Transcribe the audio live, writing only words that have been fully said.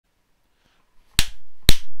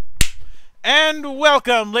And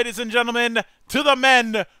welcome, ladies and gentlemen, to the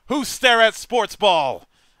men who stare at Sportsball.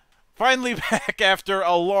 Finally back after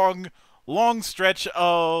a long stretch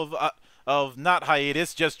of not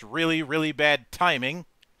hiatus, just really bad timing.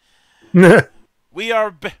 we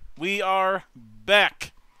are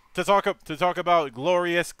back to talk about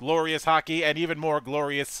glorious hockey and even more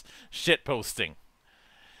glorious shit posting.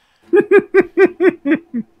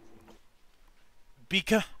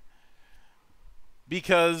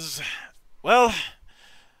 Because, well,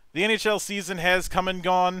 the NHL season has come and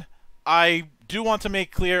gone. I do want to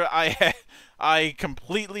make clear I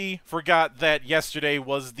completely forgot that yesterday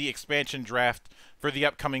was the expansion draft for the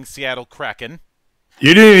upcoming Seattle Kraken.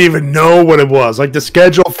 You didn't even know what it was. Like, the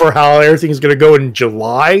schedule for how everything's going to go in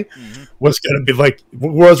July was going to be like,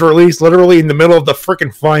 was released literally in the middle of the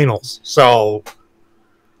freaking finals. So,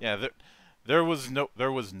 yeah, there was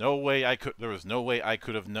no way I could have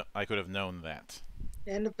known that.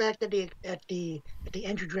 And the fact that the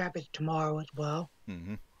entry draft is tomorrow as well.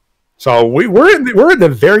 So we're in the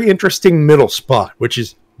very interesting middle spot, which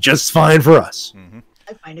is just fine for us.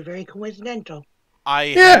 I find it very coincidental. I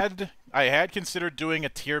had considered doing a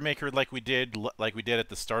tier maker like we did at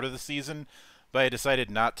the start of the season, but I decided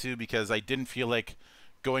not to because I didn't feel like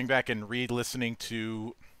going back and re-listening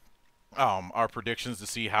to our predictions to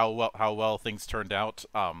see how well things turned out.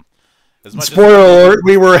 Spoiler alert: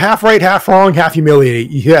 we were half right, half wrong, half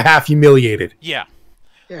humiliated. Yeah.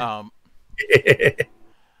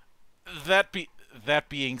 That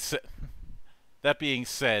being said,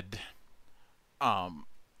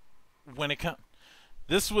 when it comes,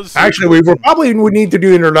 this was actually we probably would need to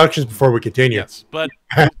do introductions before we continue. Yes, but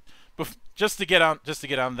just to get on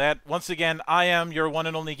that, once again, I am your one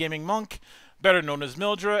and only gaming monk, better known as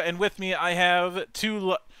Mildra, and with me I have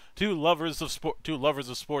two lovers of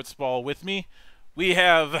Sportsball with me. We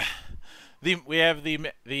have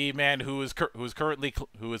the man who is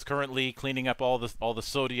currently cleaning up all the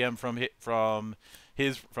sodium from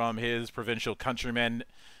his provincial countrymen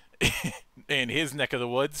in his neck of the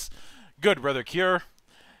woods. Good brother Cure.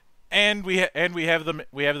 And we have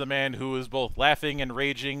the man who is both laughing and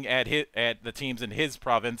raging at the teams in his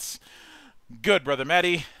province. Good brother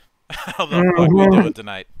Matty. How the fuck are we doing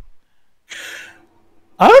tonight?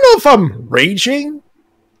 I don't know if I'm raging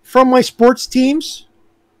from my sports teams,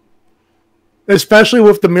 especially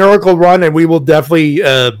with the miracle run, and we will definitely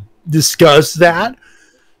discuss that,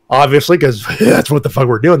 obviously, because that's what the fuck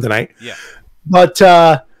we're doing tonight. Yeah. But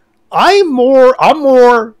I'm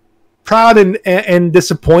more proud and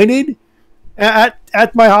disappointed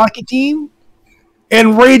at my hockey team,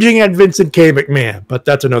 and raging at Vincent K. McMahon. But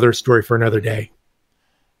that's another story for another day.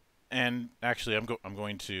 And actually, I'm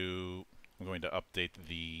going to update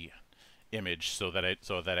the image so that I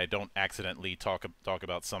don't accidentally talk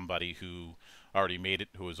about somebody who already made it,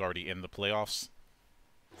 who was already in the playoffs.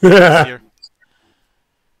 Here.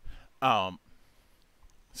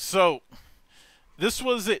 So this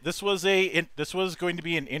was going to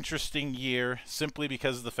be an interesting year simply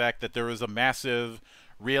because of the fact that there was a massive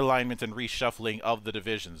realignment and reshuffling of the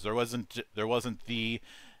divisions. There wasn't the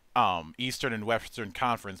Eastern and Western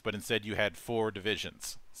Conference, but instead you had 4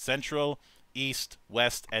 divisions: Central, East,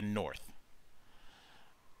 West, and North.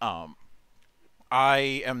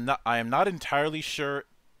 I am not entirely sure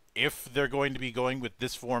if they're going to be going with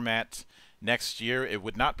this format next year. It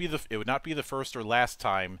would not be the first or last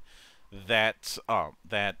time that a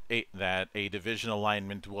division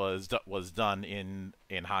alignment was done in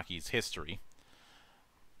hockey's history.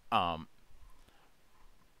 What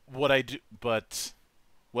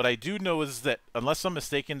I do know is that, unless I'm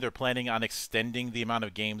mistaken, they're planning on extending the amount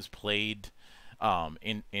of games played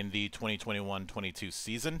in the 2021-22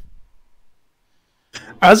 season.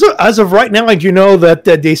 As of right now, I do know that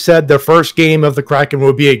they said the first game of the Kraken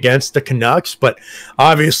will be against the Canucks, but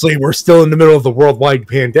obviously we're still in the middle of the worldwide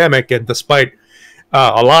pandemic, and despite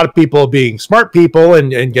a lot of people being smart people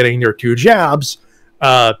and getting their 2 jabs,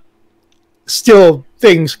 still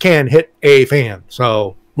things can hit a fan.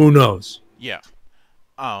 So who knows? Yeah.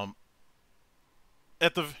 I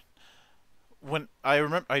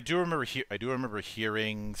do remember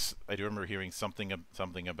hearing something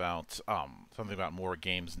about more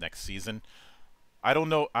games next season. I don't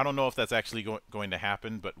know if that's actually going to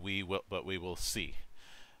happen, but we will see.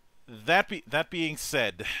 That being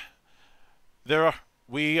said,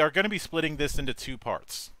 we are going to be splitting this into 2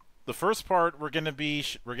 parts. The first part, we're going to be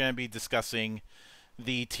discussing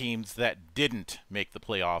the teams that didn't make the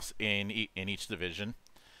playoffs in each division.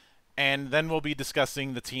 And then we'll be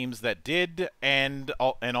discussing the teams that did, and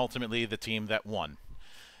ultimately the team that won.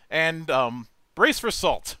 And brace for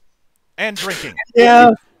salt and drinking.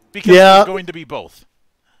 Yeah, because it's going to be both.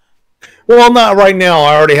 Well, not right now.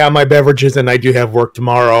 I already have my beverages, and I do have work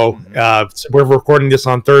tomorrow. So we're recording this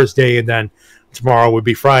on Thursday, and then tomorrow would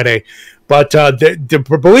be Friday. But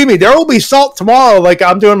believe me, there will be salt tomorrow. Like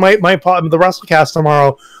I'm doing my the WrestleCast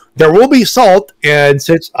tomorrow. There will be salt, and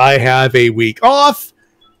since I have a week off,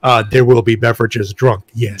 there will be beverages drunk.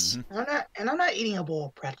 Yes. I'm not eating a bowl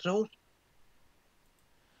of pretzels.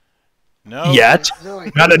 No. Yet.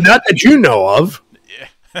 Not that you know of.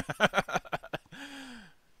 Yeah.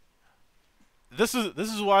 This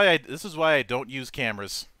is why I don't use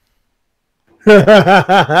cameras.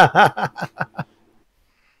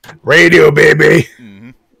 Radio, baby.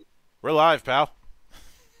 We're live, pal.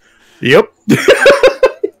 Yep.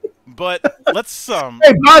 But let's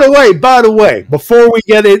Hey, by the way, before we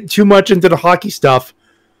get too much into the hockey stuff,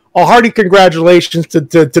 a hearty congratulations to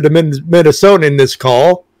the Minnesota in this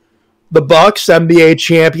call, the Bucks, NBA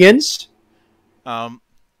champions.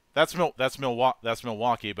 That's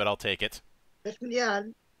Milwaukee, but I'll take it. That's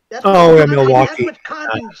Milwaukee. Milwaukee. That's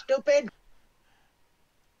Wisconsin, stupid.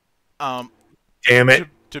 Damn it.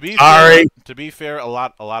 To be fair, a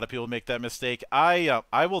lot of people make that mistake. I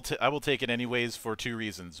will take it anyways for two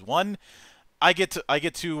reasons. One, I get to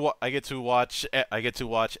watch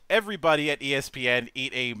everybody at ESPN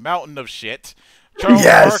eat a mountain of shit. Charles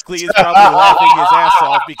Barkley is probably laughing his ass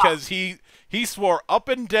off because he swore up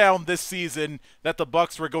and down this season that the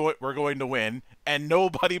Bucks were going to win, and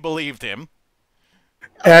nobody believed him.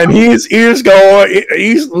 And he's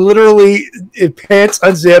literally pants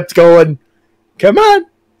unzipped, going, "Come on,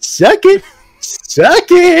 second." Ladies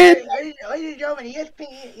and gentlemen,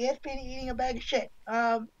 ESPN eating a bag of shit.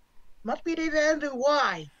 Must be the end of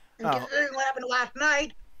why. And considering what happened last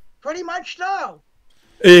night, pretty much so.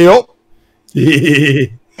 Yep.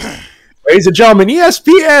 Ladies and gentlemen,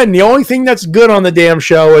 ESPN, the only thing that's good on the damn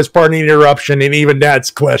show is pardon the interruption, and even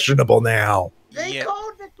that's questionable now. They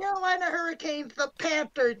called the Carolina Hurricanes the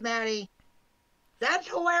Panthers, Matty. That's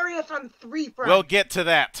hilarious on three fronts. We'll get to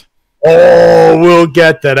that. Oh, we'll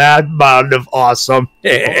get to that amount of awesome.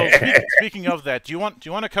 Speaking of that, do you want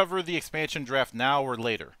to cover the expansion draft now or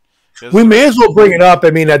later? We may as well bring it up.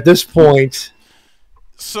 I mean, at this point.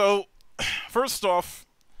 So, first off,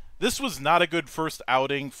 this was not a good first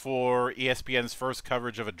outing for ESPN's first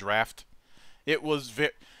coverage of a draft. It was very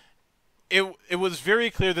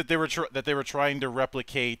clear that they were trying to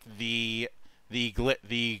replicate the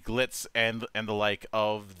glitz and the like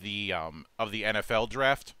of the NFL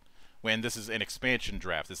draft, when this is an expansion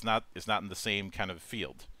draft. It's not in the same kind of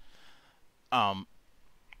field.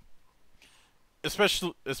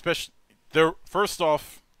 Especially first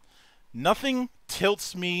off, nothing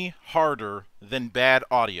tilts me harder than bad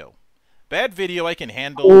audio. Bad video I can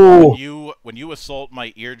handle. When you assault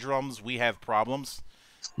my eardrums, we have problems.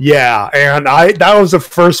 Yeah, and that was the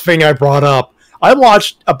first thing I brought up. I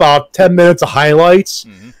watched about 10 minutes of highlights.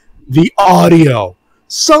 The audio.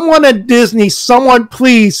 Someone at Disney, someone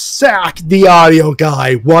please sack the audio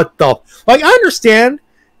guy. What the? Like, I understand.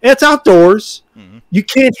 It's outdoors. You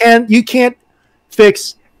can't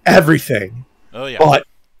fix everything. Oh yeah.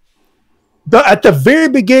 But at the very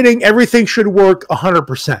beginning, everything should work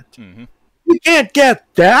 100%. You can't get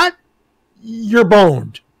that, you're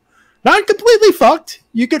boned. Not completely fucked.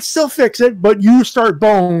 You could still fix it, but you start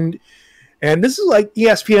boned. And this is like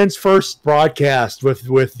ESPN's first broadcast with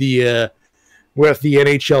the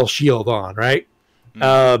NHL Shield on, right?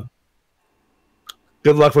 Good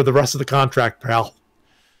luck with the rest of the contract, pal.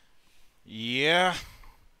 Yeah.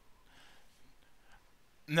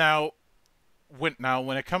 Now, when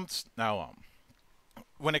it comes,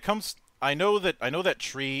 I know that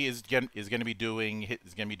Tree is going to be doing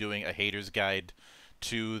a hater's guide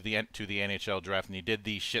to the NHL draft, and he did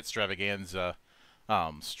the shit extravaganza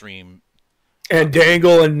stream. And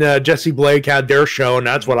Dangle and Jesse Blake had their show, and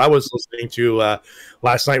that's what I was listening to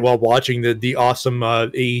last night while watching the awesome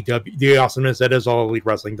AEW, the awesomeness that is All Elite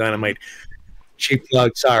Wrestling Dynamite. Cheap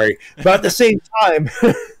plug, sorry, but at the same time,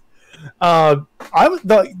 all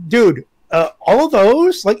of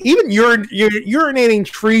those, like even urinating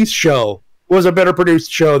Tree's show was a better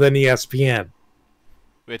produced show than ESPN,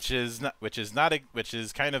 which is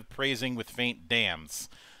kind of praising with faint damns.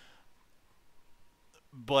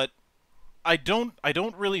 But I don't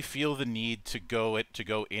really feel the need to go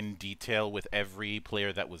in detail with every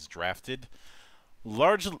player that was drafted,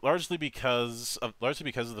 largely because of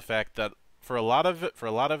the fact that for a lot of it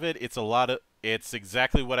it's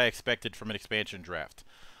exactly what I expected from an expansion draft.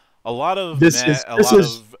 A lot of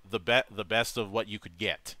the best of what you could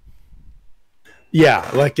get. Yeah,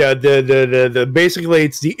 like the basically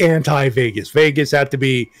it's the anti-Vegas. Vegas had to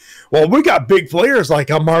be, well, we got big players like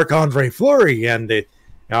a Marc-Andre Fleury, and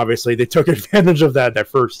Obviously, they took advantage of that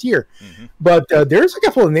first year. Mm-hmm. But there's a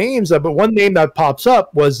couple of names. But one name that pops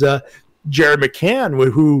up was Jared McCann,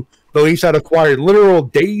 who the Leafs had acquired literal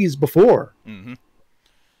days before. Mm-hmm.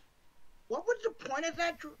 What was the point of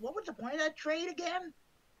that? What was the point of that trade again?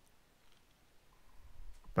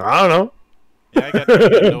 I don't know. Yeah, I got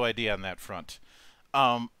no idea on that front.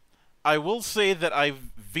 I will say that I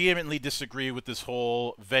vehemently disagree with this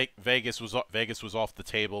whole Vegas was off the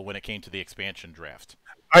table when it came to the expansion draft.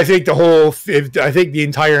 I think the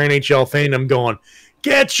entire NHL fandom going,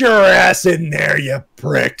 get your ass in there, you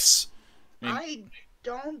pricks. I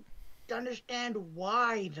don't understand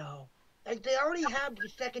why though. Like they already have the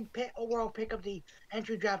second overall pick of the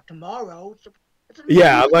entry draft tomorrow. So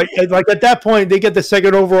yeah, like at that point they get the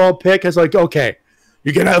second overall pick. It's like, okay,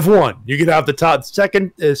 you can have one. You can have the top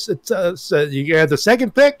second. You can have the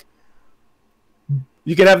second pick.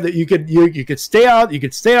 You could have you could stay out. You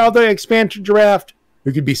could stay out of the expansion draft.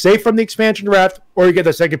 You could be safe from the expansion draft, or you get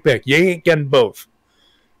the second pick. You ain't getting both.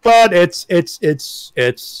 But it's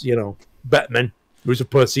Bettman, who's a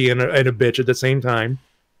pussy and a bitch at the same time.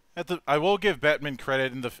 I will give Bettman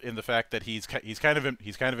credit in the fact that he's kind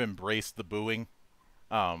of embraced the booing.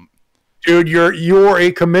 Dude, you're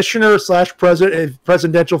a commissioner /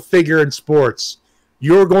 presidential figure in sports.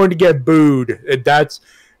 You're going to get booed. That's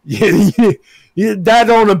that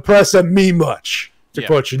don't impress me much, to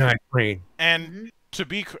quote your nice brain. And to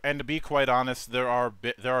be quite honest, there are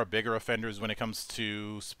bigger offenders when it comes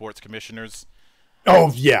to sports commissioners.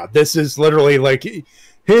 Oh yeah, this is literally like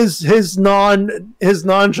his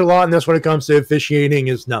nonchalantness when it comes to officiating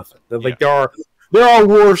is nothing. Like there are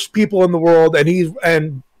worse people in the world,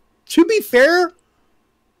 and to be fair,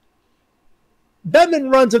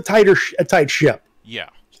 Bettman runs a tight ship. Yeah,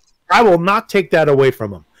 I will not take that away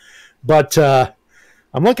from him. But I'm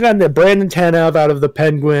looking at the Brandon Tanev out of the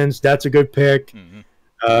Penguins. That's a good pick. Mm-hmm.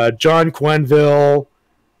 John Quenneville.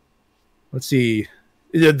 Let's see.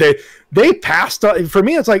 They passed. For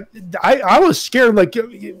me, it's like I was scared. Like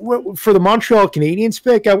for the Montreal Canadiens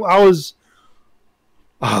pick, I was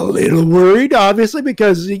a little worried, obviously,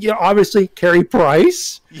 because obviously Carey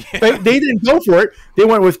Price. Yeah. They didn't go for it. They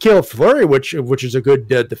went with Cale Fleury, which is a good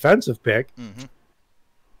defensive pick. Mm-hmm.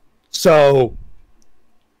 So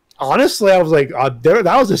honestly, I was like, that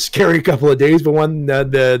was a scary couple of days. But when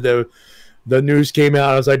the news came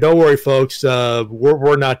out, I was like, don't worry, folks.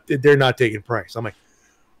 We're not. They're not taking Price. I'm like,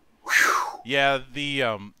 whew. Yeah,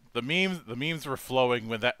 the memes were flowing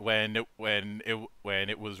when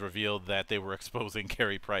it was revealed that they were exposing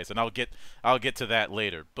Carey Price, and I'll get to that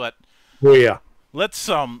later. But yeah, let's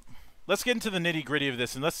get into the nitty-gritty of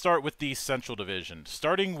this, and let's start with the Central Division,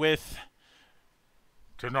 starting with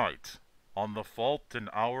tonight on The Fault in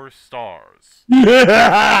Our Stars.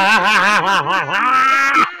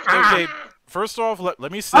 Okay, first off,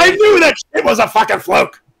 let me say I knew that shit was a fucking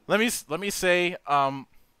fluke. Let me say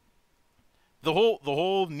the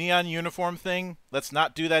whole neon uniform thing. Let's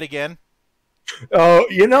not do that again. Oh,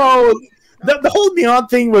 the whole neon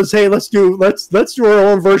thing was, hey, let's do our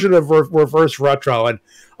own version of reverse retro, and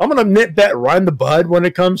I'm gonna nip that right in the bud when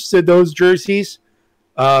it comes to those jerseys.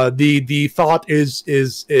 The thought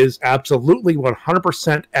is absolutely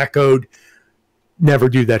 100% echoed. Never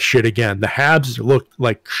do that shit again. The Habs looked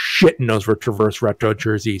like shit in those reverse retro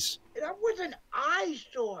jerseys. That was an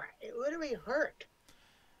eyesore. It literally hurt.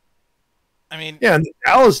 I mean, yeah, and the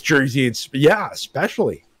Dallas jersey,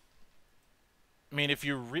 especially. I mean, if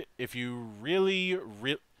you really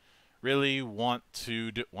want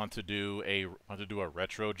to do a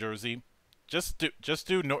retro jersey, just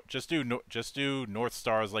do North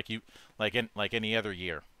Stars like any other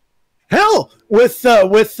year. Hell, with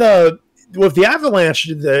the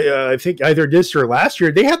Avalanche, I think either this or last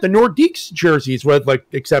year, they had the Nordiques jerseys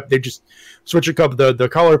except they just switch a couple the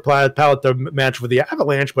color palette to match with the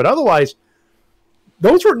Avalanche, but otherwise,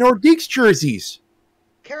 those were Nordiques jerseys.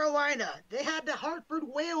 Carolina, they had the Hartford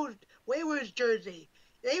Whalers jersey.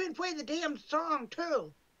 They even played the damn song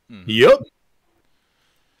too. Mm-hmm. Yep.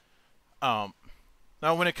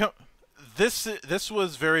 Now when it comes, this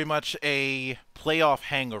was very much a playoff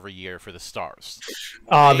hangover year for the Stars.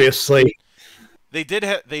 Obviously, they did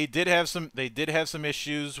have some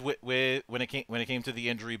issues with when it came to the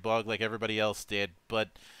injury bug, like everybody else did, but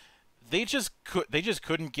they just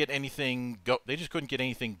couldn't get anything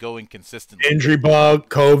going consistently. Injury bug,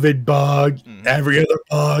 COVID bug, every other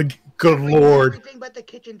bug. Good lord. Everything but the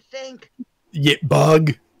kitchen sink. Yeah,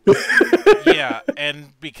 bug. Yeah,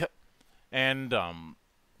 and because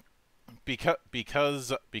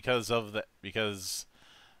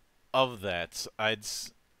of that,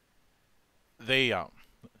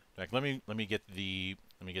 let me get the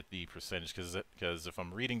the percentage because if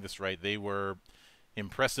I'm reading this right, they were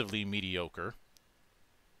impressively mediocre.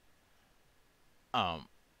 All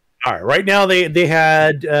right. Right now, they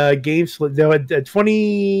had games. They had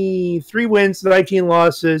 23 wins, 19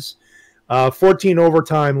 losses, 14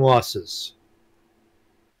 overtime losses.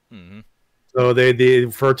 Mm-hmm. So they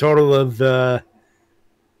for a total of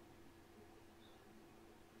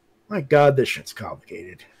my God, this shit's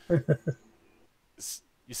complicated.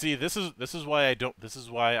 You see, this is why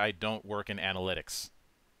I don't work in analytics.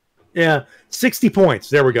 Yeah, 60 points.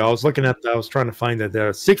 There we go. I was looking at. I was trying to find that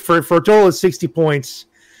there. For a total of 60 points.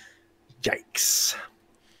 Yikes.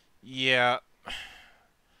 Yeah.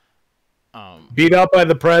 Beat out by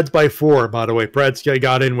the Preds by 4. By the way, Preds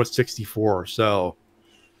got in with 64. So,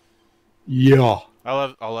 yeah.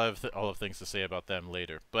 I'll have things to say about them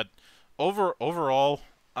later. But overall,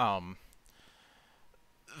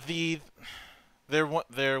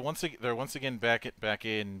 they're once again back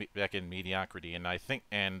in mediocrity, and I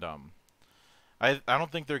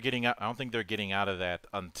don't think they're getting out. I don't think they're getting out of that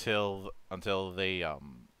until they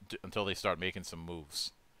start making some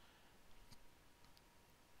moves.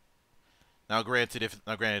 Now, granted, if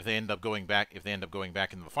they end up going back into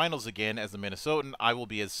the finals again as a Minnesotan, I will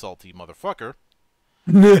be a salty motherfucker.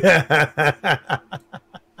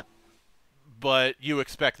 But you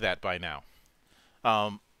expect that by now.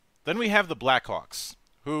 Then we have the Blackhawks,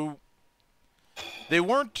 who they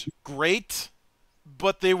weren't great,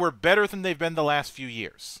 but they were better than they've been the last few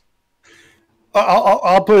years.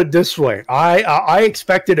 I'll put it this way. I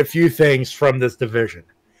expected a few things from this division.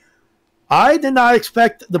 I did not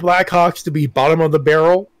expect the Blackhawks to be bottom of the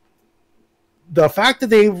barrel. The fact that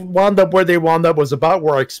they wound up where they wound up was about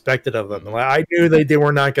where I expected of them. I knew they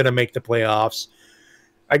were not going to make the playoffs.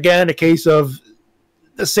 Again, a case of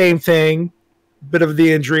the same thing. Bit of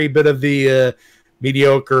the injury, bit of the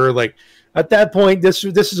mediocre. Like, at that point, this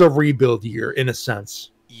is a rebuild year, in a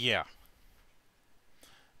sense. Yeah.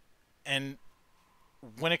 And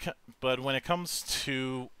when it comes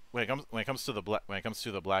to the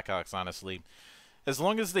Blackhawks, honestly, as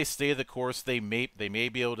long as they stay the course, they may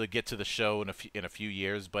be able to get to the show in a few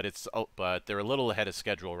years. But they're a little ahead of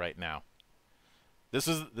schedule right now. This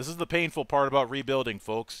is the painful part about rebuilding,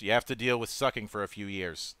 folks. You have to deal with sucking for a few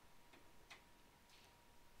years.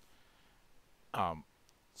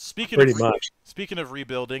 Speaking of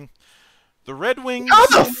rebuilding, the Red Wings. How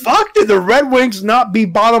the fuck did the Red Wings not be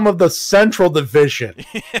bottom of the Central Division?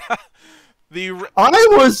 Yeah.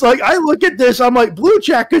 I look at this, I'm like, Blue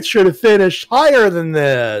Jackets should have finished higher than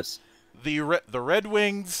this. The Red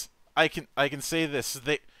Wings, I can say this.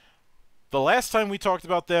 The last time we talked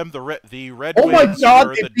about them, the Red Wings. Oh my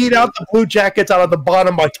God, they beat out the Blue Jackets out of the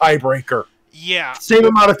bottom by tiebreaker. Yeah. Same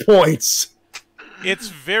amount of points. It's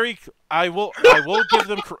very. I will give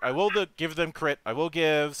them credit. I will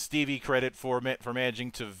give Stevie credit for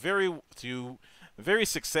managing to very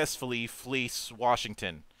successfully fleece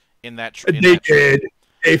Washington in that.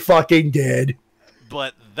 They fucking did.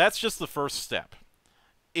 But that's just the first step.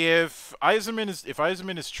 If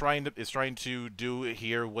Yzerman is trying to do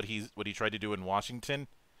here what he tried to do in Washington,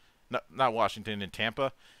 not Washington, in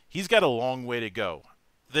Tampa, he's got a long way to go.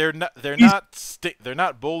 They're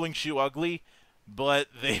not bowling shoe ugly, but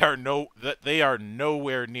they are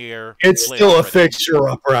nowhere near. It's still a fixture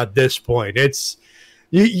upper at this point. It's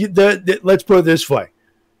let's put it this way: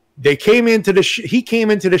 he came into the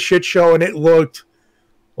shit show and it looked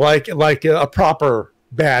like a proper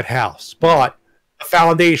bad house, but the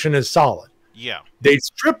foundation is solid. Yeah, they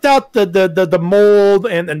stripped out the mold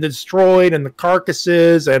and destroyed and the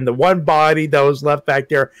carcasses and the one body that was left back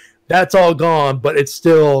there. That's all gone, but it's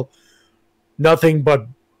still nothing but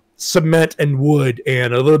cement and wood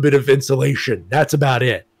and a little bit of insulation. That's about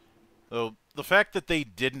it. So the fact that they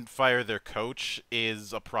didn't fire their coach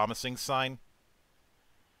is a promising sign,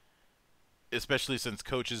 especially since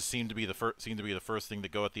coaches seem to be the first thing to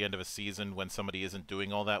go at the end of a season when somebody isn't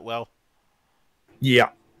doing all that well. Yeah.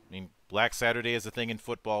 I mean, Black Saturday is a thing in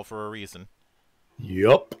football for a reason.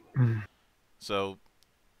 Yep. So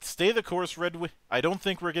stay the course, Red Wings. I don't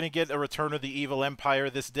think we're going to get a return of the evil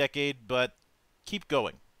empire this decade, but keep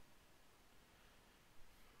going.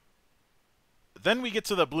 Then we get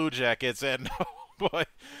to the Blue Jackets, and oh boy,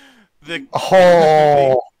 the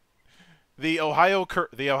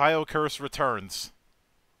Ohio curse returns.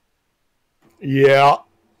 Yeah.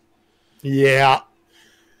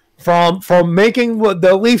 From making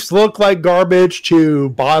the Leafs look like garbage to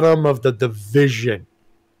bottom of the division.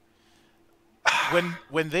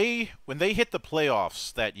 When they hit the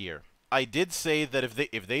playoffs that year, I did say that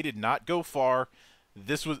if they did not go far,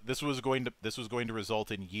 this was going to result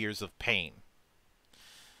in years of pain.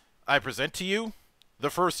 I present to you the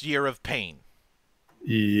first year of pain.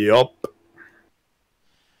 Yup.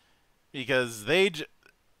 Because they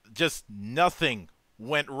just nothing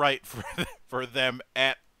went right for them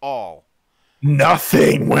at all.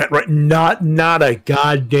 Nothing went right. Not a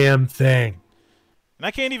goddamn thing. And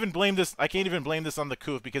I can't even blame this. I can't even blame this on the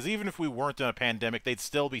COOF, because even if we weren't in a pandemic, they'd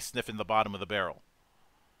still be sniffing the bottom of the barrel.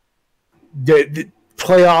 The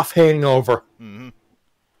playoff hangover. Mm-hmm.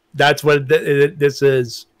 That's what this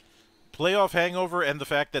is. Playoff hangover, and the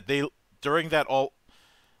fact that they during that all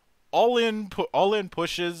in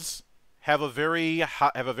pushes have a very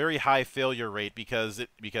high failure rate, because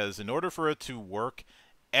in order for it to work,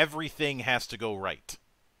 everything has to go right.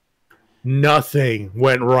 Nothing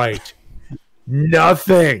went right.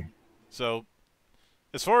 Nothing. So,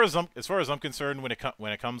 as far as I'm concerned, when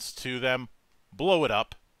it comes to them, blow it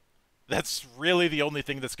up. That's really the only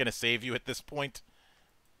thing that's going to save you at this point.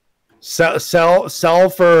 Sell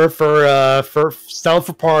for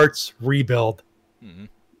parts. Rebuild. Mm-hmm.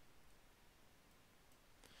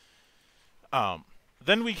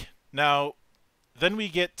 Then we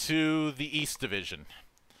get to the East Division,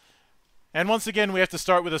 and once again we have to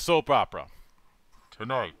start with a soap opera.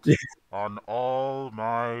 Tonight on All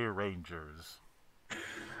My Rangers.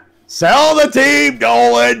 Sell the team,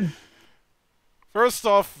 Dolan. First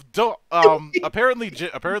off,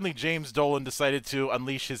 apparently James Dolan decided to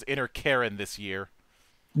unleash his inner Karen this year.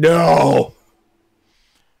 No.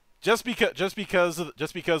 Just because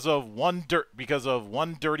of one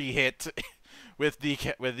dirty hit with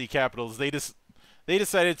the Capitals, they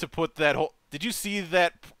decided to put that whole. Did you see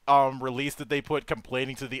that release that they put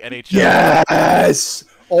complaining to the NHL? Yes.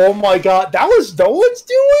 Oh my God, that was Dolan's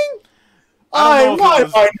doing. Why am I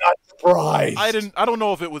not surprised? I don't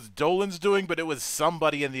know if it was Dolan's doing, but it was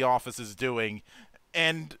somebody in the office's doing,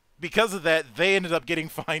 and because of that, they ended up getting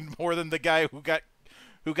fined more than the guy who got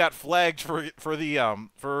flagged for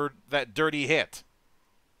that dirty hit.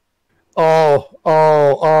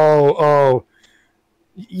 Oh.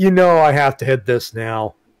 You know I have to hit this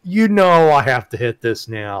now. Mm-hmm.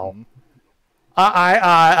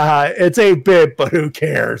 It's a bit, but who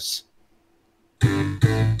cares?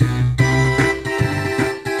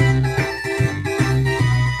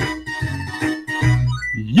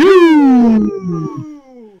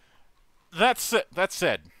 That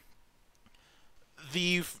said,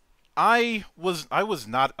 I was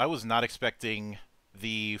not expecting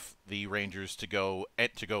the Rangers to go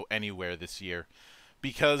anywhere this year,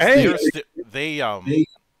 because they are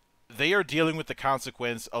dealing with the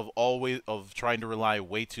consequence of trying to rely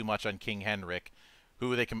way too much on King Henrik,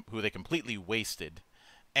 who they completely wasted.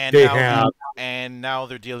 And now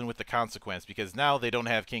they're dealing with the consequence, because now they don't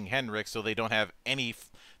have King Henrik, so they don't have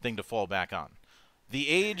anything to fall back on. The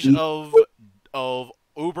age of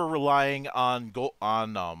Uber relying on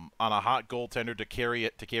a hot goaltender to carry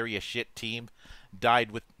a shit team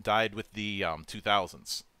died with the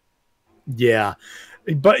 2000s. Yeah,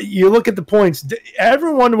 but you look at the points.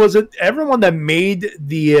 Everyone that made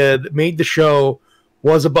the show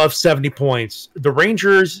was above 70 points. The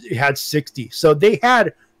Rangers had 60, so they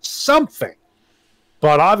had something,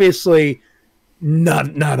 but obviously not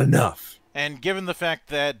enough. And given the fact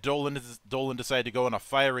that Dolan decided to go on a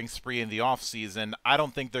firing spree in the offseason, I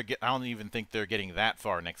don't even think they're getting that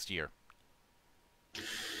far next year.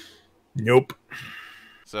 Nope.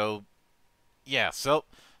 So, yeah, sell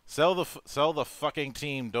the fucking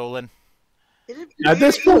team, Dolan. At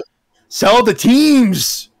this point, sell the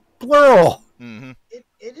teams, plural. Mm-hmm.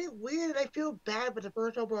 Is it weird that I feel bad with the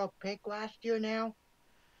first overall pick last year now?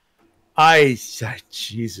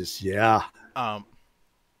 Jesus, yeah.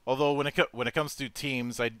 Although when it comes to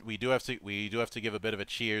teams, we do have to give a bit of a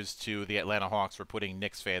cheers to the Atlanta Hawks for putting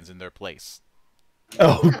Knicks fans in their place.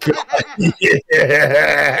 Oh God!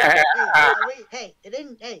 Yeah. Hey, at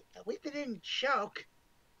least it didn't choke.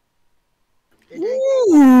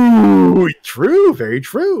 Ooh, true, very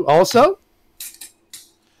true. Also,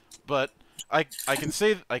 but I can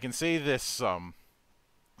say this: the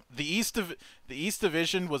East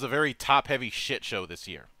Division was a very top-heavy shit show this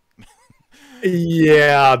year.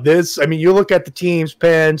 Yeah, you look at the teams: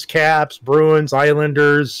 Pens, Caps, Bruins,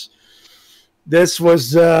 Islanders. This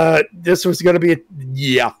was going to be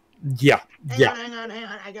yeah. Hang on.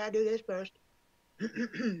 I gotta do this first.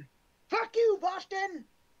 Fuck you, Boston.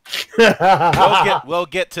 We'll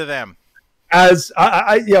get to them.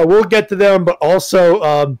 We'll get to them. But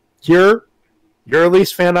also, you're a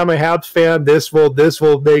Leafs fan. I'm a Habs fan. This will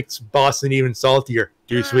make Boston even saltier.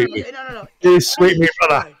 Do sweet me. No. Do sweet me,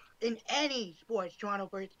 brother. In any sports, Toronto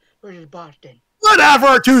versus Boston.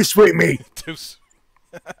 Whatever. Do sweet me.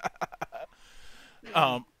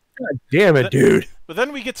 Damn it, dude. But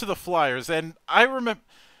then we get to the Flyers, and I remember,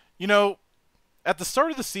 you know, at the start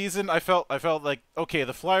of the season, I felt like, okay,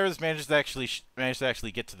 the Flyers managed to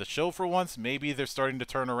actually get to the show for once. Maybe they're starting to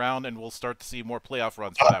turn around, and we'll start to see more playoff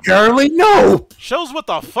runs for them. Apparently, no. Shows what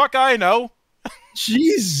the fuck I know.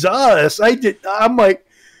 Jesus, I'm like,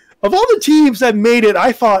 of all the teams that made it,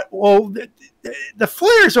 I thought, well, the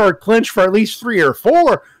Flyers are clinched for at least 3 or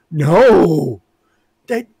 4. No,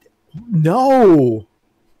 no.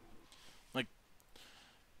 Like,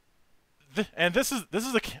 and this is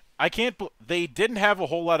a I can't. They didn't have a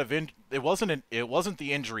whole lot of it wasn't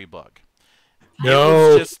the injury bug. No, it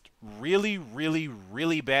was just really, really,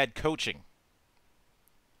 really bad coaching.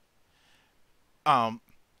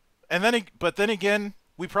 But then again,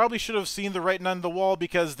 we probably should have seen the writing on the wall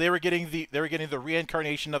because they were getting the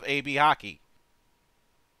reincarnation of AB hockey.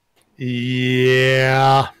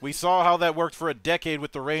 Yeah. We saw how that worked for a decade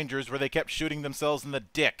with the Rangers, where they kept shooting themselves in the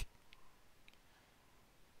dick.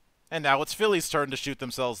 And now it's Philly's turn to shoot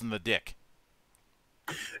themselves in the dick.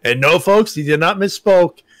 And no, folks, he did not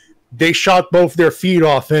misspoke. They shot both their feet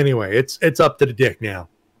off anyway. It's up to the dick now.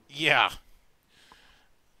 Yeah.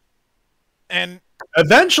 And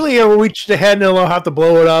eventually it will reach the head and they'll have to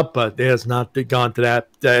blow it up, but it has not gone to that.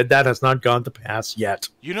 That has not gone to pass yet.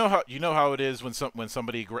 You know how it is when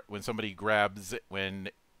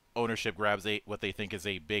ownership grabs what they think is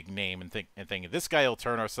a big name and think this guy will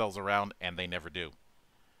turn ourselves around, and they never do.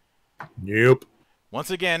 Nope. Once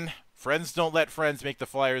again, friends don't let friends make the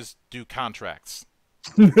Flyers do contracts.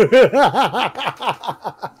 Ain't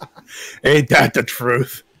that the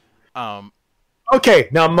truth? Okay,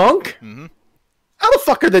 now Monk. Mm-hmm. How the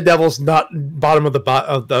fuck are the Devils not bottom of the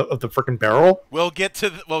freaking barrel? We'll get to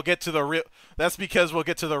the real. That's because we'll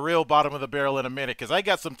get to the real bottom of the barrel in a minute, because I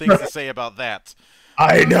got some things to say about that.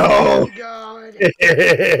 I know. Oh, God.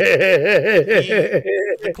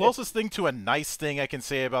 The closest thing to a nice thing I can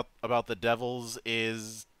say about the Devils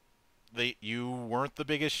is you weren't the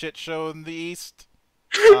biggest shit show in the East.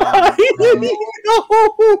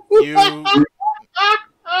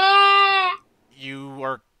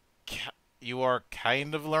 You are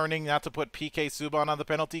kind of learning not to put PK Subban on the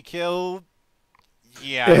penalty kill.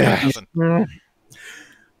 Yeah,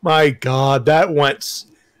 my God, that went.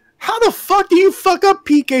 How the fuck do you fuck up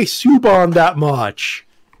PK Subban that much?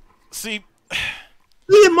 See,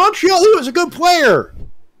 in Montreal, he was a good player.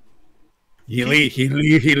 He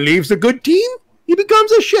leaves a good team. He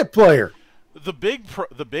becomes a shit player. The big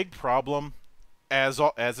problem, as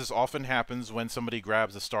this often happens when somebody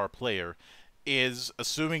grabs a star player, is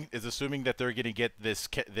assuming that they're going to get this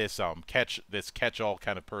catch-all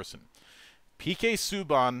kind of person. PK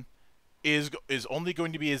Subban is only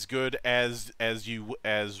going to be as good as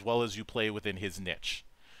well as you play within his niche.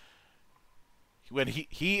 When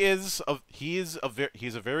he's a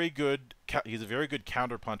very good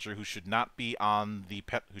counterpuncher who should not be on the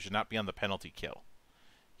penalty kill.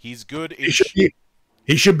 He's good.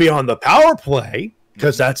 He should be on the power play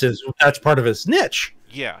because that's part of his niche.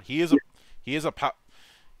 Yeah, he was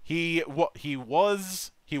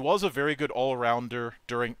a very good all-rounder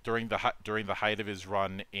during the height of his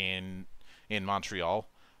run in Montreal,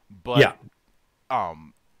 but yeah.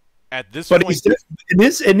 At this point, in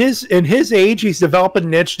his age, he's developed a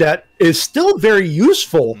niche that is still very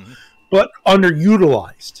useful, but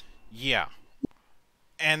underutilized. Yeah,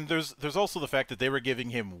 and there's also the fact that they were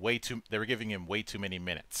giving him way too many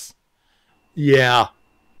minutes. Yeah,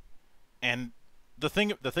 and the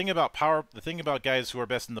thing about guys who are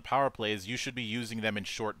best in the power play is you should be using them in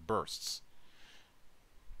short bursts.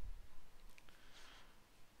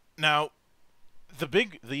 Now, the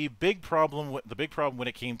big problem when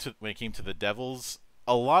it came to the Devils,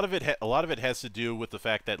 a lot of it has to do with the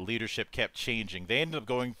fact that leadership kept changing. They ended up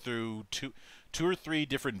going through two or three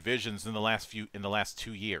different visions in the last 2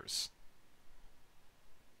 years.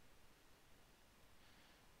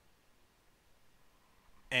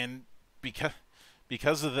 And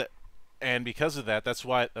because of that, that's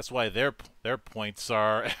why their points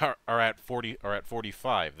are at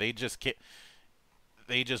 45.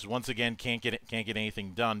 They just once again can't get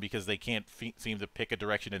anything done because they can't seem to pick a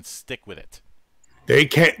direction and stick with it. They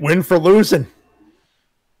can't win for losing.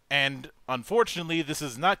 And unfortunately, this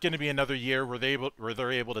is not going to be another year where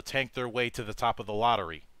they're able to tank their way to the top of the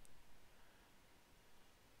lottery.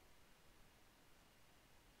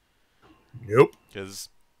 Nope. Because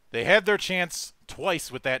they had their chance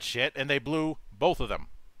twice with that shit, and they blew both of them.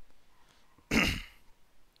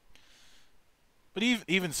 But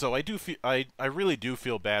even so, I really do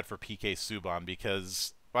feel bad for PK Subban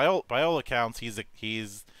because by all accounts he's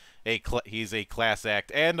he's a class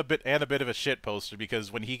act and a bit of a shit poster,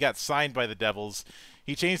 because when he got signed by the Devils,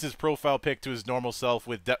 he changed his profile pic to his normal self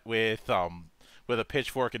with a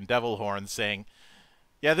pitchfork and devil horns, saying,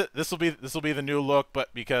 "Yeah, this will be the new look,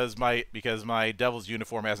 but because my Devils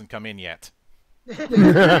uniform hasn't come in yet." PT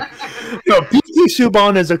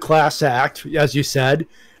Subban is a class act, as you said,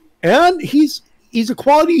 and he's a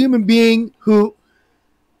quality human being who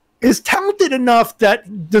is talented enough that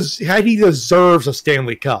he deserves a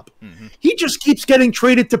Stanley Cup. Mm-hmm. He just keeps getting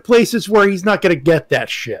traded to places where he's not going to get that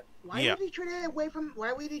shit. Why was he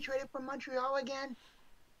traded from Montreal again?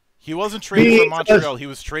 He wasn't traded from Montreal. He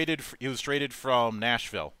was traded from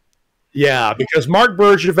Nashville. Yeah, because Marc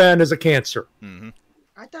Bergevin is a cancer. Mm-hmm.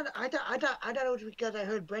 I thought it was because I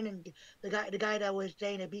heard Brendan, the guy that was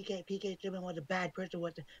saying that PK Subban was a bad person,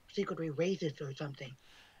 was secretly racist or something.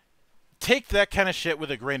 Take that kind of shit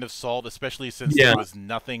with a grain of salt, especially since there was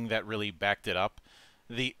nothing that really backed it up.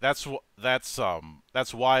 That's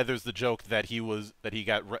why there's the joke that he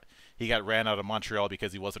got ran out of Montreal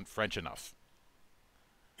because he wasn't French enough.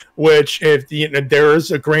 Which, if there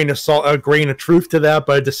is a grain of salt, a grain of truth to that,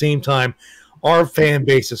 but at the same time, our fan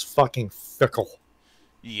base is fucking fickle.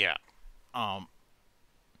 Yeah.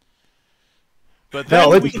 But then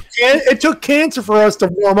it took cancer for us to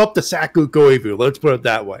warm up the Saku Koivu. Let's put it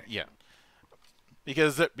that way. Yeah.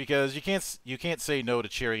 Because you can't say no to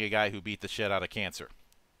cheering a guy who beat the shit out of cancer.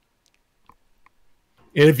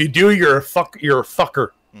 And if you do, you're a fucker.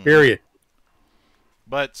 Period.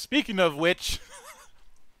 But speaking of which,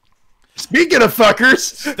 speaking of fuckers,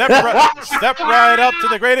 step right up to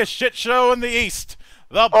the greatest shit show in the East,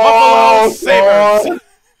 the Buffalo Sabres.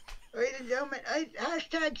 Ladies and gentlemen,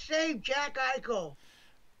 hashtag save Jack Eichel.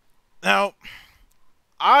 Now,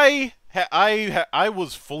 I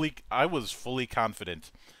was fully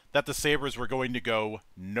confident that the Sabres were going to go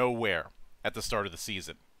nowhere at the start of the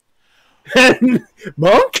season. And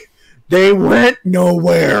Monk, they went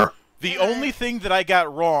nowhere. The only thing that I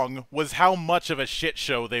got wrong was how much of a shit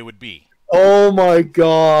show they would be. Oh my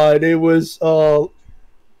god, it was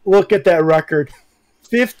look at that record.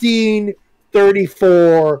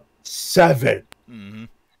 15-34-7.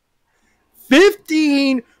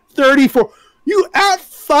 15-34. You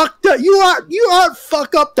fuck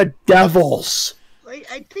up the Devils.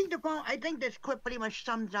 I think this clip pretty much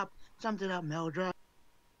sums it up, Meldra.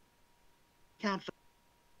 Council.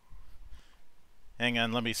 Hang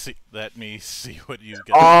on, let me see what you've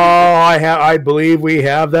got. Oh, I believe we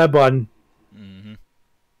have that button. Mm-hmm.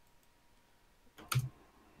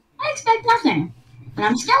 I expect nothing, but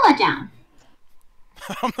I'm still let down.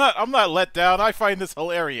 I'm not let down. I find this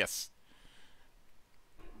hilarious.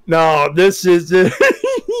 No, this is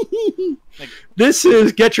this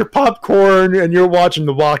is get your popcorn and you're watching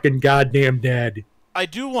The Walking Goddamn Dead. I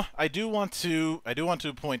do want to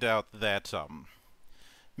point out that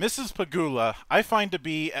Mrs. Pagula I find to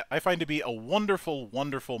be a wonderful,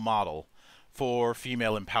 wonderful model for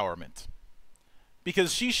female empowerment,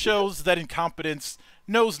 because she shows that incompetence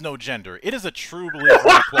knows no gender. It is a true believer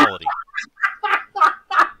in equality.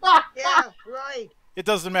 Yeah, right. It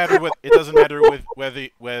doesn't matter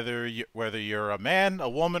whether you're a man, a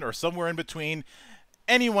woman, or somewhere in between.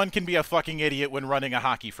 Anyone can be a fucking idiot when running a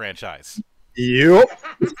hockey franchise. Yep.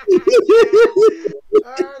 Good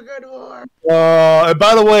war. And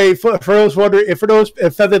by the way, for those wondering, for those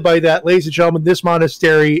offended by that, ladies and gentlemen, this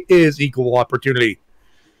monastery is equal opportunity.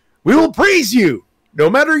 We will praise you, no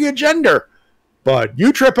matter your gender. But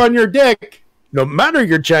you trip on your dick, no matter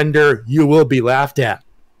your gender, you will be laughed at.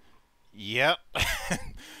 Yep.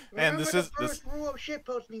 And this is the first rule of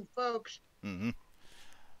shitposting, folks. Mm-hmm.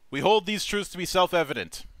 We hold these truths to be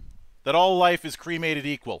self-evident, that all life is cremated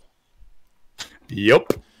equal.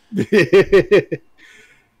 Yep.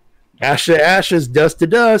 Ash to ashes, dust to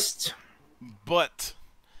dust. But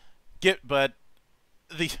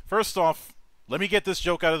first off, let me get this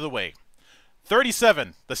joke out of the way.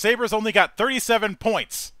 37. The Sabres only got 37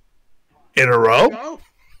 points in a row. No?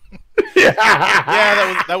 Yeah,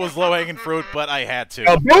 that was low-hanging fruit, but I had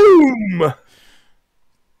to. Boom.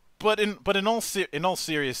 But in all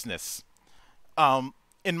seriousness,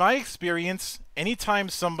 in my experience, anytime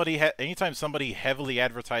somebody heavily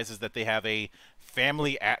advertises that they have a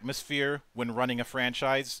family atmosphere when running a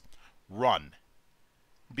franchise, run.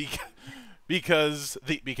 Because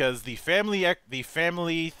the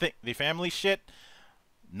family shit,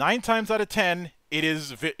 9 times out of 10, it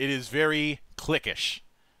is very cliquish.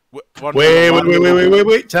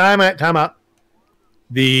 Wait. Time out.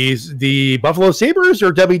 The Buffalo Sabres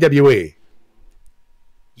or WWE?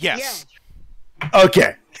 Yes.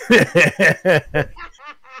 Okay.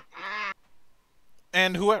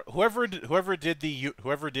 And whoever did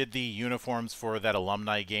the uniforms for that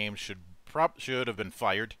alumni game should have been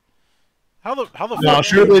fired. How the No, fuck?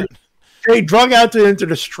 should have been. They drug out into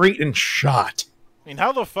the street and shot. I mean,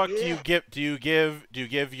 how the fuck Yeah. do you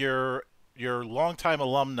give your longtime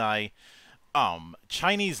alumni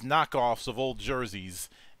Chinese knockoffs of old jerseys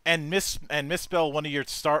and misspell one of your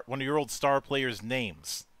old star players'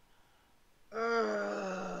 names?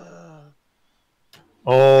 Oh.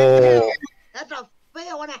 That's a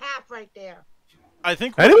fail and a half right there. I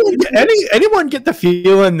think Anyone get the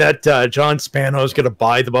feeling that John Spano is going to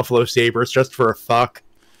buy the Buffalo Sabres just for a fuck?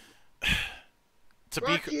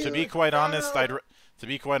 to be quite honest, I'd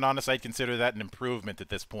consider that an improvement at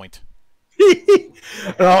this point.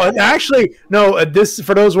 No, actually, no. This,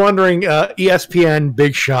 for those wondering, ESPN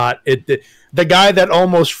Big Shot. The guy that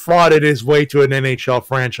almost frauded his way to an NHL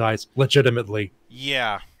franchise, legitimately.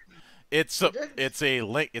 Yeah, it's a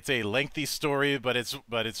lengthy story, but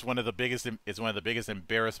it's one of the biggest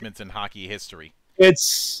embarrassments in hockey history.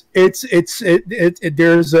 There's I don't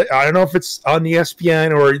know if it's on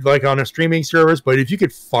ESPN or like on a streaming service, but if you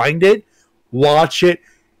could find it, watch it.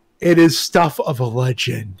 It is stuff of a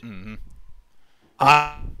legend. Mm-hmm.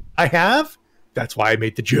 I have. That's why I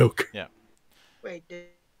made the joke. Yeah. Wait,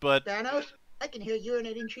 But Thanos, I can hear you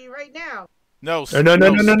urinating tree right now. No.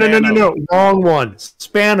 Spano. Wrong one.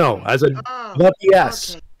 Spano as a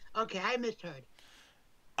yes. Okay, I misheard.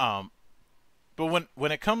 But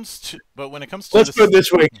when it comes to Let's put it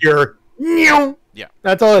this way, Cure. Yeah.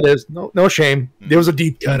 That's all it is. No shame. There was a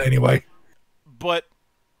deep cut anyway. But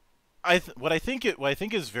what I think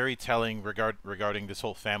is very telling regarding this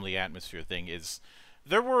whole family atmosphere thing is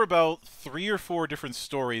there were about 3 or 4 different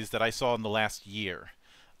stories that I saw in the last year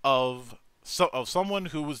of someone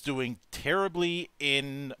who was doing terribly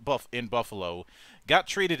in Buffalo, got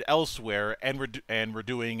traded elsewhere, and were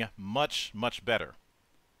doing much better.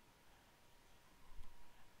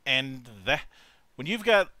 And that when you've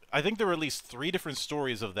got, I think there were at least 3 different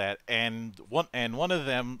stories of that, and one of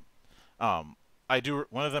them, I do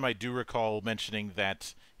recall mentioning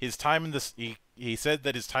that his time in this, he said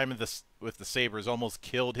that his time in this with the Sabres almost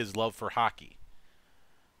killed his love for hockey.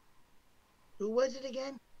 Who was it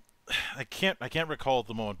again? I can't recall at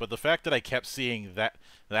the moment, but the fact that I kept seeing that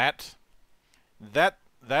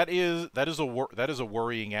is a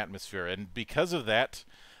worrying atmosphere, and because of that,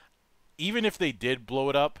 even if they did blow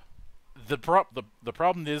it up, the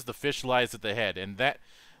problem is the fish lies at the head, and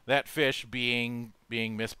that fish being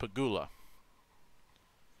Miss Pagula.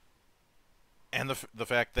 And the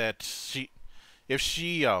fact that if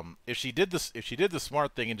she did the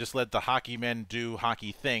smart thing and just let the hockey men do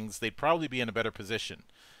hockey things, they'd probably be in a better position.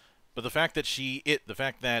 But the fact that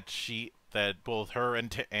both her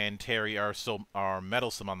and Terry are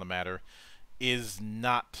meddlesome on the matter is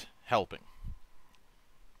not helping.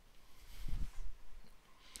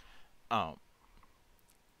 Well,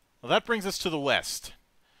 that brings us to the West.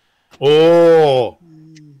 Oh,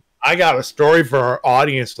 I got a story for our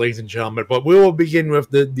audience, ladies and gentlemen, but we will begin with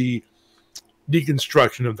the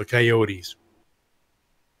deconstruction of the Coyotes.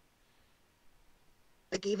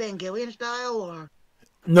 Like Evangelion style, or?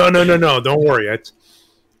 No. Don't worry.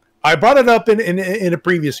 I brought it up in a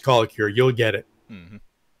previous call, Cure. You'll get it. Mm-hmm.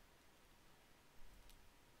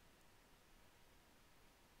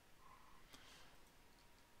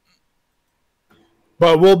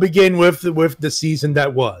 But we'll begin with the season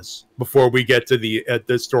that was before we get to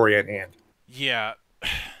the story at hand. Yeah,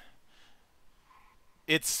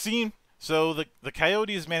 it seemed so. The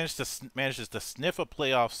Coyotes managed to sniff a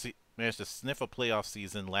playoff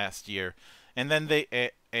season last year, and then they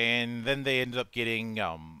ended up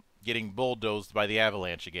getting bulldozed by the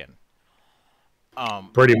Avalanche again.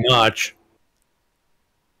 Pretty much.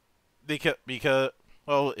 Because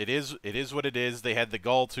well, it is what it is. They had the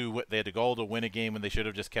gall to win a game when they should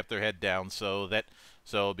have just kept their head down. So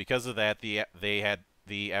because of that, the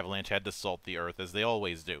Avalanche had to salt the earth, as they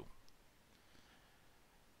always do.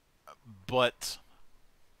 But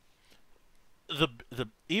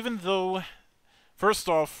even though, first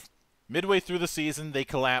off, midway through the season they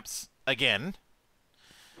collapse again.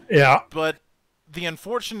 Yeah. But the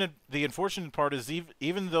unfortunate part is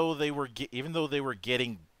even though they were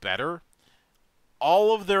getting better,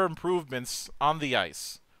 all of their improvements on the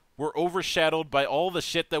ice were overshadowed by all the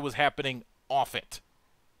shit that was happening off it.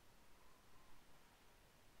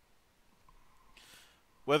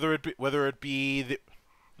 Whether it be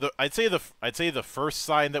I'd say the first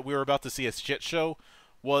sign that we were about to see a shit show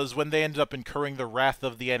was when they ended up incurring the wrath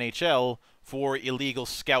of the NHL for illegal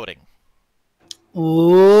scouting.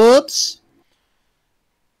 Oops.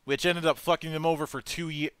 Which ended up fucking them over for 2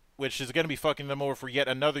 years. which is going to be fucking them over for yet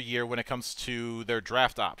another year when it comes to their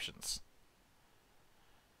draft options.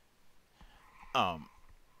 But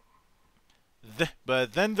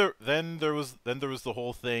then there was the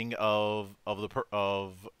whole thing of the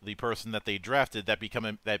person that they drafted that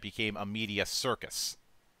became a media circus.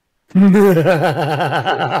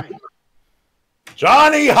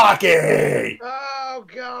 Johnny Hockey. Oh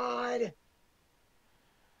God.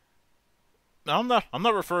 No, I'm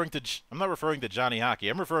not referring to Johnny Hockey.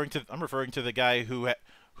 I'm referring to the guy who got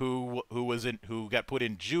put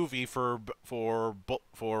in juvie for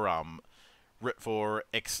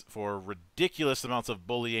ridiculous amounts of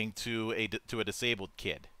bullying to a disabled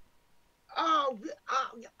kid. Oh,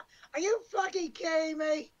 are you fucking kidding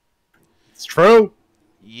me? It's true.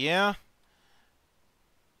 Yeah.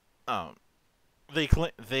 They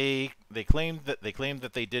claimed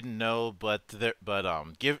that they didn't know, but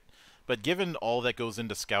given all that goes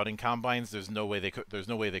into scouting combines, there's no way they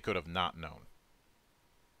could have not known.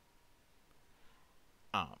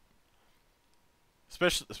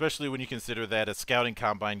 Especially when you consider that a scouting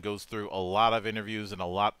combine goes through a lot of interviews and a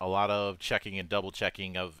lot of checking and double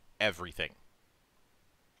checking of everything.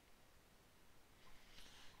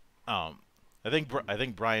 I think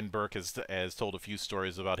Brian Burke has told a few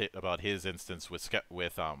stories about his instance with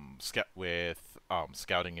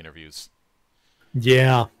scouting interviews.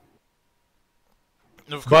 Yeah.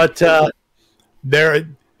 But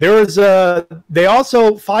they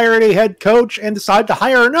also fired a head coach and decided to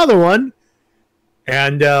hire another one.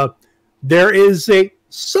 And there is a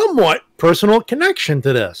somewhat personal connection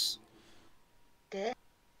to this.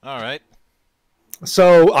 All right.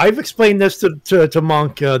 So I've explained this to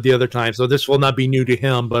Monk the other time, so this will not be new to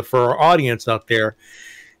him. But for our audience out there,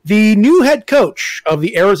 the new head coach of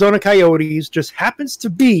the Arizona Coyotes just happens to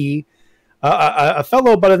be a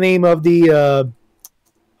fellow by the name of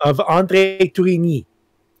Andre Tourigny.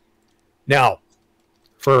 Now,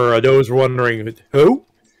 for those wondering who,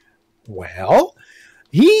 well,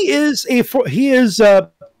 he is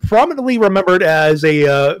prominently remembered as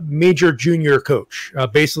a major junior coach,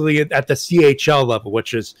 basically at the CHL level,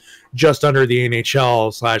 which is just under the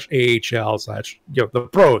NHL/AHL/ the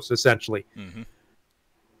pros, essentially. Mm-hmm.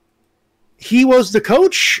 He was the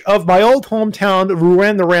coach of my old hometown,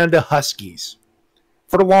 Rouyn-Noranda Huskies,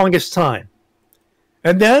 for the longest time.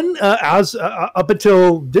 And then, up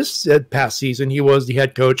until this past season, he was the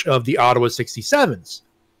head coach of the Ottawa 67s.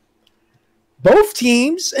 Both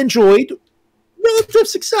teams enjoyed relative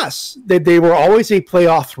success. They were always a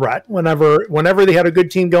playoff threat. Whenever they had a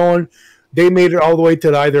good team going, they made it all the way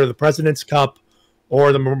to either the President's Cup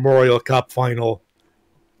or the Memorial Cup final.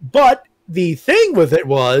 But the thing with it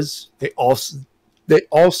was they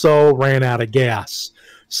also ran out of gas.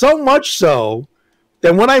 So much so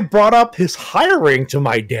that when I brought up his hiring to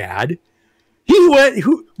my dad,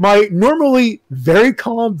 my normally very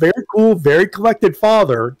calm, very cool, very collected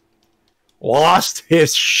father lost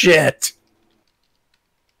his shit.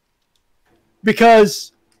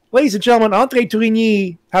 Because, ladies and gentlemen, Andre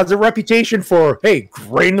Tourigny has a reputation for, hey,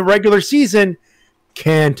 great in the regular season,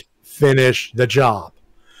 can't finish the job.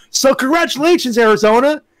 So congratulations,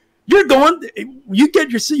 Arizona. You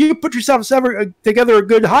put yourself together a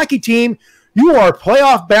good hockey team. You are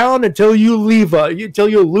playoff bound until you lose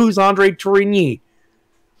Andre Tourigny.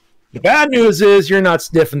 The bad news is you're not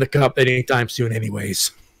sniffing the cup anytime soon,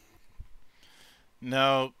 anyways.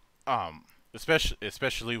 No,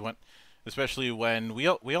 especially when we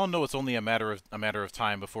all know it's only a matter of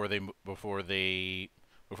time before they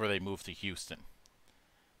move to Houston.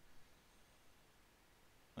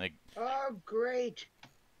 Like, oh great!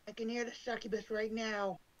 I can hear the succubus right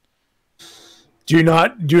now. Do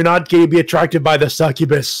not be attracted by the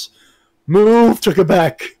succubus. Move to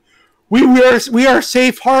Quebec. We are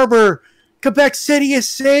safe harbor. Quebec City is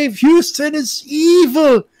safe. Houston is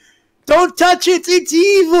evil. Don't touch it. It's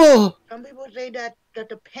evil. Some people say that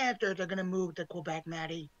the Panthers are gonna move to Quebec,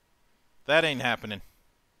 Matty. that ain't happening.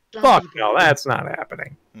 Fuck no, that's not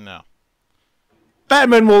happening. No.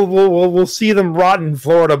 Batman will see them rot in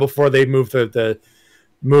Florida before they move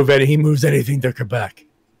he moves anything to Quebec.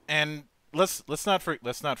 And let's not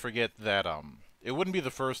forget that it wouldn't be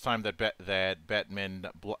the first time that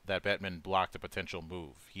Batman blocked a potential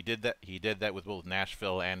move. He did that with both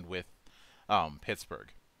Nashville and with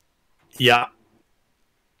Pittsburgh. Yeah.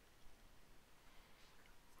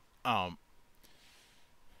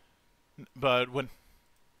 But when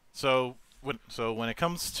it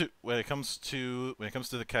comes to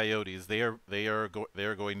the Coyotes, they are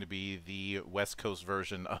going to be the West Coast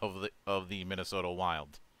version of the Minnesota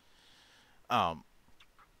Wild.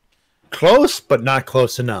 Close, but not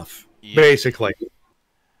close enough. Yeah. Basically,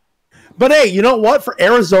 But hey, you know what? For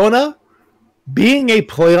Arizona, being a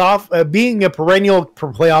perennial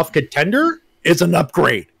playoff contender is an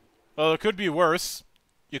upgrade. Well, it could be worse.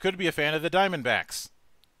 You could be a fan of the Diamondbacks.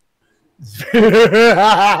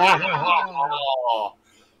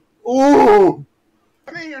 Ooh.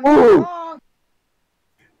 I mean, you're not wrong.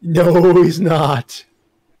 No, he's not.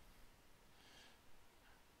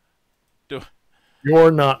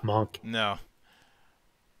 You're not, Monk. No.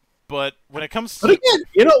 But when it comes to... But again,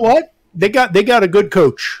 you know what? They got a good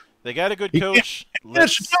coach. They got a good coach. But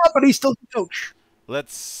he's still a coach.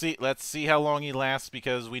 Let's see how long he lasts,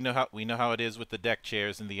 because we know how it is with the deck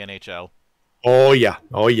chairs in the NHL. Oh yeah.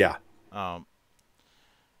 Oh yeah.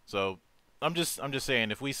 So I'm just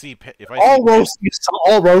saying, if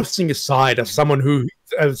all roasting aside, as someone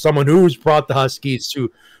who's brought the Huskies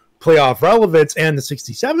to playoff relevance and the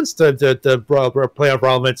 67s to playoff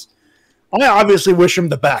relevance, I obviously wish him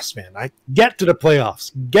the best, man. I get to the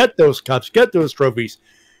playoffs, get those cups, get those trophies,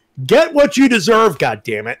 get what you deserve. God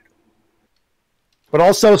damn it! But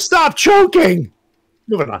also stop choking.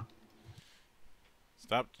 Moving on.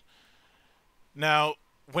 Stop. Now,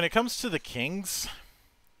 when it comes to the Kings,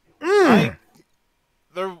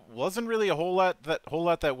 there wasn't really a whole lot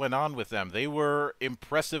that went on with them. They were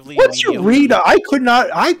impressively. What's your read? I could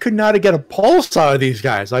not get a pulse out of these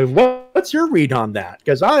guys. What's your read on that?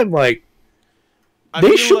 Because I'm like,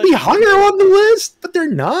 they should be higher on the list, but they're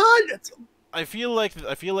not. I feel like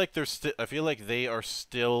they are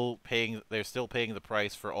still paying. They're still paying the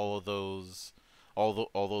price for all of those, all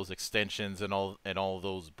those extensions and all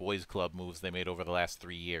those boys club moves they made over the last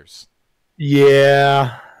 3 years.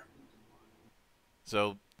 Yeah.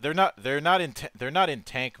 So they're not in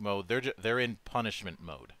tank mode. They're in punishment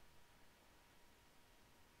mode.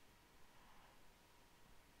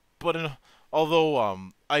 But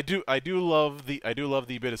although I do love the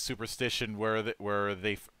bit of superstition where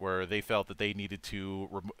they felt that they needed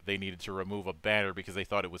to remove a banner because they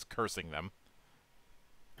thought it was cursing them.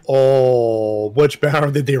 Oh, which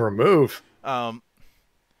banner did they remove? I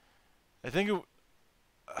think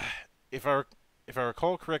if I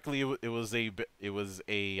recall correctly, it was a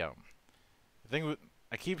thing.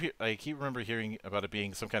 I keep remember hearing about it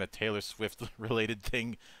being some kind of Taylor Swift related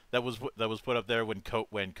thing that was put up there when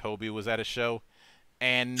Kobe was at a show,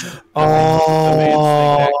 and the fans think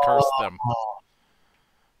that cursed them.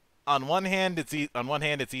 On one hand, it's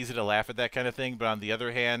easy to laugh at that kind of thing, but on the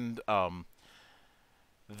other hand,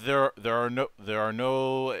 there are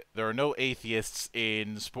no atheists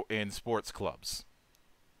in sports clubs.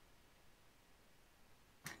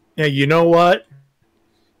 Yeah, you know what?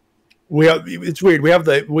 It's weird.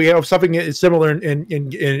 We have something similar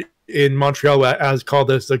in Montreal as called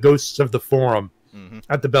the Ghosts of the Forum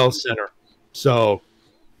at the Bell Center. So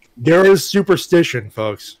there is superstition,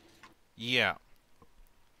 folks. Yeah.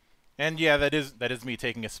 And yeah, that is me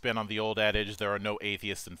taking a spin on the old adage, there are no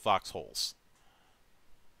atheists in foxholes.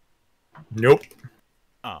 Nope.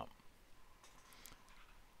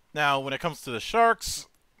 Now, when it comes to the Sharks,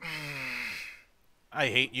 I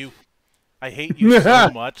hate you. I hate you so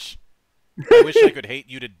much. I wish I could hate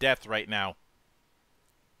you to death right now.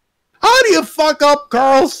 How do you fuck up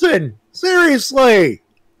Carlson? Seriously.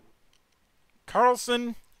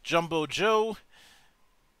 Carlson, Jumbo Joe,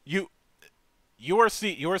 you are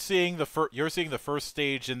seeing the first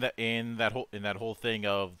stage in that whole thing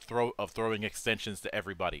of throwing extensions to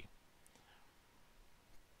everybody.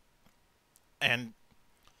 And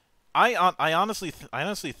I honestly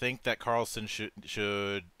think that Carlson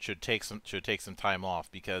should take some time off,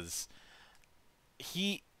 because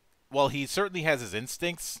while he certainly has his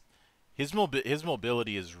instincts, his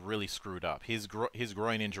mobility is really screwed up. His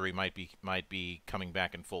groin injury might be coming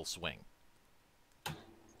back in full swing.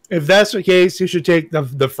 If that's the case, he should take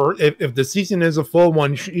the first. If the season is a full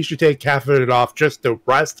one, he should take half of it off just to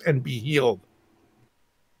rest and be healed.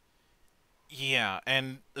 Yeah,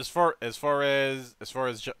 and as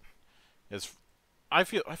I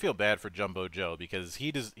feel bad for Jumbo Joe, because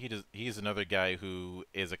he's another guy who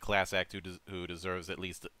is a class act who deserves at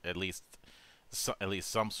least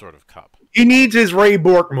some sort of cup. He needs his Ray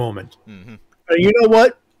Bork moment. You know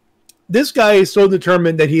what? This guy is so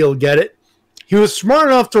determined that he'll get it. He was smart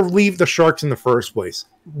enough to leave the Sharks in the first place.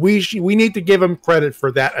 We need to give him credit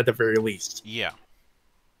for that at the very least. Yeah.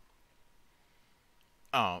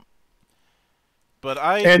 But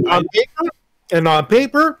on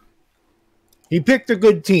paper, he picked a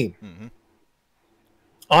good team.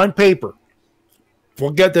 On paper,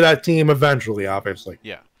 we'll get to that team eventually, obviously.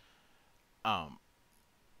 Yeah.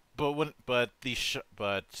 But the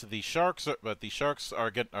Sharks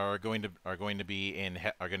are going to be in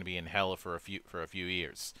hell for a few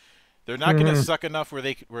years. They're not going to suck enough where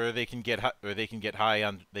they can get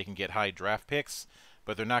high draft picks,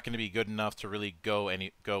 but they're not going to be good enough to really go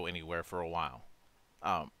anywhere for a while.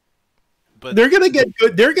 But they're going to get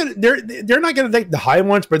good. They're not going to take the high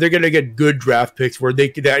ones, but they're going to get good draft picks where they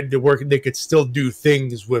could still do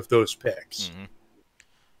things with those picks.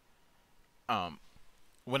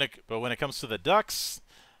 When it comes to the Ducks,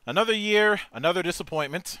 another year, another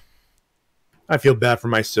disappointment. I feel bad for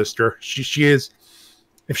my sister. She is.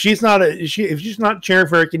 If she's not cheering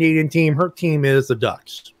for a Canadian team, her team is the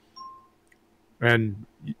Ducks. And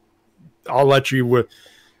I'll let you with.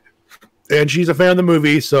 And she's a fan of the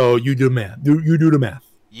movie, so you do math. You do the math.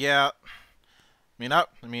 Yeah, I'm a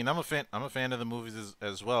fan. I'm a fan of the movies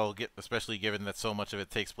as well. Especially given that so much of it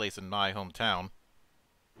takes place in my hometown.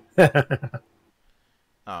 There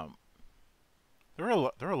were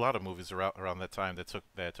a lot of movies around that time that took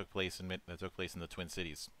place in the Twin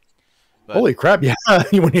Cities. But, holy crap! Yeah,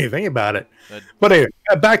 when you think about it. But anyway,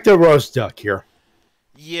 back to roast duck here.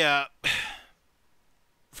 Yeah,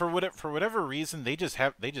 for whatever reason, they just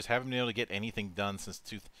haven't been able to get anything done since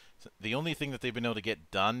the only thing that they've been able to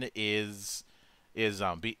get done is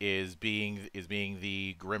being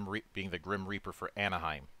the Grim Reaper for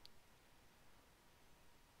Anaheim.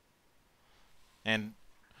 And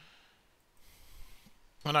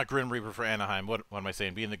well, not Grim Reaper for Anaheim. What am I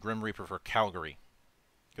saying? Being the Grim Reaper for Calgary.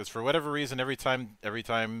 Because for whatever reason, every time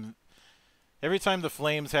the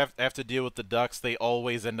Flames have to deal with the Ducks, they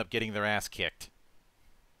always end up getting their ass kicked.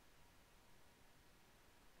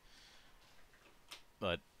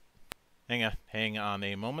 But hang on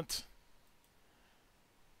a moment.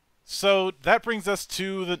 So that brings us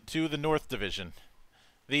to the North Division,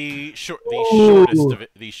 the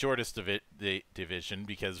shortest division,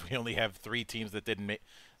 because we only have 3 teams that didn't make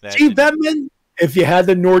that. Gee, Batman. If you had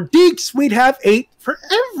the Nordiques, we'd have 8 for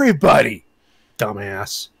everybody.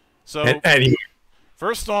 Dumbass. So, anyway.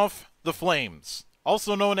 First off, the Flames,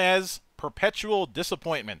 also known as Perpetual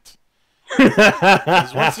Disappointment.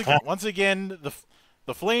 once again, the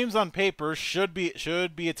Flames on paper should be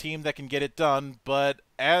a team that can get it done, but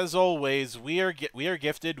as always, we are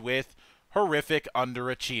gifted with horrific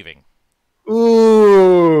underachieving.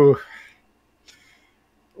 Ooh,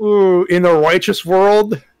 in a righteous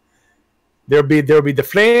world. There'll be the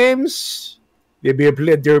Flames. There'll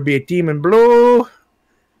be a team in blue,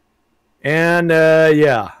 and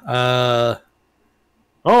yeah.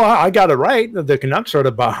 I got it right. The Canucks are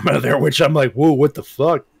the bottom of there, which I'm like, whoa, what the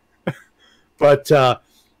fuck? But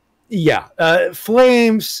yeah,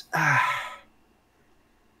 Flames.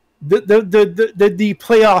 The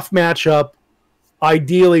playoff matchup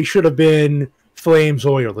ideally should have been Flames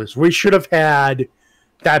Oilers. We should have had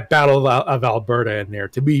that Battle of Alberta in there,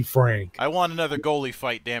 to be frank. I want another goalie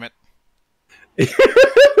fight, damn it.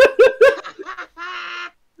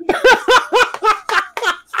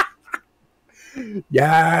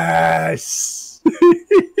 Yes.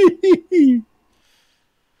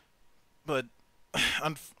 But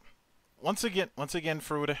once again,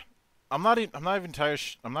 for what I'm not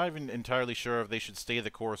even entirely sure if they should stay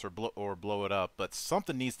the course or blow it up. But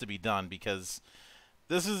something needs to be done, because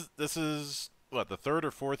this is what, the 3rd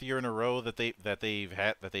or 4th year in a row that they've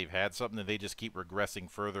had something, and they just keep regressing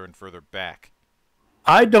further and further back.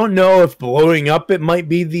 I don't know if blowing up it might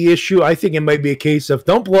be the issue. I think it might be a case of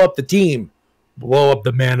don't blow up the team, blow up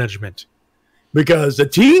the management, because the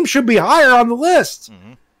team should be higher on the list.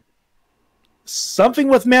 Something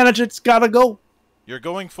with management's got to go. You're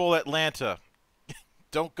going full Atlanta.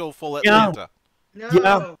 Don't go full Atlanta.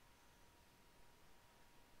 No.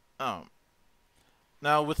 Yeah.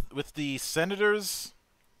 Now with the Senators.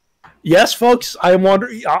 Yes, folks, I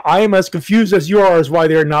am as confused as you are as why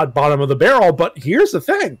they're not bottom of the barrel. But here's the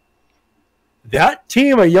thing: that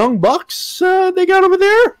team of young bucks they got over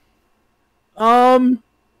there.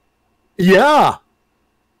 Yeah,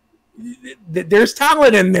 there's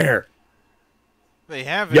talent in there. They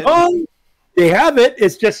have it. Young, they have it.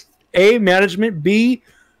 It's just A, management. B,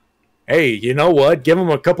 hey, you know what? Give them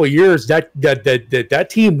a couple of years. That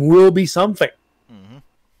team will be something.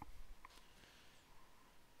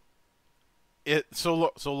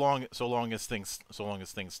 So long as things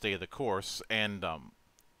stay the course, and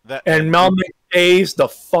Melnick stays the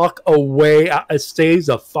fuck away. Stays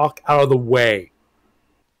the fuck out of the way.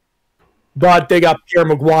 But they got Pierre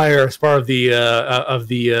Maguire as part of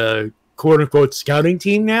the quote unquote scouting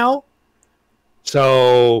team now.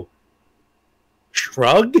 So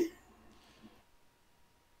shrug.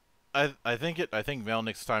 I think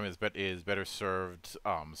Melnick's time is better served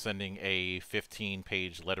sending a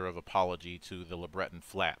 15-page letter of apology to the LeBreton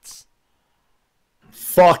Flats.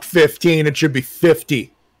 Fuck 15. It should be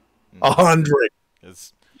 50. 100.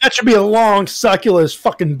 That should be a long, succulent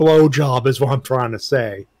fucking blowjob, is what I'm trying to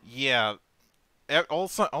say. Yeah, all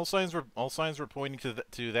signs were pointing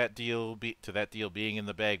to that deal being in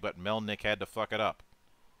the bag, but Melnick had to fuck it up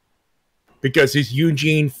because he's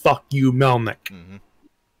Eugene. Fuck you, Melnick.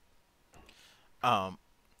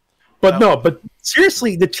 But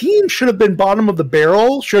seriously, the team should have been bottom of the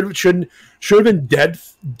barrel. Should have been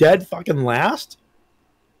dead fucking last.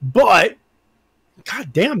 But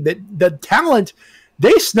god damn, the talent.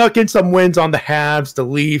 They snuck in some wins on the Habs, the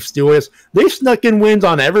Leafs, the Oilers. They snuck in wins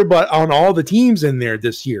on everybody, on all the teams in there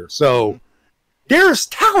this year. So there's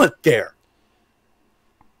talent there.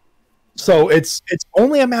 So it's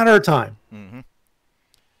only a matter of time.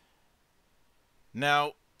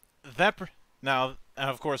 Now,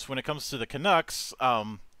 of course, when it comes to the Canucks,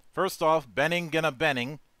 first off, Benning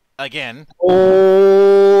again.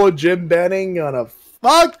 Oh, Jim Benning gonna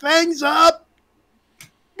fuck things up,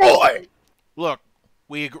 boy. Look.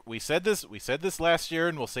 We said this last year,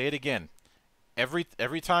 and we'll say it again. Every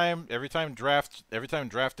time draft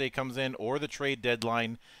day comes in or the trade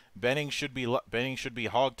deadline, Benning should be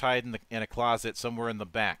hogtied in a closet somewhere in the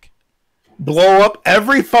back. Blow up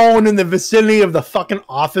every phone in the vicinity of the fucking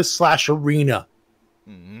office/arena.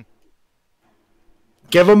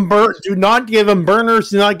 Give him do not give him burners.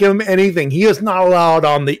 Do not give him anything. He is not allowed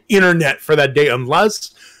on the internet for that day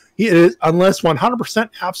unless 100%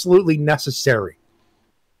 absolutely necessary.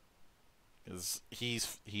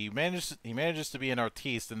 He manages to be an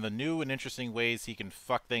artiste in the new and interesting ways he can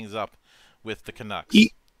fuck things up with the Canucks.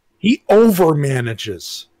 He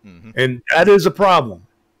overmanages, and that is a problem.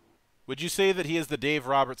 Would you say that he is the Dave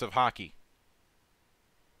Roberts of hockey?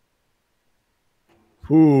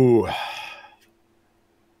 Ooh,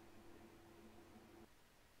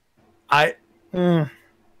 that's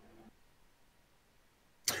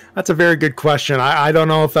a very good question. I don't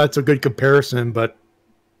know if that's a good comparison, but.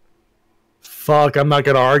 Fuck, I'm not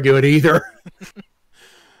going to argue it either.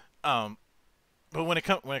 But when it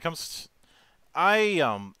comes,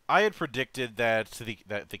 I had predicted that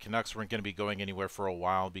the Canucks weren't going to be going anywhere for a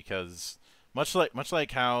while because much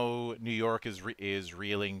like how New York is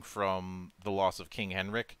reeling from the loss of King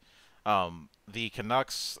Henrik, the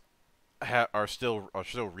Canucks are still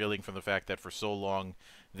reeling from the fact that for so long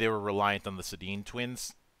they were reliant on the Sedin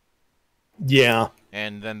twins. Yeah,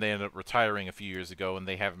 and then they ended up retiring a few years ago, and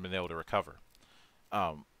they haven't been able to recover.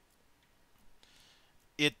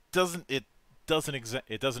 It doesn't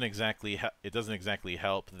exactly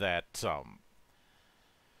help that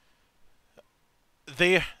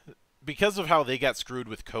they, because of how they got screwed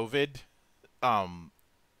with COVID,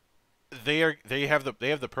 they have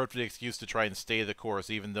the perfect excuse to try and stay the course,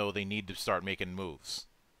 even though they need to start making moves.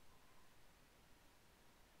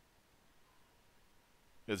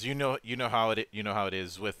 Because you know how it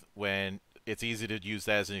is with when it's easy to use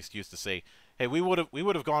that as an excuse to say, hey, we would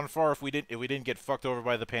have gone far if we didn't get fucked over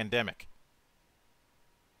by the pandemic.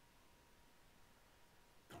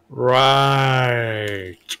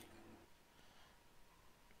 Right.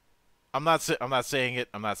 I'm not saying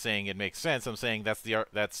it makes sense. I'm saying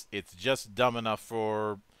it's just dumb enough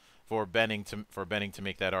for Benning to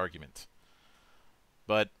make that argument.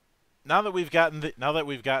 But now that we've gotten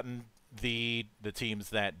the teams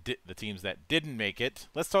that didn't make it,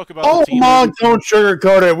 let's talk about the teams. Oh, don't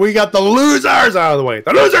sugarcoat it. We got the losers out of the way.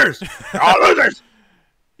 The losers. They're all losers.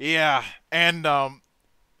 Yeah, and I'm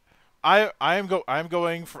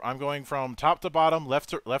going from top to bottom, left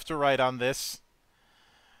to right on this.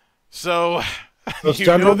 So you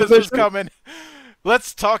know this is coming.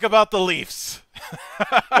 Let's talk about the Leafs.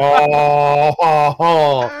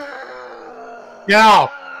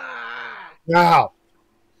 Now.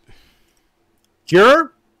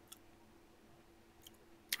 Cure,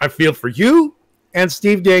 I feel for you and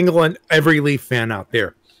Steve Dangle and every Leaf fan out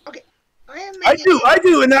there. Okay, I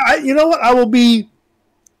do, and you know what? I will be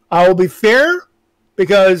fair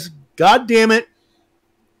because, God damn it,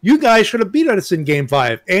 you guys should have beat us in Game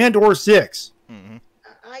 5 and or 6.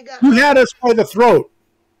 You had us by the throat.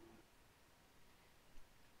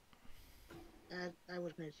 I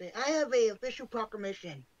was going to say, I have a official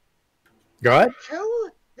proclamation. Go ahead. Until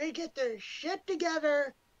they get their shit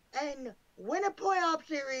together and win a playoff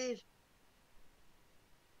series,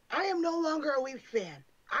 I am no longer a Leafs fan.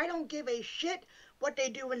 I don't give a shit what they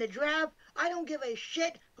do in the draft. I don't give a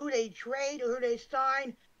shit who they trade or who they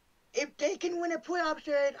sign. If they can win a playoff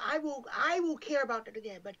series, I will care about it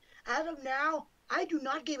again. But as of now, I do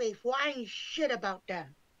not give a flying shit about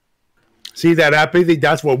them. See that apathy?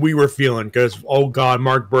 That's what we were feeling because, oh God,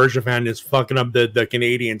 Mark Bergevin is fucking up the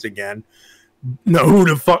Canadians again. No, who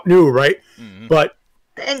the fuck knew, right? But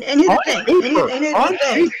and here's the thing. On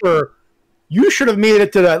paper, you should have made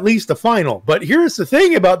it to at least the final. But here's the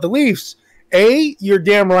thing about the Leafs. A, you're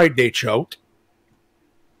damn right they choked.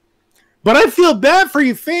 But I feel bad for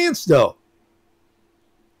you fans, though.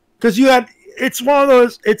 Because it's one of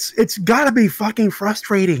those, it's got to be fucking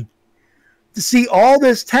frustrating to see all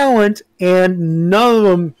this talent and none of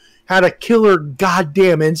them had a killer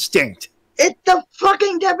goddamn instinct. It's the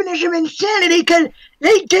fucking definition of insanity because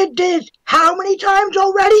they did this how many times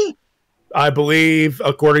already? I believe,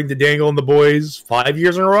 according to Dangle and the boys, 5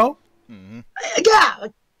 years in a row? Mm-hmm. Yeah,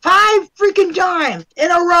 5 freaking times in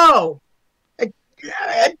a row.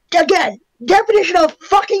 Again, definition of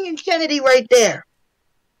fucking insanity right there.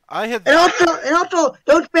 And also,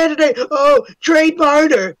 those fans say, "Oh, trade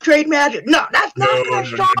barter, trade magic." No, that's not going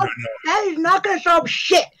to solve. That is not going to solve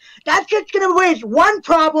shit. That's just going to raise one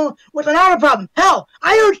problem with another problem. Hell,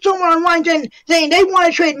 I heard someone online saying they want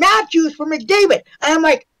to trade Matthews for McDavid, and I'm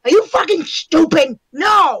like, "Are you fucking stupid?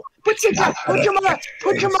 No, put your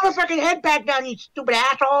motherfucking head back down, you stupid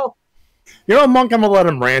asshole." You know, Monk, I'm gonna let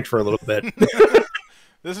him rant for a little bit.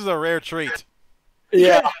 This is a rare treat.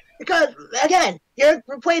 Yeah. Because, again, you're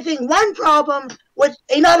replacing one problem with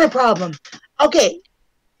another problem. Okay,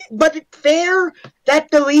 but it's fair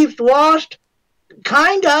that the Leafs lost,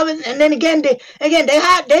 kind of, and then again they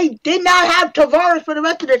did not have Tavares for the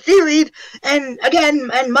rest of the series, and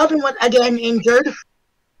Muzzin was again injured.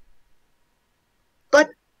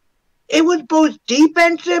 But it was both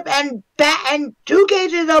defensive and 2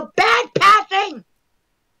 cases of bad passing.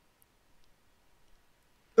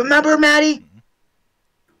 Remember, Maddie?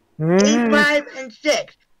 8, 5, and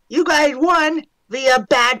 6. You guys won via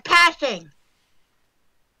bad passing.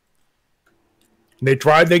 They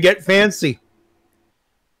tried to get fancy.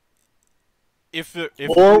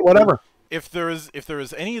 Or whatever. If there is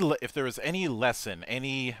any lesson,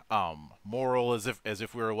 any moral, as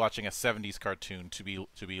if we were watching a 70s cartoon to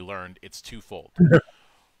be learned, it's twofold.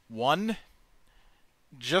 One,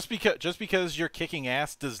 just because you're kicking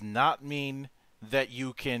ass does not mean that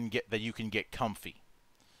you can get comfy.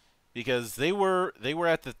 Because they were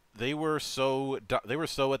so at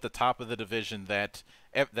the top of the division that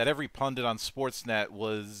every pundit on Sportsnet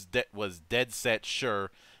was dead set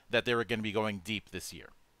sure that they were going to be going deep this year.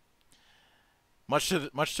 Much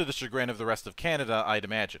to the chagrin of the rest of Canada, I'd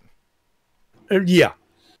imagine. Yeah,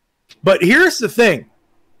 but here's the thing: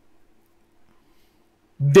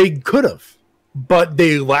 they could have, but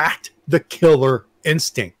they lacked the killer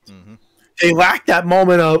instinct. Mm-hmm. They lacked that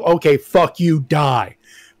moment of, okay, fuck you, die.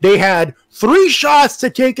 They had 3 shots to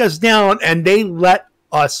take us down, and they let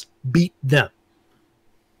us beat them.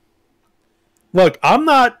 Look, I'm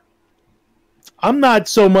not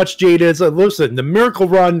so much jaded as, listen, the Miracle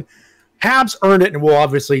Run, Habs earned it, and we'll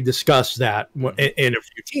obviously discuss that in a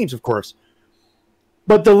few teams, of course.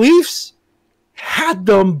 But the Leafs had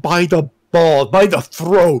them by the balls, by the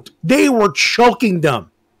throat. They were choking them.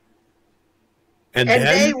 And then,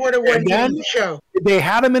 they would have won the show. They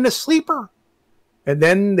had them in a sleeper. And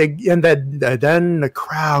then then the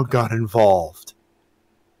crowd got involved,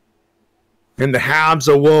 and the Habs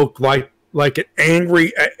awoke like an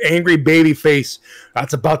angry baby face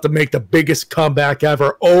that's about to make the biggest comeback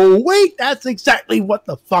ever. Oh wait, that's exactly what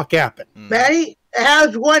the fuck happened. Matty, the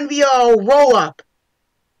Habs won via a roll up.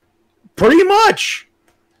 Pretty much,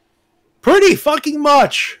 pretty fucking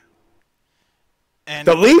much. And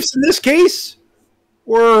the Leafs in this case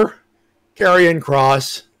were carrying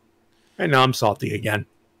Cross. And now I'm salty again.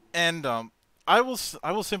 And I will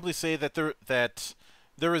simply say that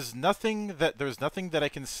there is nothing that I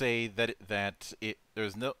can say there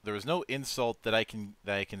is no insult that I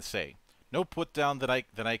can say, no put down that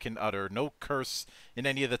I can utter, no curse in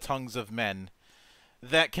any of the tongues of men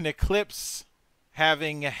that can eclipse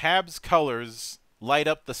having Habs colors light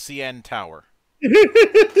up the CN Tower.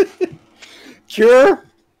 Sure.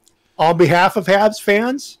 On behalf of Habs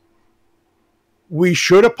fans, we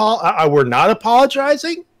should we're not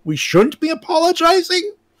apologizing. We shouldn't be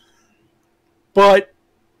apologizing. But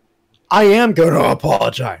I am going to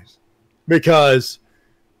apologize because,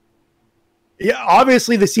 yeah,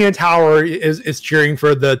 obviously the CN Tower is cheering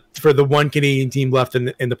for the one Canadian team left in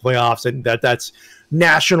the playoffs, and that's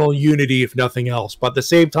national unity, if nothing else. But at the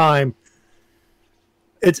same time,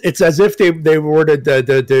 it's as if they were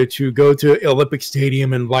to go to Olympic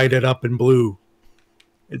Stadium and light it up in blue.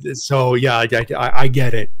 So yeah, I get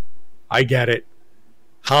it. I get it.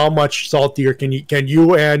 How much saltier can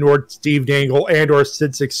you and or Steve Dangle and or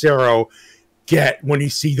Sid Sixero get when you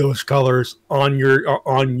see those colors on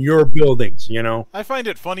your buildings? You know, I find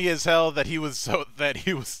it funny as hell that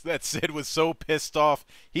Sid was so pissed off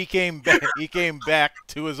he came back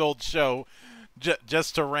to his old show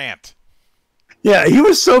just to rant. Yeah, he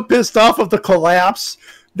was so pissed off of the collapse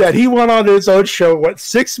that he went on his own show. What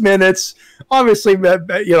 6 minutes? Obviously,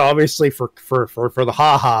 obviously for the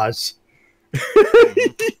ha-has.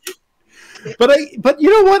 But you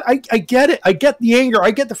know what? I get it. I get the anger. I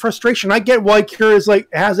get the frustration. I get why Kira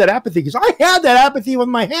has that apathy, because I had that apathy with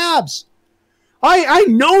my Habs. I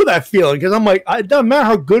know that feeling, because I'm like, it doesn't matter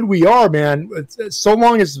how good we are, man. It's so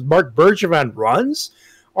long as Mark Bergevin runs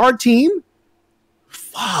our team,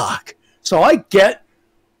 fuck. So I get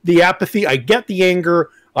the apathy. I get the anger.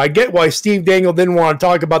 I get why Steve Dangle didn't want to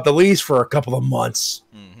talk about the Leafs for a couple of months.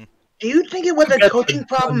 Mm-hmm. Do you think it was a coaching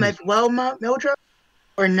problem as well, Mildred,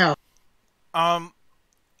 or no? To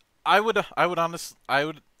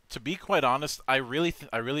be quite honest, I really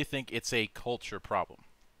think it's a culture problem.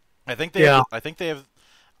 I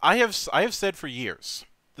have said for years,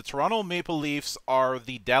 the Toronto Maple Leafs are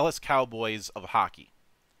the Dallas Cowboys of hockey.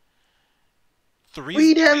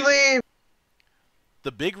 The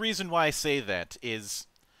big reason why I say that is,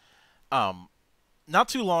 not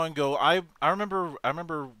too long ago, I remember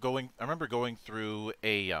going through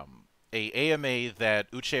a AMA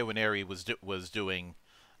that Uche Waneri was doing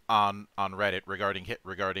on Reddit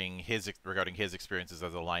regarding his experiences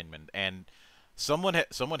as a lineman, and someone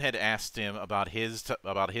had asked him about his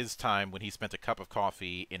time when he spent a cup of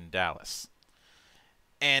coffee in Dallas,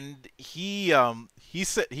 and he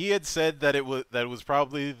had said that it was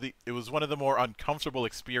probably one of the more uncomfortable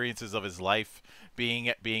experiences of his life being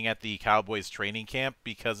at the Cowboys training camp,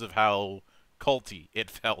 because of how culty it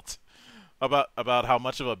felt. About how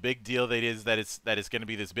much of a big deal that it's going to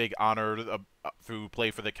be this big honor to play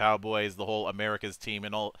for the Cowboys, the whole America's team,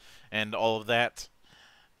 and all of that.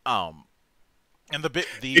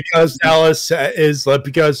 Because Dallas is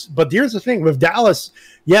but here's the thing with Dallas.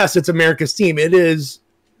 Yes, it's America's team. It is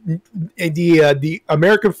the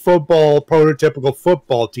American football prototypical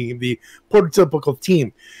football team, the prototypical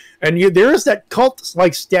team, and there is that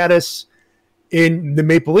cult-like status in the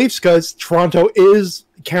Maple Leafs because Toronto is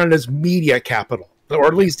Canada's media capital, or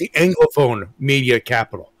at least the Anglophone media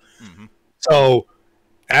capital. Mm-hmm. So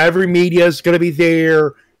every media is going to be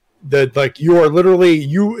there. It's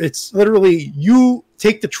literally you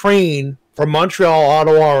take the train from Montreal,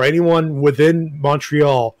 Ottawa, or anyone within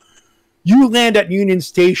Montreal. You land at Union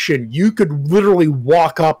Station. You could literally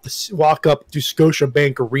walk up to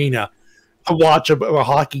Scotiabank Arena to watch a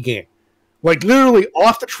hockey game. Like, literally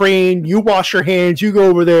off the train, you wash your hands, you go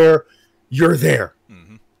over there, you're there.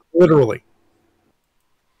 Mm-hmm. Literally.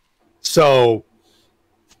 So,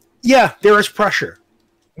 yeah, there is pressure.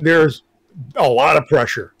 There's a lot of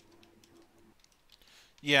pressure.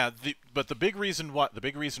 Yeah, but the big reason why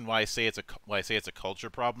I say it's a culture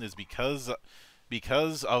problem is because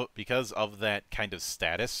of that kind of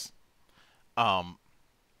status.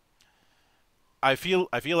 I feel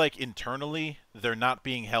like internally they're not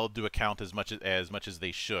being held to account as much as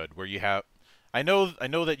they should. Where you have, I know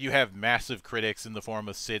that you have massive critics in the form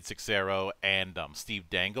of Sid Cicero and Steve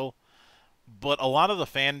Dangle, but a lot of the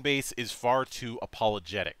fan base is far too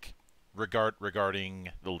apologetic regarding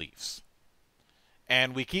the Leafs,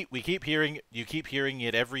 and you keep hearing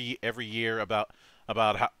it every year about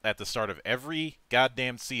how at the start of every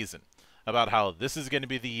goddamn season about how this is going to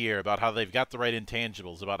be the year, about how they've got the right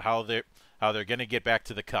intangibles, about how they're going to get back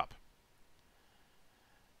to the cup.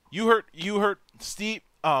 You heard Sid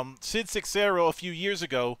Cicero a few years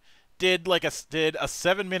ago did a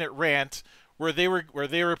 7-minute rant where they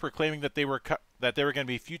were proclaiming that they were going to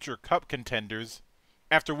be future cup contenders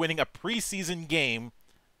after winning a preseason game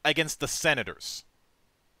against the Senators.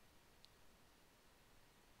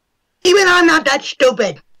 Even I'm not that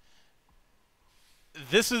stupid.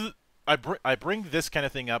 I bring this kind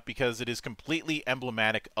of thing up because it is completely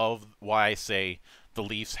emblematic of why I say the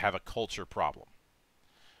Leafs have a culture problem.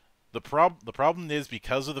 The problem is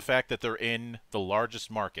because of the fact that they're in the largest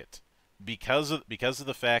market, because of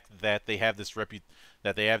the fact that they have this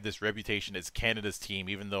reputation as Canada's team,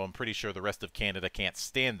 even though I'm pretty sure the rest of Canada can't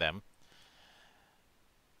stand them.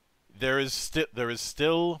 There is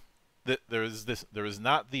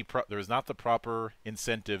not the proper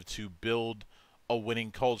incentive to build a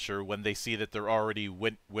winning culture when they see that they're already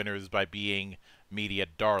winners by being media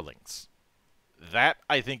darlings. That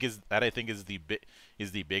I think is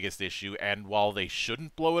the biggest issue. And while they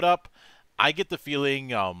shouldn't blow it up, I get the feeling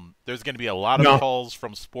there's going to be a lot of calls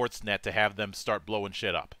from Sportsnet to have them start blowing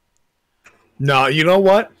shit up. No, you know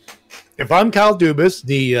what? If I'm Kyle Dubas,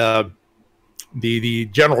 the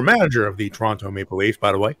general manager of the Toronto Maple Leafs,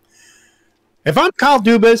 by the way, if I'm Kyle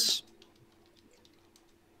Dubas,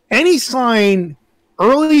 any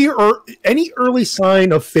early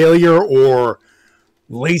sign of failure or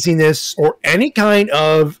laziness, or any kind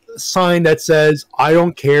of sign that says I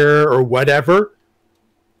don't care or whatever,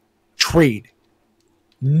 trade.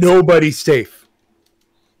 Nobody's safe.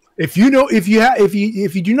 If you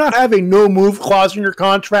do not have a no move clause in your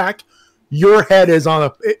contract, your head is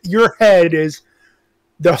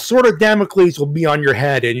the sword of Damocles will be on your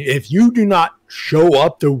head, and if you do not show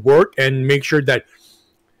up to work and make sure that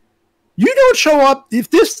you don't show up,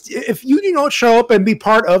 if you do not show up and be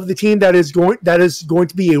part of the team that is going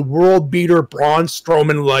to be a world beater Braun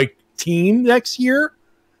Strowman like team next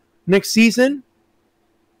season,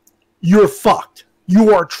 you're fucked.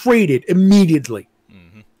 You are traded immediately.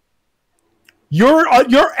 Mm-hmm.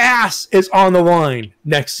 Your ass is on the line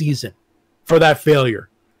next season for that failure.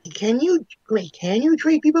 Can you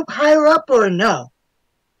treat people higher up or no?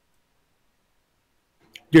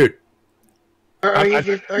 Dude. Are you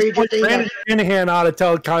just Brandon Shanahan ought to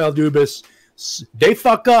tell Kyle Dubas, they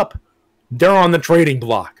fuck up, they're on the trading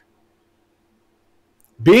block.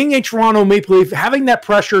 Being a Toronto Maple Leaf, having that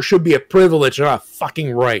pressure should be a privilege, not a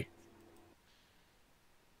fucking right.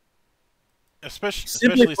 Especially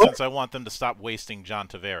since I want them to stop wasting John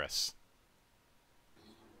Tavares.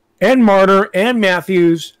 And Marner and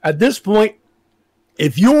Matthews, at this point,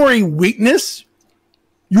 if you're a weakness,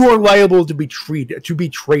 you are liable to be traded.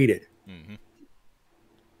 Mm-hmm.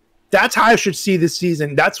 That's how I should see this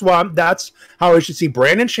season. That's how I should see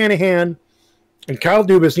Brandon Shanahan and Kyle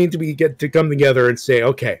Dubas need to come together and say,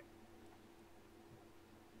 okay,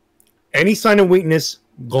 any sign of weakness,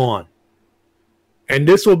 gone. And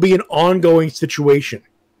this will be an ongoing situation.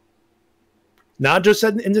 Not just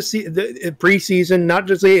in the preseason, not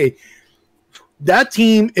just that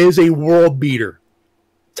team is a world beater,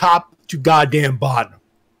 top to goddamn bottom.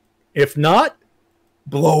 If not,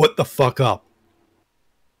 blow it the fuck up.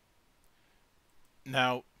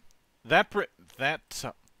 Now, that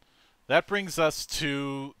brings us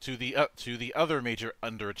to the other major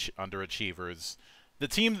underachievers. The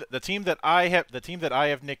team that I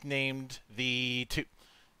have nicknamed the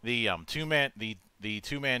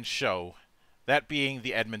two-man show. That being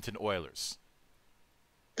the Edmonton Oilers.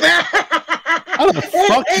 How the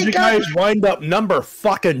fuck did you guys wind up number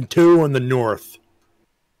fucking 2 in the North?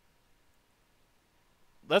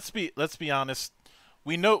 Let's be honest.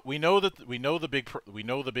 We know the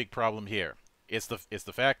big problem here. It's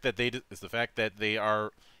the fact that they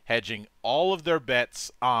are hedging all of their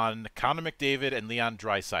bets on Connor McDavid and Leon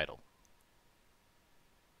Draisaitl.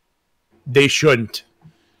 They shouldn't.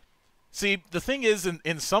 See, the thing is,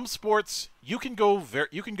 in some sports, you can go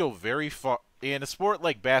very far. In a sport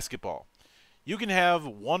like basketball, you can have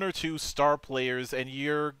 1 or 2 star players, and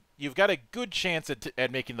you've got a good chance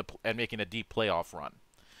at making a deep playoff run.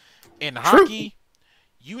 In hockey,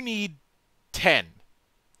 you need 10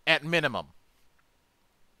 at minimum.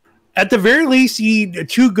 At the very least, you need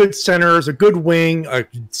 2 good centers, a good wing,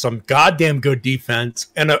 some goddamn good defense,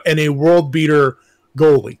 and a world beater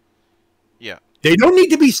goalie. Yeah. They don't need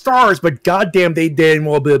to be stars, but goddamn, they damn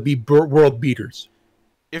well be world beaters.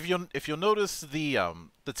 If you'll notice a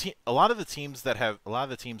lot of the teams that have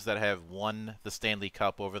won the Stanley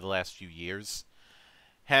Cup over the last few years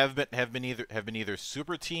have been either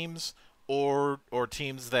super teams or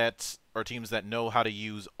teams that know how to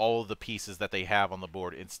use all of the pieces that they have on the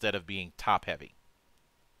board instead of being top heavy.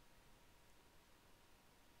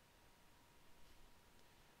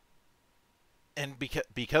 And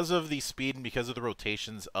because of the speed and because of the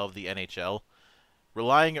rotations of the NHL,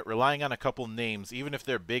 relying on a couple names, even if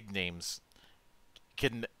they're big names,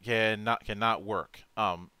 cannot work.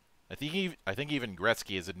 I think even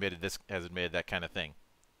Gretzky has admitted that kind of thing.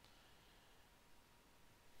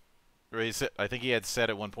 I think he had said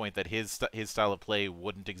at one point that his style of play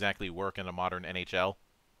wouldn't exactly work in a modern NHL.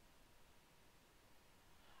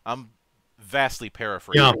 I'm vastly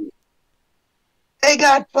paraphrasing. Yeah. They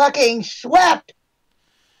got fucking swept.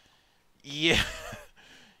 Yeah.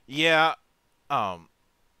 Yeah.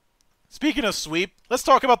 Speaking of sweep, let's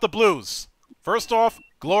talk about the Blues. First off,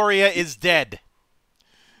 Gloria is dead.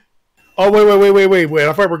 Oh, wait.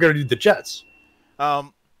 I thought we were going to do the Jets.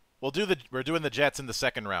 We're doing the Jets in the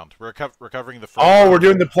second round. We're covering the first. Oh, we're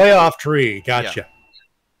doing the playoff tree. Gotcha.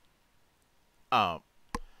 Yeah.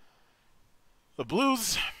 The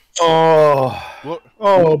Blues. Blues.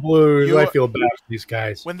 I feel bad for these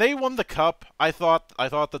guys. When they won the cup, I thought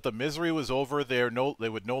that the misery was over. They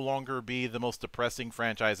would no longer be the most depressing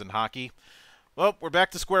franchise in hockey. Well, we're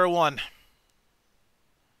back to square one.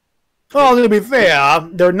 Well, to be fair,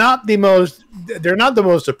 they're not the most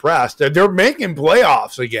depressed. They're making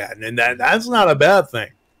playoffs again, and that's not a bad thing.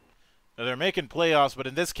 Now, they're making playoffs, but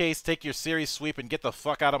in this case, take your series sweep and get the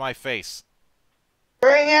fuck out of my face.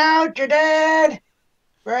 Bring out your dad.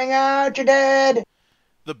 Bring out your dead.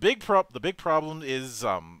 The big problem is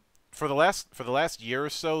for the last year or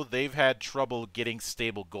so they've had trouble getting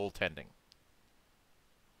stable goaltending.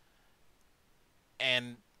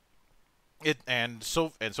 And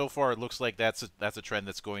so far it looks like that's a trend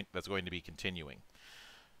that's going to be continuing.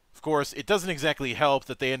 Of course, it doesn't exactly help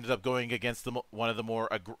that they ended up going against one of the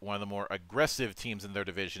more aggressive teams in their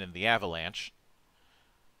division in the Avalanche.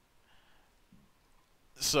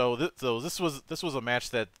 So this was a match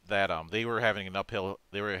that they were having an uphill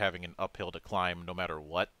to climb no matter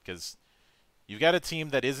what, because you've got a team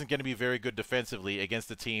that isn't going to be very good defensively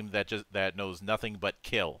against a team that knows nothing but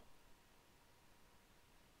kill.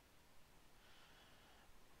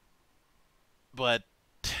 But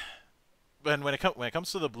when it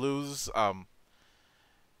comes to the Blues,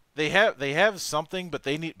 they have something, but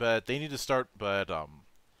they need to start. But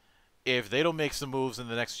if they don't make some moves in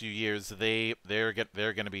the next few years, they're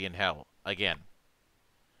going to be in hell again.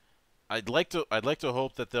 I'd like to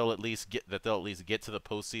hope that they'll at least get to the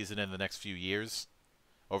postseason in the next few years,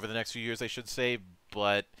 over the next few years, I should say.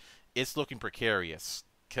 But it's looking precarious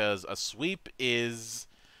because a sweep is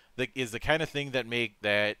the kind of thing that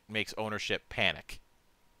makes ownership panic.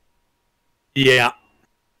 Yeah.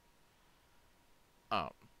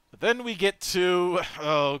 Then we get to,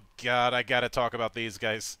 oh god, I gotta talk about these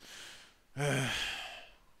guys.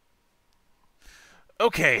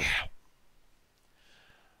 Okay.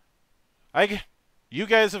 You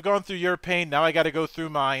guys have gone through your pain, now I gotta go through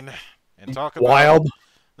mine and talk about Wild.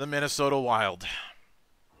 The Minnesota Wild.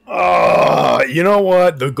 You know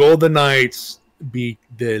what? The Golden Knights beat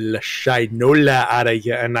the shinola out of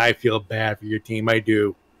you, and I feel bad for your team. I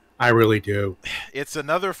do. I really do. It's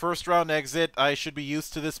another first-round exit. I should be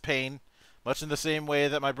used to this pain, much in the same way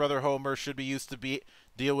that my brother Homer should be used to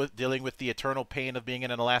dealing with the eternal pain of being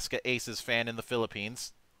an Alaska Aces fan in the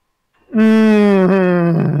Philippines.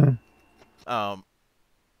 Mm-hmm.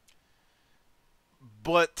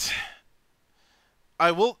 But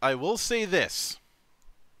I will say this.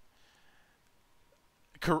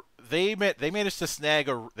 They managed to snag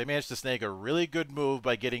a really good move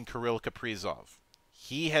by getting Kirill Kaprizov.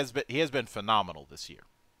 He has been phenomenal this year.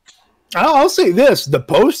 I'll say this: the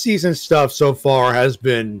postseason stuff so far has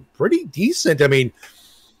been pretty decent. I mean,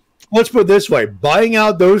 let's put it this way: buying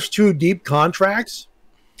out those two deep contracts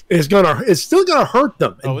it's still gonna hurt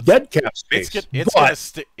them in dead cap space.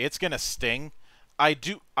 It's gonna sting. I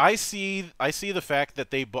see the fact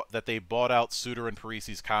that they bought out Suter and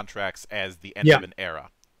Parisi's contracts as the end of an era.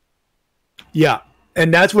 Yeah,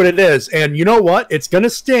 and that's what it is. And you know what? It's gonna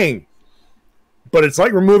sting. But it's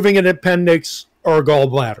like removing an appendix or a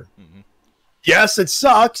gallbladder. Mm-hmm. Yes, it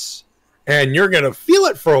sucks, and you're going to feel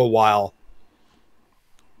it for a while.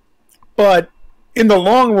 But in the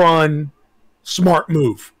long run, smart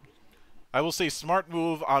move. I will say smart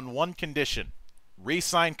move on one condition.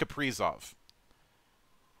 Re-sign Kaprizov.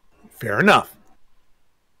 Fair enough.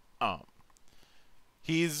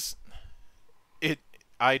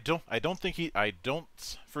 I don't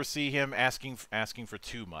foresee him asking for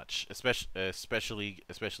too much,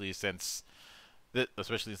 especially since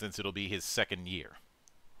it'll be his second year.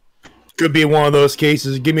 Could be one of those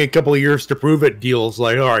cases. Give me a couple of years to prove it. Deals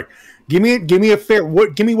like, all right, give me a fair.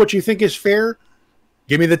 Give me what you think is fair.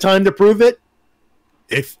 Give me the time to prove it.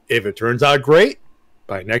 If it turns out great,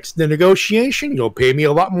 by next negotiation, you'll pay me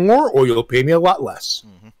a lot more, or you'll pay me a lot less.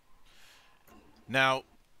 Mm-hmm. Now.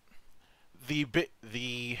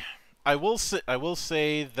 I will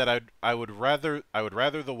say that I would rather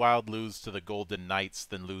the Wild lose to the Golden Knights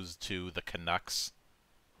than lose to the Canucks.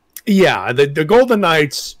 Yeah, the Golden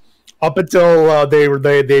Knights, up until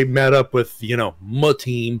they met up with my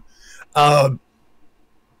team,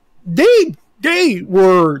 they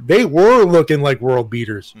were looking like world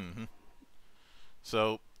beaters. Mm-hmm.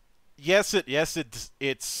 So yes,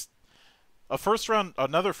 it's.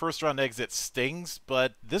 Another first round exit stings,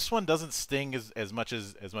 but this one doesn't sting as much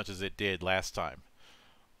as it did last time.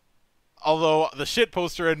 Although the shit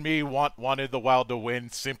poster in me wanted the Wild to win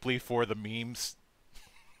simply for the memes.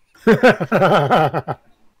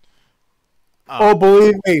 Oh,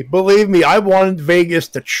 believe me, I wanted Vegas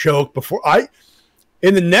to choke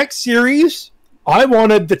in the next series. I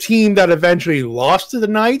wanted the team that eventually lost to the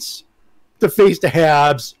Knights to face the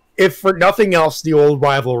Habs, if for nothing else, the old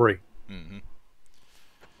rivalry. Mm-hmm.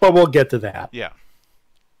 But we'll get to that. Yeah.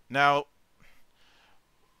 Now,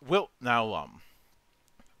 I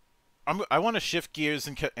want to shift gears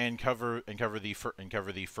and cover the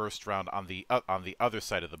first round on the other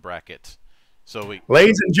side of the bracket. So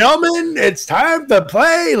ladies and gentlemen, it's time to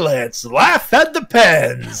play. Let's laugh at the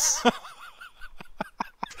Pens.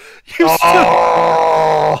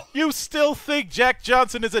 You still think Jack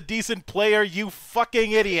Johnson is a decent player, you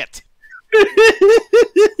fucking idiot.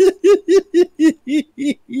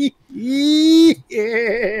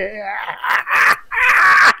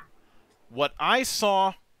 What I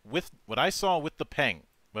saw with the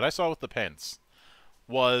Pens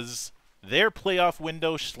was their playoff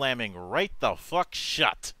window slamming right the fuck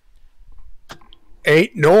shut.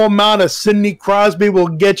 Ain't no amount of Sidney Crosby will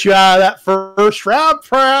get you out of that first round,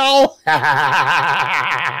 pal.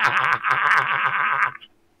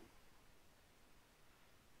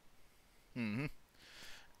 Mm-hmm.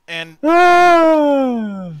 And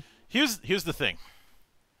here's the thing.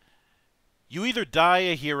 You either die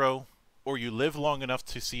a hero or you live long enough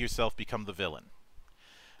to see yourself become the villain.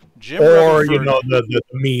 The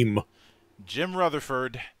meme. Jim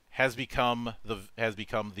Rutherford has become the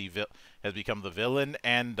villain,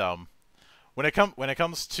 and when it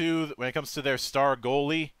comes to their star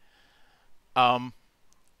goalie,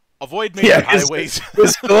 avoid major highways.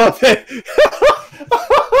 His glove hand.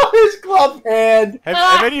 His glove hand.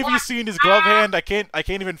 Have any of you seen his glove hand? I can't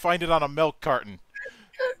even find it on a milk carton.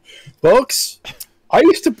 Folks, I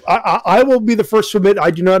will be the first to admit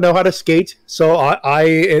I do not know how to skate, so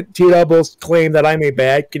I T-Doubles claim that I'm a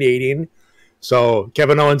bad Canadian. So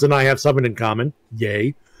Kevin Owens and I have something in common.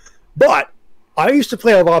 Yay. But I used to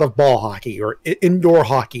play a lot of ball hockey or indoor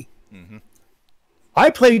hockey. Mm-hmm.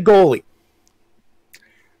 I played goalie.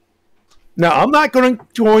 Now, I'm not going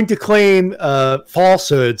to claim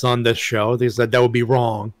falsehoods on this show, because that would be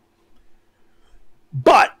wrong.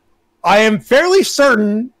 But I am fairly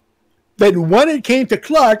certain that when it came to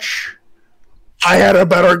clutch, I had a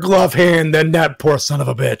better glove hand than that poor son of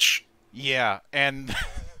a bitch. Yeah, and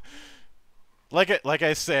like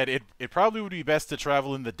I said, it probably would be best to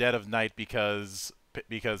travel in the dead of night because the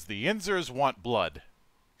Yinzers want blood.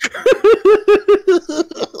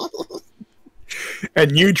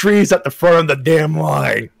 And you trees at the front of the damn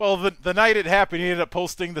line. Well, the night it happened, he ended up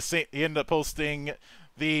posting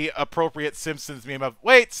the appropriate Simpsons meme of,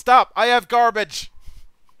 "Wait, stop! I have garbage."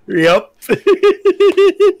 Yep.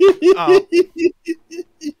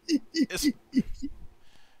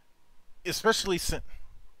 Especially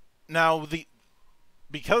now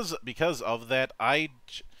because of that,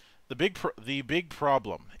 the big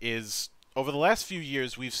problem is over the last few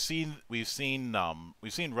years we've seen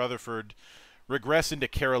Rutherford regress into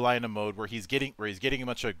Carolina mode, where he's getting a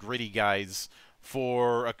bunch of gritty guys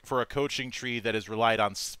for a coaching tree that has relied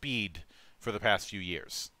on speed for the past few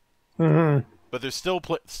years. Mm-hmm. But they're still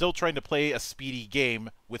trying to play a speedy game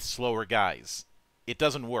with slower guys. It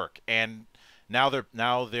doesn't work, and now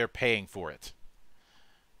they're paying for it.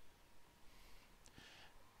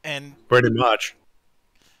 And pretty much.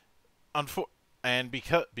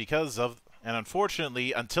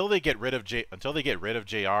 Unfortunately, until they get rid of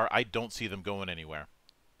JR, I don't see them going anywhere.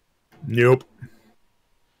 Nope.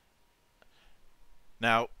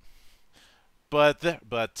 Now, but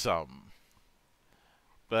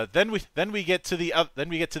then we get to the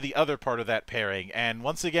other part of that pairing, and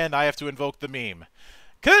once again I have to invoke the meme.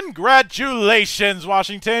 Congratulations,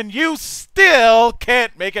 Washington! You still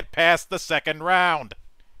can't make it past the second round.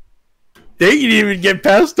 They didn't even get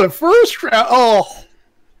past the first round. Oh,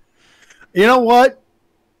 you know what?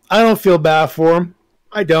 I don't feel bad for them.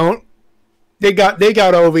 I don't. They got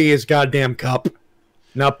Ovi's goddamn cup.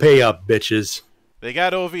 Now pay up, bitches. They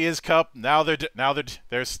got Ovi's cup. Now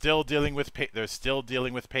they're still dealing with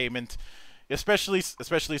payment, especially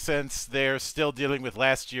since they're still dealing with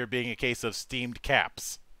last year being a case of steamed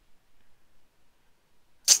caps.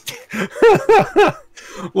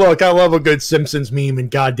 Look, I love a good Simpsons meme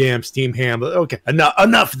and goddamn steamed ham. Okay,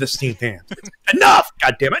 enough of the steamed ham. Enough,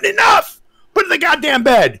 goddamn it, enough. Put it in the goddamn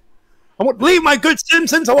bed. I won't leave my good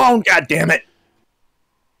Simpsons alone. Goddamn it.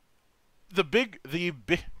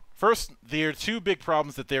 First, there are two big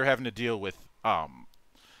problems that they're having to deal with.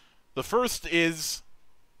 The first is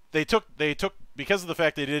they took because of the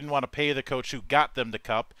fact they didn't want to pay the coach who got them the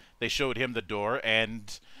cup. They showed him the door,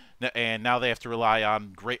 and now they have to rely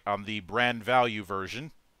on the brand value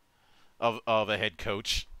version of a head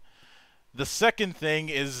coach. The second thing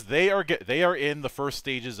is they are in the first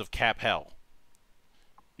stages of cap hell,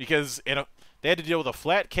 because they had to deal with a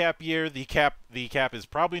flat cap year. The cap is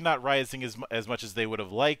probably not rising as much as they would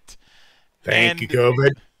have liked. Thank you,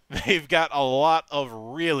 COVID. They've got a lot of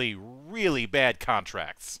really, really bad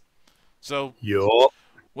contracts. So, yup.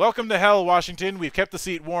 Welcome to hell, Washington. We've kept the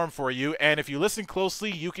seat warm for you, and if you listen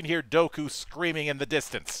closely, you can hear Doku screaming in the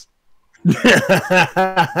distance. Which,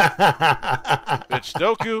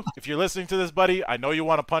 Doku, if you're listening to this, buddy, I know you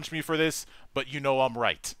want to punch me for this, but you know I'm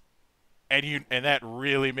right. And that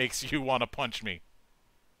really makes you want to punch me.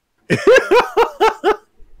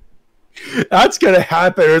 That's gonna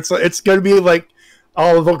happen. It's gonna be like,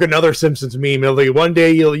 oh, look, another Simpsons meme. One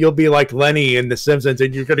day you'll be like Lenny in The Simpsons,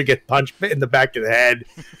 and you're gonna get punched in the back of the head.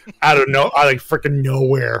 I don't know, out of freaking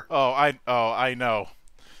nowhere. I know.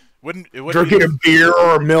 Wouldn't drinking a beer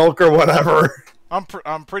or milk or whatever? I'm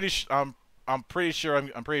pretty sure I'm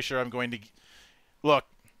going to look.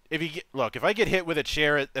 If I get hit with a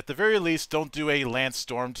chair, at the very least, don't do a Lance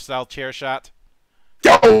Storm style chair shot.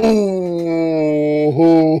 Oh,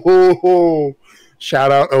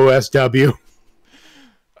 shout out OSW.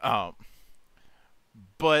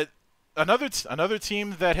 But another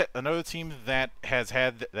team that has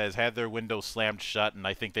had their window slammed shut, and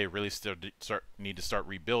I think they really need to start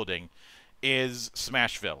rebuilding, is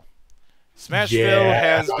Smashville. Smashville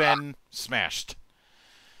has been smashed,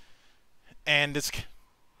 and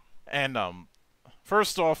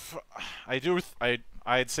first off,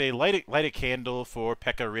 I'd say light a candle for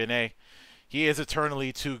Pekka Rinne. He is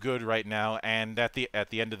eternally too good right now, and at the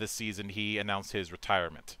end of the season, he announced his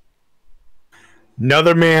retirement.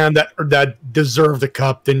 Another man that deserved the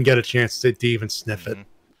cup didn't get a chance to even sniff it.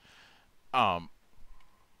 But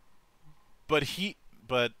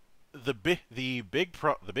the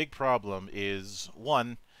big problem is,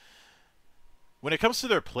 one, when it comes to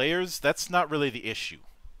their players, that's not really the issue.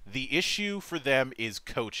 The issue for them is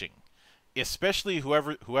coaching, especially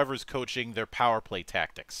whoever's coaching their power play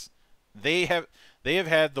tactics. They have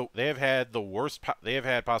had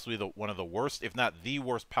possibly one of the worst, if not the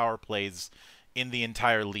worst, power plays in the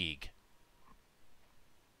entire league.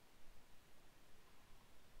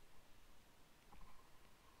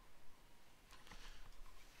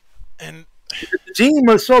 And the team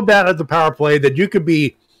was so bad at the power play that you could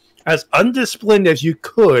be as undisciplined as you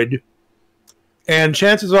could, and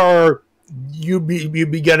chances are you'd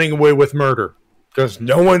be getting away with murder because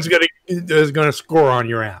no one's gonna score on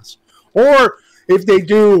your ass. Or if they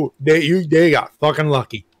do, they got fucking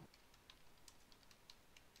lucky.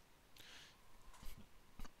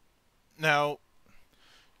 Now,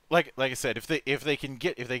 like I said, if they can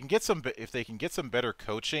get some better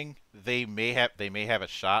coaching, they may have a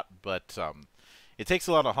shot. But it takes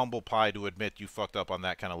a lot of humble pie to admit you fucked up on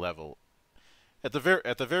that kind of level. At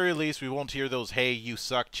the very least, we won't hear those "Hey, you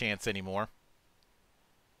suck" chants anymore.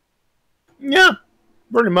 Yeah,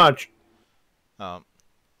 pretty much.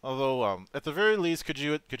 Although, at the very least, could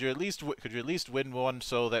you at least win one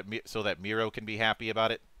so that Miro can be happy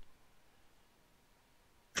about it?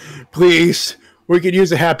 Please, we could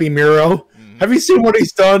use a happy Miro. Have you seen what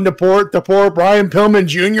he's done to poor Brian Pillman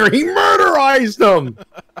Jr.? He murderized him.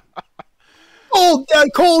 Oh,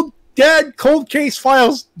 cold case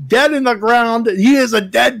files, dead in the ground. He is a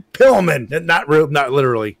dead Pillman. Not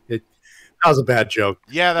literally. That was a bad joke.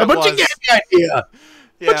 Yeah, that but was. You get the idea.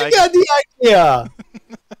 Yeah, but you get the idea.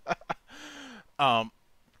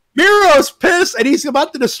 Miro's pissed, and he's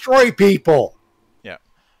about to destroy people. Yeah.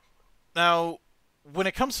 Now, when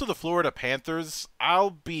it comes to the Florida Panthers, I'll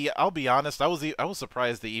be honest. I was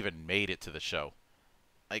surprised they even made it to the show.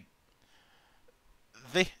 Like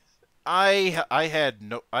I had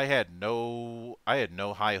no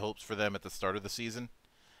high hopes for them at the start of the season.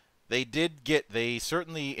 They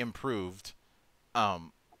certainly improved.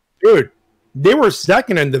 Dude, they were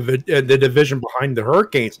second in the division behind the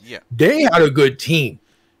Hurricanes. Yeah, they had a good team.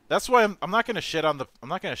 That's why I'm not going to shit on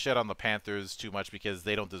the Panthers too much because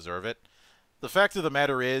they don't deserve it. The fact of the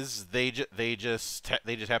matter is, they just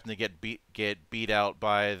happen to get beat out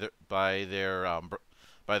by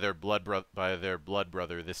their blood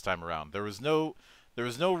brother this time around. There was no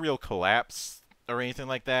real collapse or anything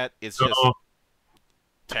like that. It's just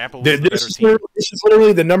Tampa was the better team. This is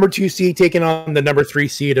literally the number 2 seed taking on the number 3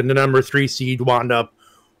 seed, and the number 3 seed wound up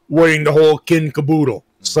winning the whole kin caboodle.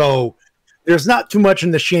 So there's not too much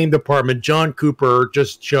in the shame department. John Cooper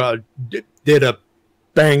just did a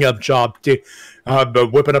bang up job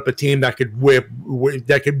whipping up a team that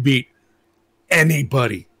could beat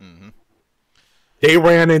anybody. They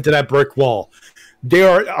ran into that brick wall.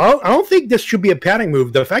 I don't think this should be a panic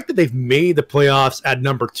move. The fact that they've made the playoffs at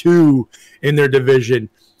number 2 in their division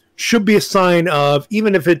should be a sign of,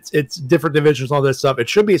 even if it's different divisions, all this stuff, it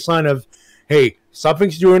should be a sign of, hey,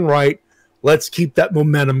 something's doing right. Let's keep that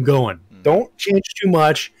momentum going. Don't change too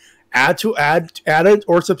much. Add it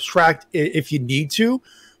or subtract if you need to,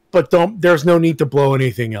 but there's no need to blow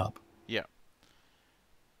anything up. Yeah.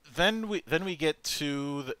 Then we get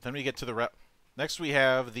to the next we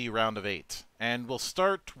have the round of 8, and we'll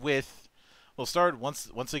start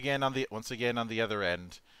once again on the other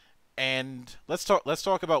end, and let's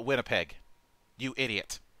talk about Winnipeg. You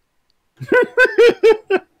idiot.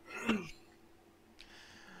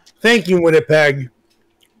 Thank you, Winnipeg.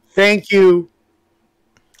 Thank you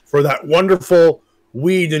for that wonderful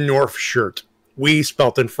We the North shirt. We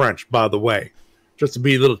spelt in French, by the way. Just to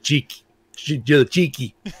be a little cheeky.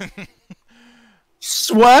 Cheeky.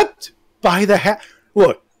 Swept by the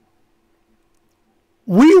Look,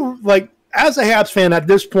 we, like, as a Habs fan at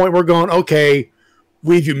this point, we're going, okay,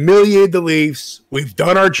 we've humiliated the Leafs. We've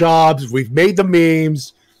done our jobs. We've made the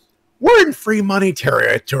memes. We're in free money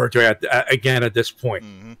territory again at this point.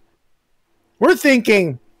 Mm-hmm. We're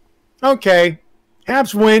thinking, okay,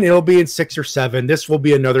 Habs win. It'll be in 6 or 7. This will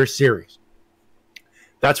be another series.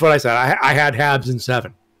 That's what I said. I had Habs in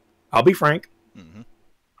 7. I'll be frank. Mm-hmm.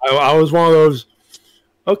 I was one of those,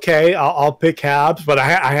 okay, I'll pick Habs, but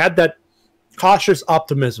I had that cautious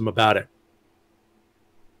optimism about it.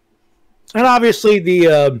 And obviously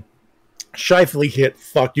the Scheifele hit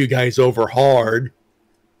fucked you guys over hard,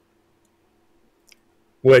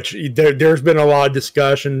 which there's been a lot of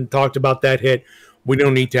discussion, talked about that hit. We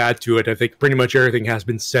don't need to add to it. I think pretty much everything has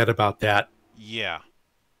been said about that. Yeah.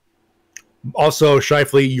 Also,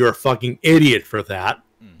 Scheifele, you're a fucking idiot for that.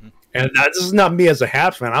 Mm-hmm. And this is not me as a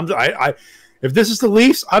Habs fan. If this is the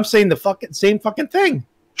Leafs, I'm saying the same fucking thing.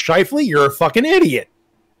 Scheifele, you're a fucking idiot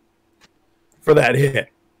for that hit.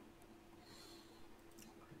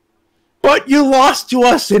 But you lost to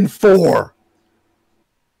us in 4.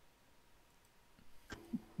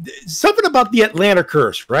 Something about the Atlanta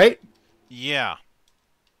curse, right? Yeah.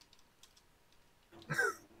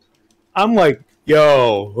 I'm like,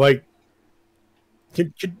 yo, like,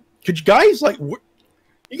 could you guys, like,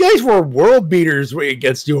 you guys were world beaters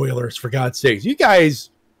against the Oilers, for God's sakes. You guys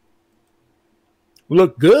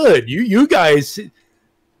look good. You guys,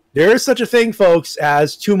 there is such a thing, folks,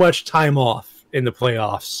 as too much time off in the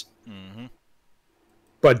playoffs. Mm-hmm.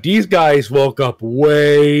 But these guys woke up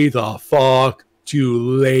way the fuck too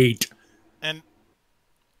late. And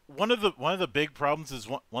one of the big problems is,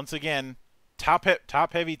 once again, top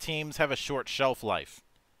heavy teams have a short shelf life.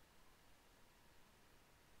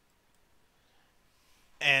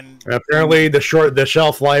 And apparently the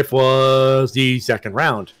shelf life was the second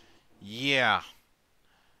round. Yeah.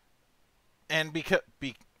 And because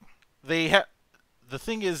they have, the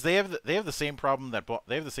thing is, they have the same problem that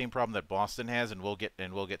Boston has, and we'll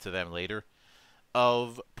get to them later,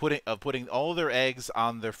 of putting all their eggs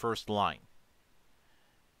on their first line.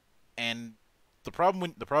 And the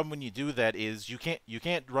problem when you do that is you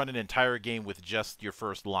can't run an entire game with just your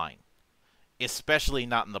first line, especially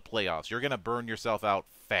not in the playoffs. You're gonna burn yourself out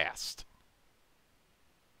fast.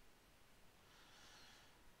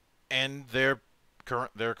 And they're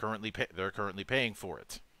currently paying for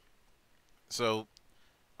it. So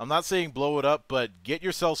I'm not saying blow it up, but get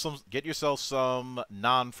yourself some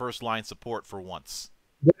non-first line support for once.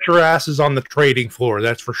 Get your asses on the trading floor,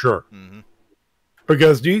 that's for sure. Mm-hmm.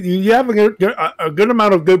 Because you have a good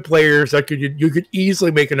amount of good players that you could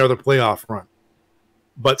easily make another playoff run.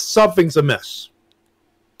 But something's amiss.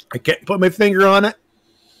 I can't put my finger on it.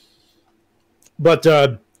 But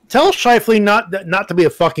tell Scheifele not to be a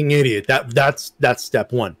fucking idiot. That's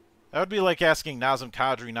step one. That would be like asking Nazem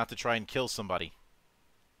Kadri not to try and kill somebody.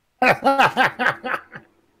 Well,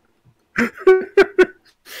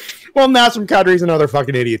 Nazem Kadri's another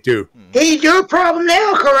fucking idiot too. He's your problem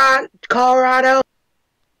now, Colorado.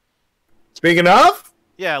 Speaking of,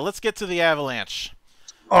 yeah, let's get to the Avalanche.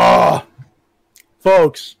 Oh,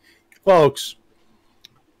 folks. As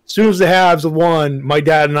soon as the Habs won, my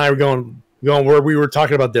dad and I were going where we were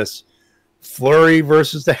talking about this. Fleury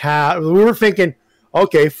versus the Habs. We were thinking,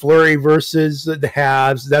 okay, Fleury versus the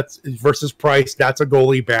Habs. That's versus Price. That's a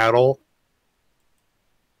goalie battle.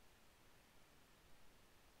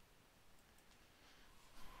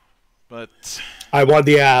 But I wanted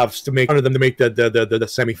the Avs to make the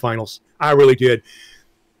semifinals. I really did,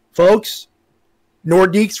 folks.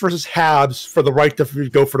 Nordiques versus Habs for the right to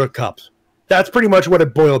go for the Cups. That's pretty much what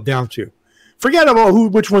it boiled down to. Forget about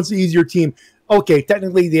which one's the easier team. Okay,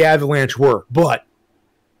 technically the Avalanche were, but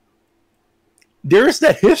there's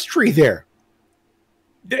that history there.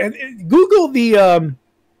 Google the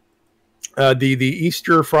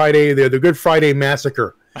Easter Friday, the Good Friday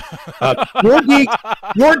Massacre. Nordiques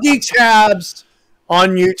Habs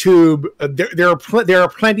on YouTube. There are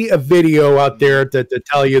plenty of video out there that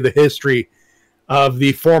tell you the history of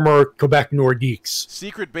the former Quebec Nordiques.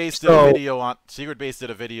 Secret Base did a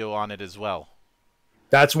video on it as well.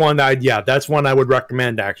 That's one that's one I would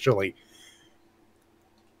recommend, actually.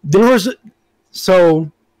 There was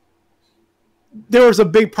a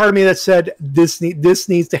big part of me that said this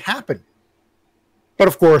needs to happen. But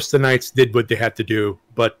of course the Knights did what they had to do.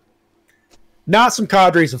 But Nazem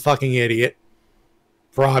Kadri's a fucking idiot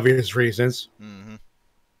for obvious reasons. Mm-hmm.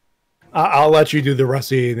 I'll let you do the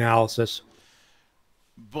rest of the analysis.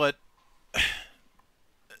 but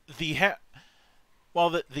the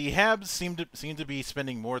Habs seem to be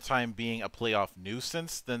spending more time being a playoff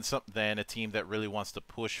nuisance than a team that really wants to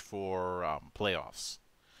push for playoffs.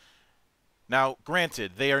 Now,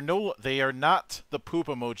 granted, they are not the poop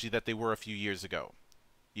emoji that they were a few years ago.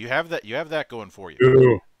 You have that going for you.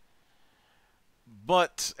 Ew.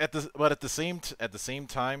 But at the same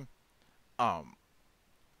time,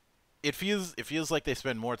 it feels like they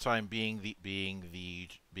spend more time being the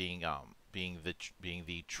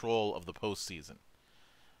troll of the postseason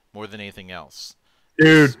more than anything else.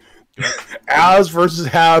 Dude, Avs versus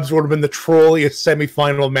Habs would have been the trolliest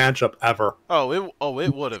semifinal matchup ever. Oh,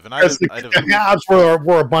 it would have, and the Habs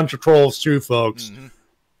were a bunch of trolls too, folks. Mm-hmm.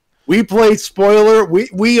 We played spoiler.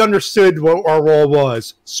 We understood what our role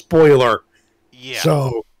was. Spoiler. Yeah.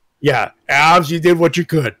 So yeah, Avs, you did what you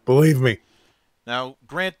could. Believe me. Now,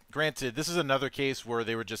 granted, this is another case where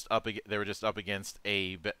they were just up against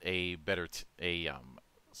a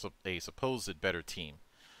supposed better team.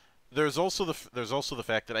 There's also the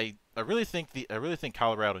fact that I really think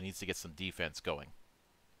Colorado needs to get some defense going.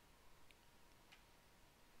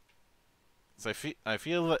 So I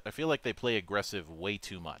feel like they play aggressive way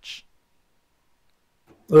too much.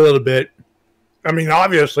 A little bit. I mean,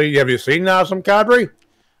 obviously, have you seen some Kadri?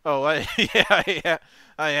 Oh, I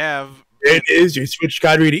have. It is. You switch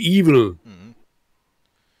Kadri to evil. Mm-hmm.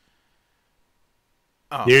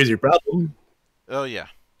 Oh. Here's your problem. Oh yeah.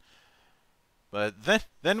 But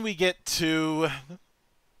then we get to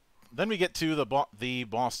the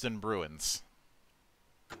Boston Bruins.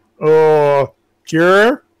 Oh,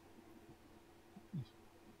 Cure?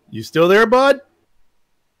 You still there, bud?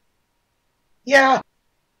 Yeah.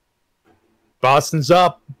 Boston's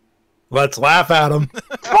up. Let's laugh at them.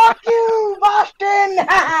 Fuck you, Boston!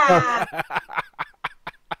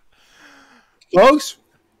 Folks,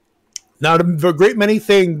 now the great many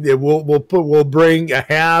things that we'll bring a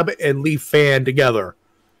Hab and Leaf fan together.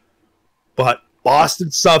 But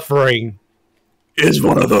Boston suffering is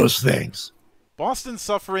one of those things. Boston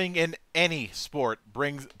suffering in any sport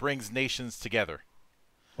brings nations together.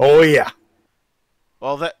 Oh yeah.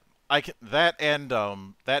 Well, that and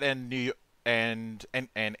New York, and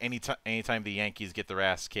anytime the Yankees get their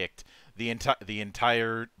ass kicked, the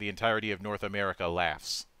entirety of North America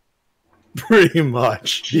laughs. Pretty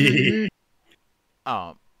much.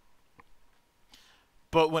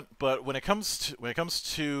 But when it comes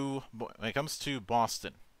to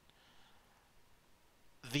Boston,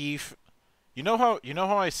 you know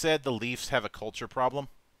how I said the Leafs have a culture problem?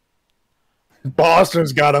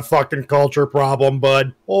 Boston's got a fucking culture problem,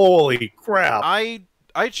 bud. Holy crap.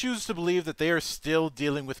 I choose to believe that they are still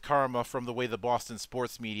dealing with karma from the way the Boston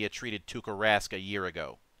sports media treated Tuukka Rask a year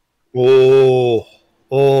ago. Oh,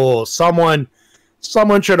 someone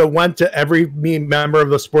should have went to every member of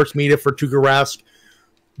the sports media for Tuukka Rask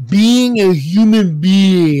being a human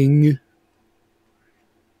being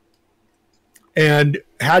and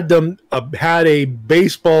had them had a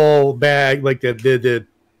baseball bag like the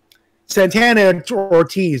Santana and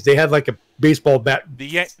Ortiz. They had like a baseball bat.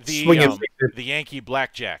 The Yankee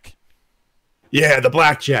blackjack. Yeah, the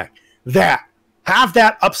blackjack. Have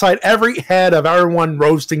that upside every head of everyone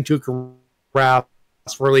roasting Tuukka Rask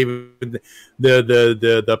for leaving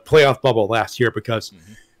the playoff bubble last year because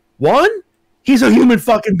one, he's a human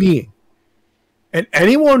fucking being. And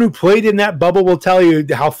anyone who played in that bubble will tell you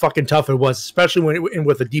how fucking tough it was, especially when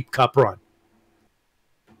with a deep cup run.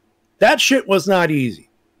 That shit was not easy.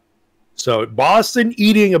 So Boston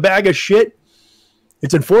eating a bag of shit,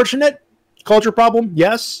 it's unfortunate. Culture problem,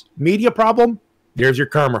 yes. Media problem, there's your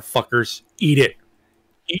karma, fuckers. Eat it.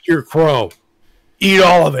 Eat your crow. Eat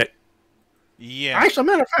all of it. Yeah. Actually, as a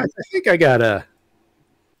matter of fact, I think I got a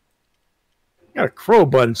crow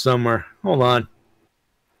button somewhere. Hold on.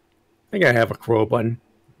 I think I have a crow button.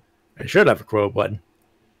 I should have a crow button.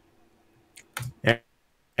 Yeah.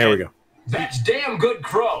 There we go. That's damn good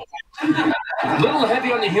crow. Little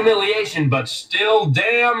heavy on the humiliation, but still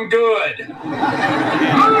damn good.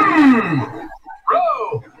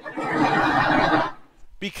 Crow.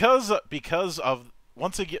 Because of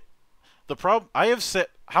once again the problem I have said.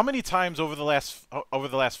 How many times over the last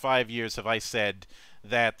 5 years have I said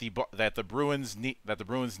that the Bruins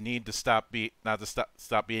need to stop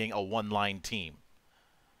being a one-line team?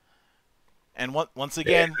 And once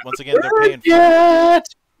again they're paying for it.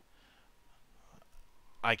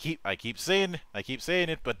 I keep saying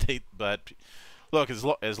it, but look,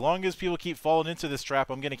 as long as people keep falling into this trap,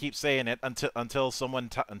 I'm gonna keep saying it until someone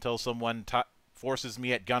forces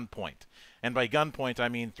me at gunpoint, and by gunpoint I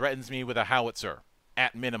mean threatens me with a howitzer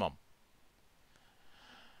at minimum.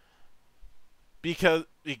 Because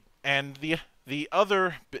the the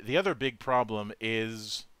other big problem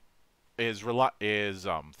is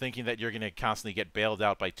thinking that you're going to constantly get bailed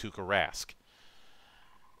out by Tuukka Rask.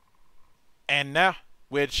 And now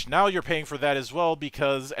you're paying for that as well,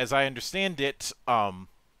 because as I understand it,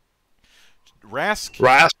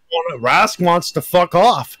 Rask wants to fuck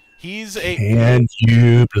off. Can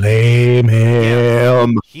you blame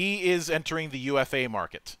him? He is entering the UFA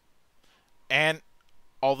market. And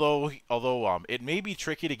although it may be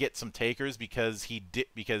tricky to get some takers because he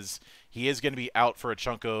is going to be out for a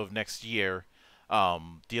chunk of next year,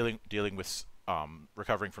 dealing with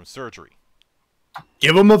recovering from surgery.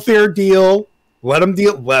 Give him a fair deal. Let him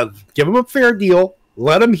deal. Give him a fair deal.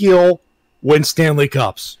 Let him heal. Win Stanley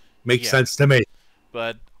Cups. Makes sense to me.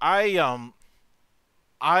 But I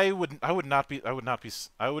wouldn't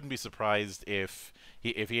be surprised if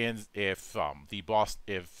the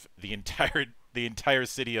entire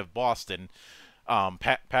city of Boston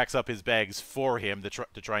packs up his bags for him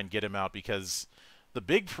to try and get him out, because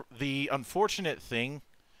the unfortunate thing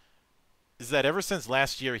is that ever since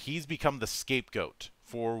last year he's become the scapegoat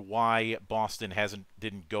for why Boston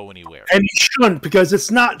didn't go anywhere. And he shouldn't, because it's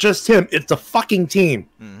not just him, it's the fucking team.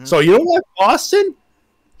 Mm-hmm. So you know what, Boston?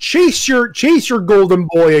 Chase your golden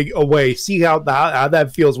boy away. See how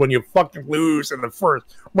that feels when you fucking lose in the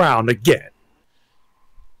first round again.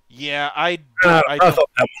 Yeah, I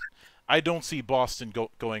don't see Boston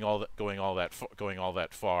going all that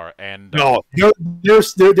far. And no,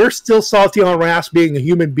 they're still salty on Rask being a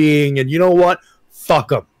human being, and you know what? Fuck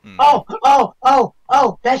them. Oh!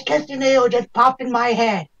 That's Castaneo just popped in my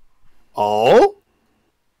head. Oh.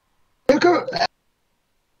 That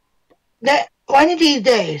one of these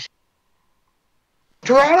days,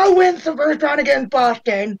 Toronto wins the first round against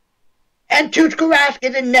Boston, and Tuukka Rask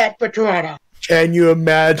is in net for Toronto. Can you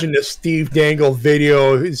imagine the Steve Dangle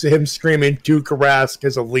video? Is him screaming Tuukka Rask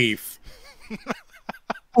as a Leaf?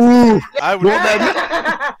 Ooh,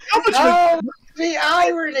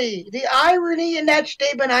 the irony in that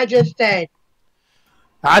statement I just said.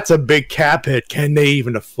 That's a big cap hit. Can they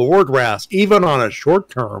even afford Rask, even on a short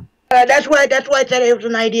term? That's why I said it was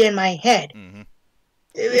an idea in my head. Mm-hmm.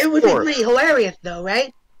 It was really hilarious, though,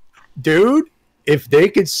 right? Dude, if they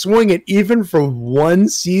could swing it even for one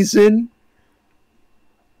season,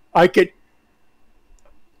 I could.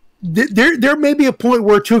 There may be a point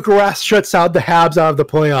where Tuukka Rask shuts out the Habs out of the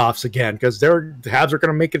playoffs again, because the Habs are going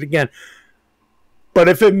to make it again. But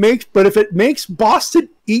if it makes Boston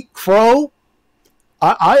eat crow,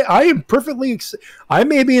 I am perfectly. I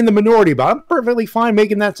may be in the minority, but I'm perfectly fine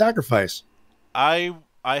making that sacrifice. I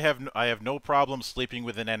have no problem sleeping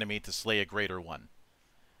with an enemy to slay a greater one.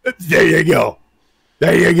 There you go.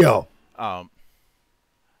 There you go.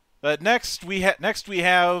 But next we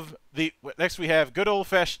have our good old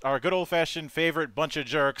fashioned favorite bunch of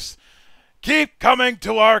jerks. Keep coming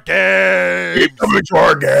to our game. Keep coming to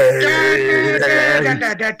our game.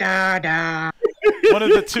 One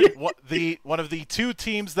of the two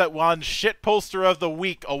teams that won Shit Poster of the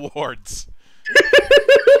Week awards.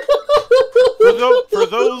 For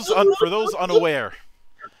those unaware,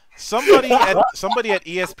 somebody at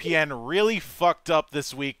ESPN really fucked up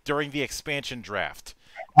this week during the expansion draft.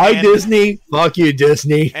 Disney. Fuck you,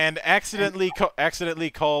 Disney. And accidentally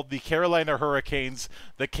called the Carolina Hurricanes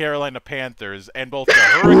the Carolina Panthers, and both the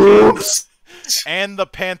Hurricanes and the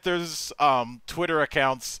Panthers Twitter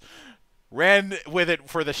accounts ran with it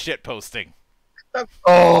for the shit posting. That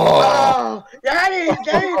is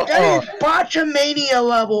botchamania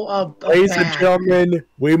level of ladies and gentlemen,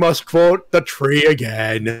 we must quote the tree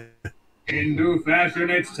again. In due fashion,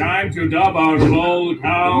 it's time to dub our roll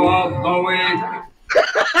cow of the week.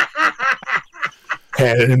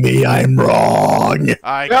 Tell me I'm wrong.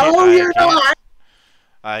 I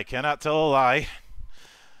cannot tell a lie.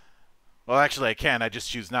 Well, actually, I can. I just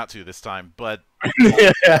choose not to this time. But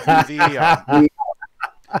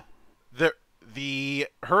the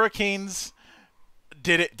Hurricanes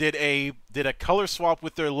did a color swap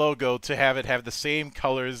with their logo to have it have the same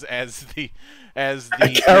colors as the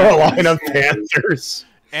Carolina Panthers,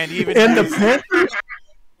 and even the Panthers.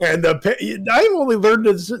 And I only learned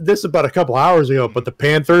this about a couple hours ago, but the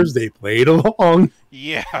Panthers, they played along.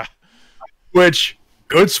 Yeah. Which,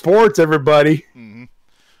 good sports, everybody. Mm-hmm.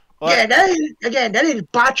 Well, yeah, that is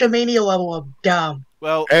botchamania level of dumb.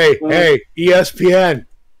 Well, hey, ESPN.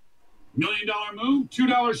 $1 million move,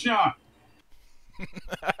 $2 shot.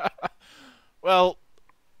 Well,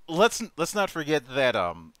 let's not forget that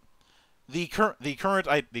the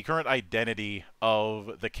current identity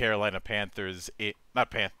of the Carolina Panthers, I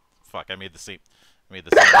made the same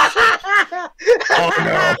mistake. Oh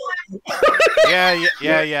no.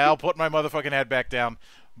 Yeah, I'll put my motherfucking head back down.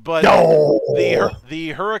 But No.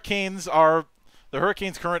 the Hurricanes are the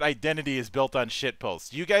Hurricanes' current identity is built on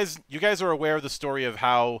shitposts. You guys are aware of the story of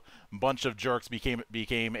how a bunch of jerks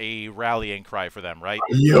became a rallying cry for them, right?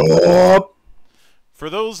 Yup. For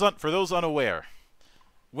those unaware,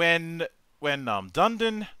 when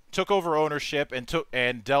Dundon took over ownership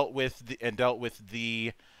and dealt with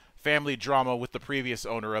the family drama with the previous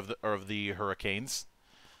owner of the Hurricanes,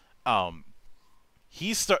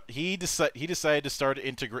 he decided to start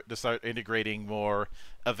integrating more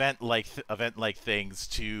event like things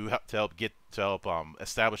to help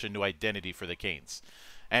establish a new identity for the Canes,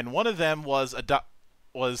 and one of them was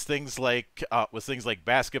things like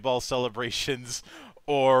basketball celebrations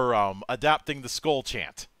or adopting the skull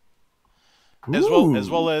chant, as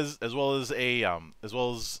well as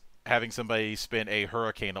having somebody spin a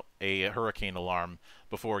hurricane alarm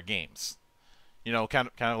before games. You know, kind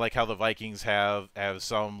of like how the Vikings have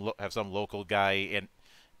some local guy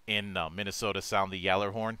in Minnesota sound the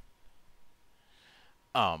Yaller horn.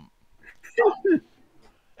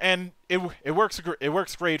 And it works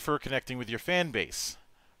great for connecting with your fan base.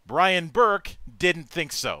 Brian Burke didn't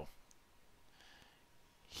think so.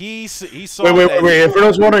 He saw. Wait. If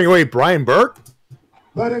anyone's wondering, wait, Brian Burke?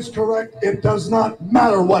 That is correct. It does not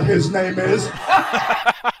matter what his name is.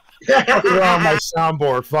 You're on my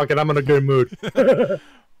soundboard. Fuck it, I'm in a good mood.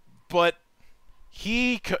 But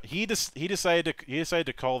he decided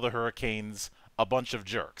to call the Hurricanes a bunch of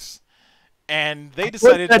jerks, and they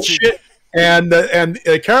decided that to. Shit. And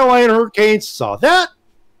the Carolina Hurricanes saw that,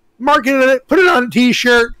 marketed it, put it on a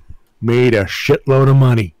T-shirt, made a shitload of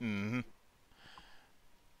money. Mm-hmm.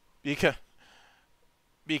 Because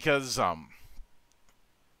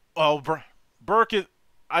Burke is.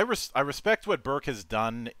 I respect what Burke has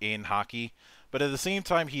done in hockey, but at the same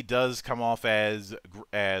time, he does come off as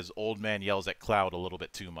old man yells at cloud a little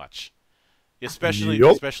bit too much,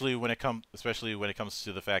 especially when it comes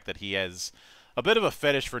to the fact that he has a bit of a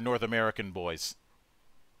fetish for North American boys.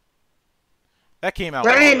 That came out.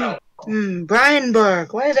 Brian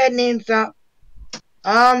Burke. Why did that name sound?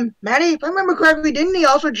 Maddie, if I remember correctly, didn't he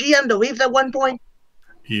also GM the Leafs at one point?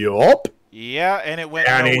 Yup. Yeah, and it went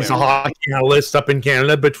And nowhere. he's a hockey analyst up in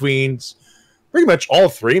Canada between pretty much all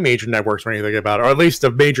three major networks when you think about it, or at least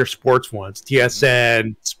the major sports ones,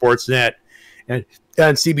 TSN, Sportsnet, and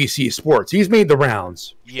CBC Sports. He's made the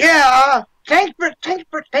rounds. Yeah. Thanks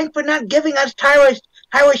for not giving us Tyler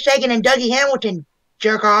Sagan and Dougie Hamilton,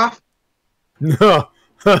 jerk off. No.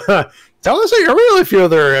 Tell us how you really feel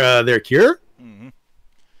their cure. Mm-hmm.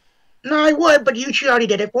 No, I would, but you already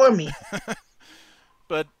did it for me.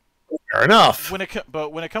 But fair enough. When it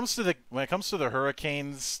comes to the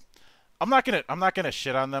Hurricanes, I'm not gonna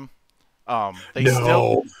shit on them.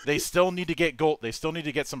 They still need to get goal. They still need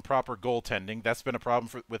to get some proper goaltending. That's been a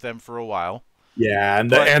problem with them for a while. Yeah,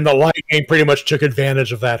 and the Lightning pretty much took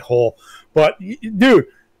advantage of that hole. But dude,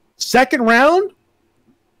 second round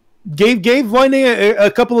gave Lightning a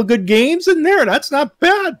couple of good games in there. That's not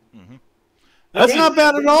bad. Mm-hmm. That's not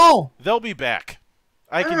bad at all. They'll be back.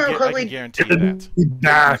 I can guarantee you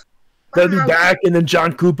that. They'll be back, and then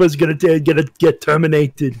John Cooper's gonna get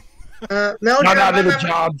terminated. Not out of a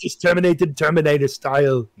job, just terminated Terminator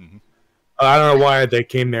style. Mm-hmm. I don't know why they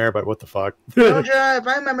came there, but what the fuck? Georgia, if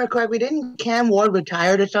I remember correctly, didn't Cam Ward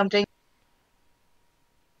retire or something?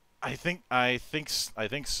 I think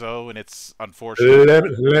so, and it's unfortunate.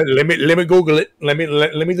 Let me Google it. Let me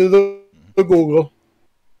do the Google.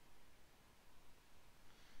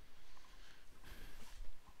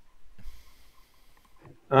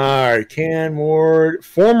 All right, Cam Ward,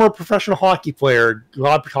 former professional hockey player,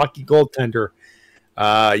 hockey goaltender.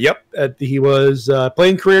 Yep, he was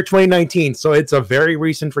playing career 2019, so it's a very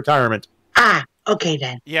recent retirement. Ah, okay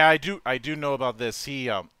then. Yeah, I do know about this. He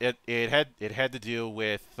it had to deal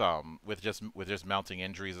with just mounting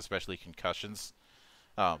injuries, especially concussions.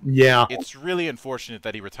 Yeah, it's really unfortunate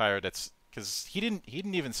that he retired. That's because he didn't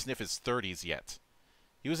even sniff his 30s yet.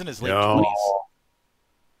 He was in his late 20s.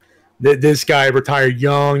 This guy retired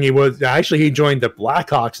young. He joined the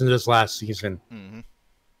Blackhawks in this last season. Mm-hmm.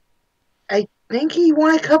 I think he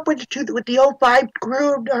won a cup with the 05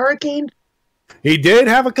 crew of the Hurricanes. He did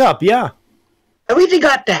have a cup, yeah. At least he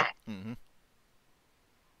got that. Mm-hmm.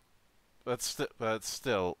 But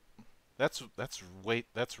still, that's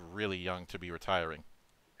really young to be retiring.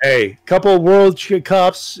 Hey, couple of World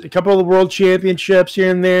Cups, a couple of World Championships here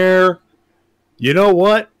and there. You know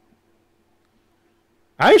what?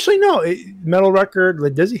 I actually know medal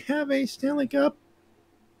record. Does he have a Stanley Cup?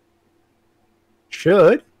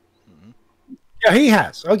 Should. Mm-hmm. Yeah, he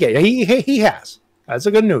has. Okay, he has. That's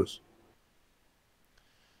a good news.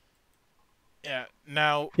 Yeah.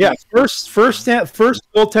 Now, Yeah, first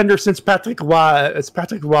goaltender since Patrick Roy. It's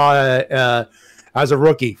Patrick Roy as a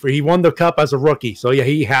rookie. He won the cup as a rookie, so yeah,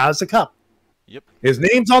 he has a cup. yep. His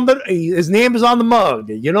name is on the mug.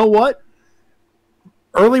 You know what?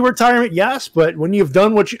 Early retirement, yes, but when you've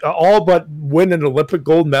done what you all but win an Olympic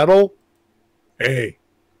gold medal, hey,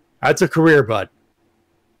 that's a career, bud.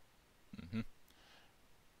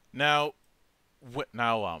 Now,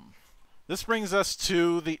 this brings us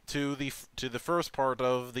to the first part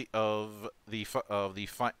of the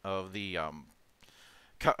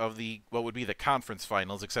what would be the conference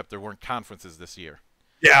finals, except there weren't conferences this year.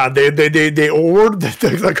 Yeah, they awarded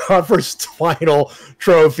the conference final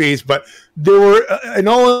trophies, but they were, in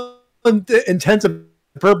all intents and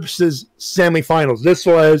purposes, semifinals. This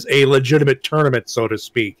was a legitimate tournament, so to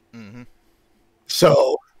speak. Mm-hmm.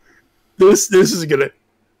 So this is gonna.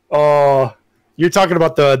 You're talking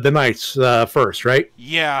about the Knights first, right?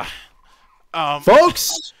 Yeah,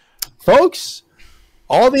 folks,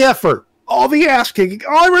 all the effort, all the ass kicking,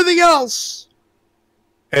 all everything else,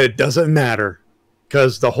 it doesn't matter.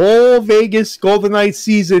 Because the whole Vegas Golden Knights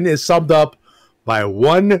season is summed up by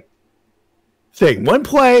one thing, one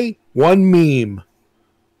play, one meme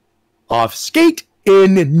of skate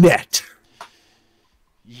in net.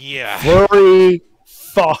 Yeah. Fleury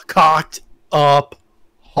cocked up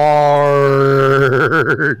hard.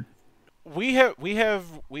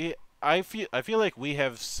 I feel like we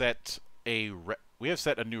have set a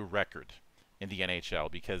new record in the NHL,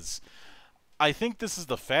 because I think this is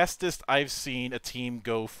the fastest I've seen a team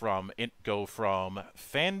go from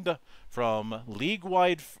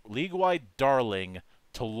league-wide darling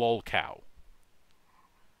to lolcow.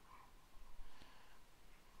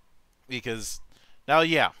 Because now,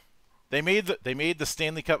 yeah, they made the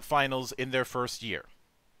Stanley Cup Finals in their first year,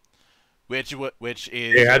 which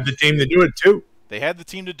is, they had the team to do it too. They had the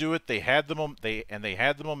team to do it. They had the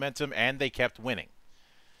momentum, and they kept winning.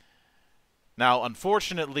 Now,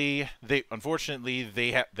 unfortunately, they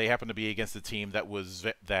happen to be against a team that was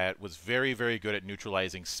very, very good at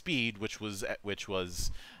neutralizing speed, which was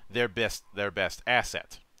their best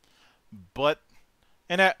asset. But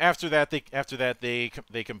after that they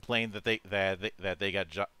complained that they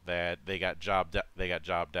got jobbed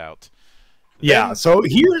out. Yeah. Then, so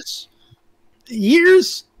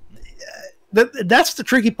that's the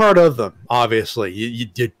tricky part of them. Obviously, you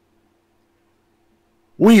did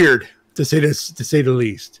weird. To say the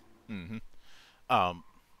least. Mm-hmm.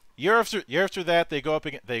 Year after that, they go up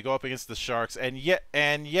against the Sharks, and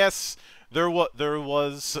yes, there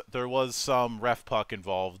was some ref puck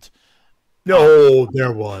involved. No,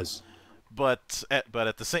 there was. But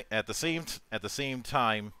at the same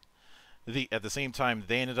time, they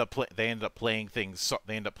ended up playing things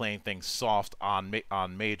soft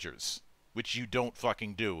on majors, which you don't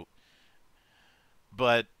fucking do.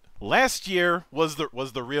 But last year was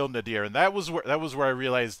the real nadir, and that was where I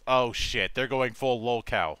realized, oh shit, they're going full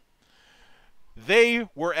lolcow. They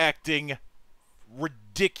were acting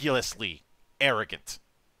ridiculously arrogant.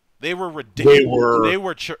 They were ridiculous.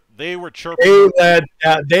 They were chirping.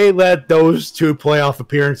 They let those two playoff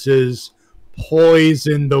appearances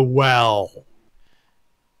poison the well.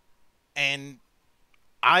 And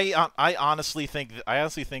I honestly think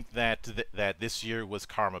that this year was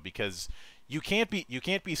karma, because you can't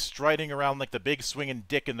be striding around like the big swinging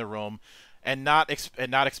dick in the room and not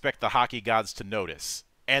expect the hockey gods to notice.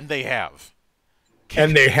 And they have.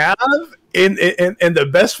 And they have. And the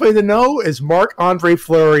best way to know is Marc-Andre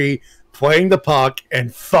Fleury playing the puck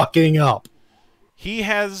and fucking up. He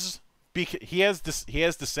has regressed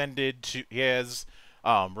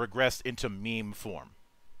into meme form.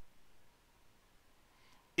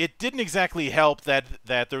 It didn't exactly help that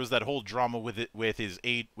there was that whole drama with his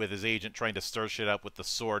agent trying to stir shit up with the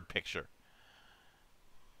sword picture.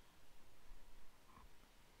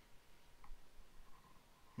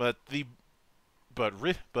 But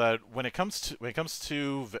when it comes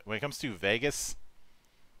to Vegas,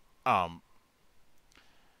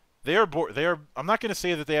 they are I'm not going to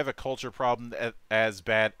say that they have a culture problem as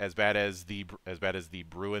bad as the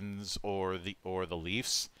Bruins or the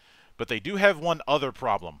Leafs. But they do have one other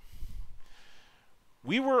problem.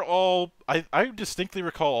 We were all, I distinctly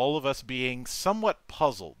recall all of us being somewhat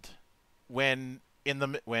puzzled when in the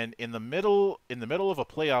middle of a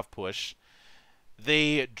playoff push,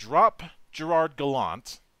 they drop Gerard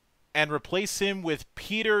Gallant and replace him with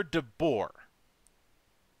Peter DeBoer.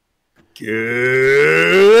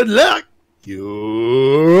 Good luck.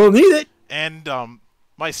 You'll need it. And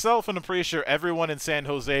myself, and I'm pretty sure everyone in San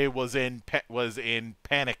Jose was in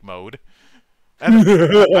panic mode. And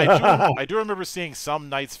I do remember seeing some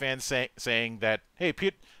Knights fans saying that, hey,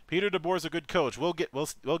 Peter Peter DeBoer's a good coach. We'll get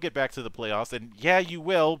back to the playoffs, and yeah, you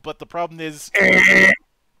will. But the problem is,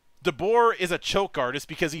 DeBoer is a choke artist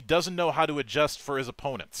because he doesn't know how to adjust for his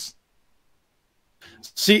opponents.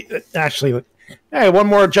 See, actually, hey, one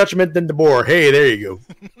more judgment than DeBoer. Hey, there you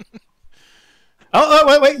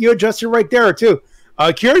go. Wait, you adjusted right there too.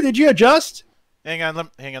 Kira, did you adjust? Hang on,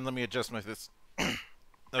 let me adjust this. Okay.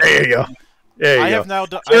 There you go. There you go.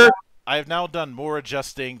 I have now done more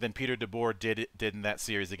adjusting than Peter DeBoer did in that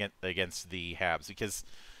series against the Habs, because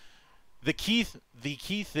the key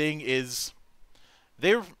thing is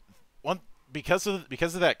because of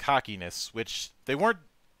that cockiness, which they weren't,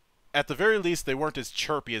 at the very least they weren't as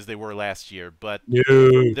chirpy as they were last year, but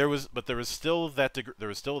there was still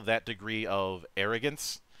that degree of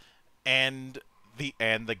arrogance, and the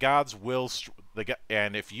gods will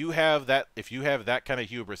and if you have that kind of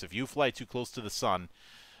hubris, if you fly too close to the sun,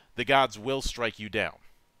 the gods will strike you down.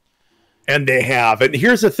 And they have. And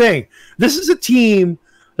here's the thing. This is a team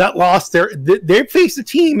that lost they faced a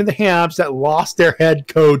team in the Habs that lost their head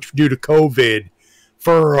coach due to COVID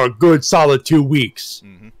for a good solid 2 weeks.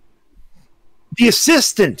 Mm-hmm. The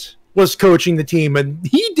assistant was coaching the team, and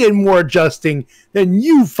he did more adjusting than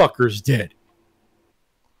you fuckers did.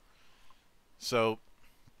 So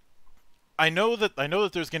I know that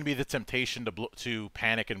there's going to be the temptation to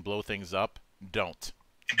panic and blow things up. Don't.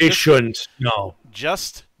 It shouldn't. No.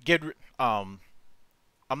 Just get. I'm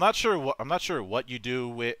not sure what you do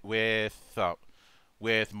with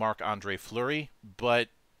Marc-Andre Fleury, but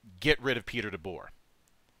get rid of Peter DeBoer.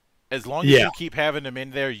 As long as you keep having him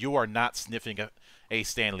in there, you are not sniffing a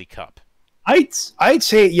Stanley Cup. I'd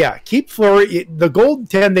say keep Fleury. The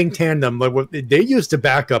goaltending tandem, they used a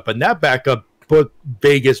backup, and that backup put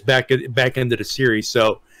Vegas back into the series.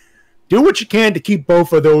 So do what you can to keep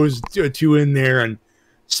both of those two in there and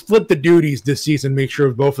split the duties this season. Make sure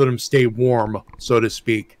both of them stay warm, so to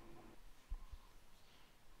speak.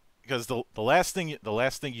 Because the last thing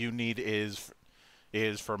you need is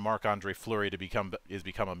for Marc-Andre Fleury to become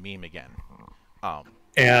a meme again.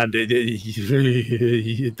 And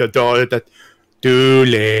too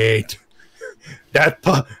late.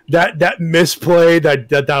 That misplay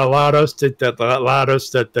that allowed us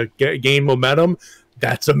to gain momentum.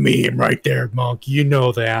 That's a meme right there, Monk. You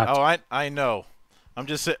know that. Oh, I know. I'm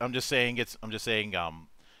just saying. At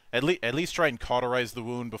least try and cauterize the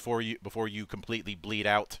wound before you completely bleed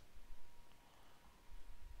out.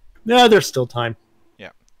 No, there's still time.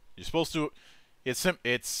 Yeah, you're supposed to.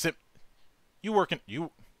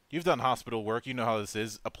 You've done hospital work. You know how this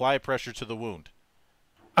is. Apply pressure to the wound.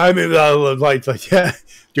 I mean, yeah,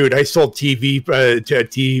 dude. I sold TV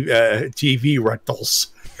rentals.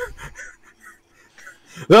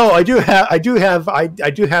 No, I did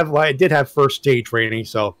have first aid training,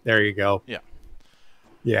 so there you go.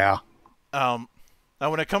 Yeah. Now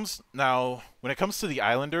when it comes to the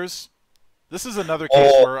Islanders, this is another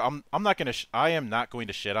case where I am not going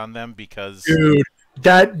to shit on them because, dude,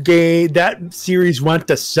 that series went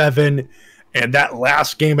to 7, and that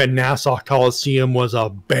last game at Nassau Coliseum was a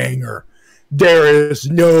banger. There is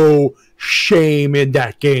no shame in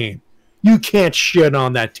that game. You can't shit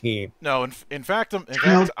on that team. No, in fact, I'm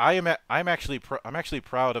actually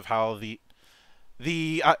proud of how the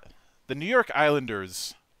New York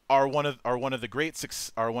Islanders are one of the great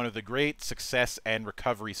success and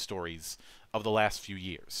recovery stories of the last few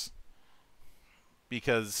years,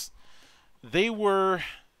 because they were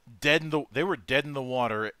dead in the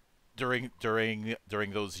water during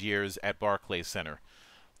those years at Barclays Center,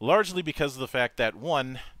 largely because of the fact that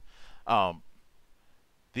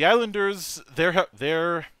the Islanders, their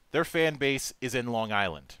fan base is in Long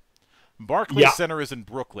Island. Barclays Center is in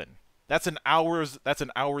Brooklyn. That's an hour's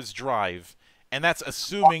drive, and that's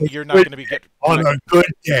assuming you're not going to get on a good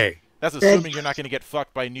day. That's assuming you're not going to get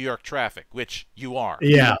fucked by New York traffic, which you are.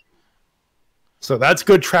 Yeah. So that's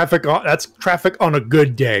good traffic. That's traffic on a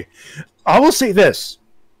good day. I will say this: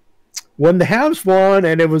 when the Habs won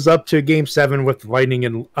and it was up to Game 7 with Lightning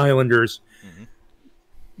and Islanders,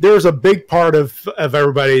 there's a big part of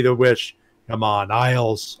everybody that wish, come on,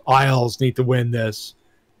 Isles need to win this.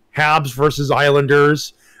 Habs versus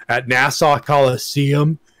Islanders at Nassau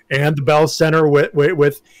Coliseum and the Bell Center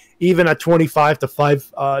with even at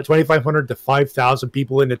 2,500 to 5,000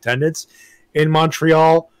 people in attendance in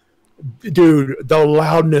Montreal. Dude, the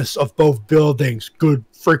loudness of both buildings, good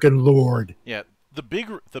freaking Lord. Yeah, the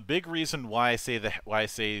big reason why I say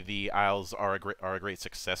the Isles are a great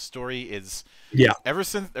success story is ever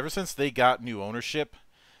since they got new ownership,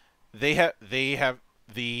 they have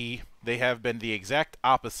been the exact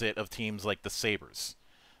opposite of teams like the Sabres.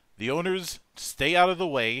 The owners stay out of the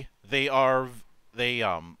way.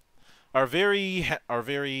 are very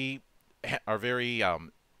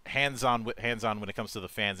hands-on when it comes to the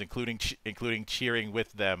fans, including cheering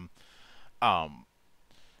with them,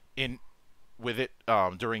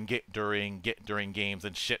 during games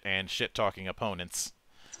and shit talking opponents.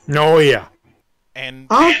 Oh yeah. And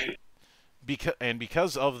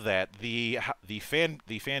because of that, the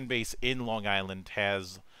fan base in Long Island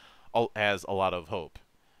has a lot of hope.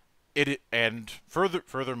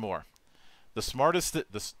 Furthermore,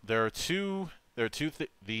 there are two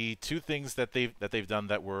things that they've done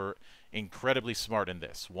that were incredibly smart in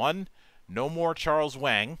this. One, no more Charles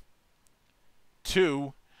Wang.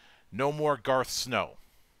 Two, no more Garth Snow.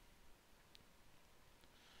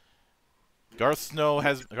 Garth Snow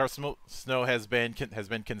has been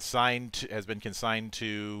consigned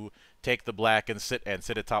to take the black and sit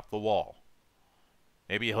atop the wall.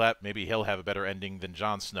 Maybe he'll have a better ending than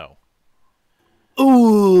Jon Snow.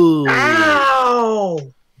 Ooh. Ow!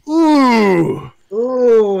 Ooh.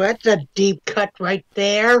 Ooh, that's a deep cut right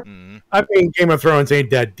there. Mm-hmm. I mean, Game of Thrones ain't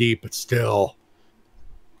that deep, but still.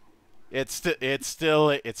 It's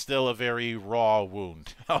still a very raw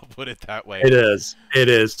wound. I'll put it that way. It is. It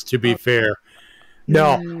is, to be fair.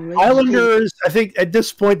 No, Islanders, I think at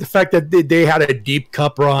this point, the fact that they had a deep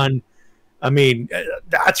cup run, I mean,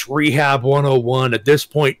 that's rehab 101. At this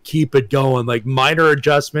point, keep it going. Like, minor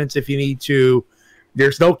adjustments if you need to.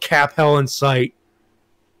 There's no cap hell in sight.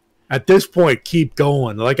 At this point, keep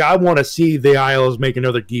going. Like, I want to see the Isles make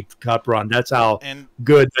another deep cup run. That's how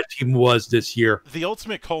good that team was this year. The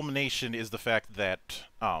ultimate culmination is the fact that,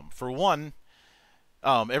 for one,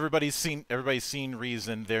 everybody's seen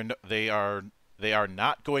reason they are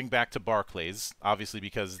not going back to Barclays, obviously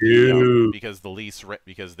because their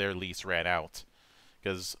lease ran out.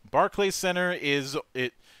 Because Barclays Center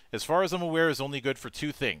as far as I'm aware, is only good for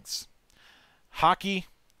two things: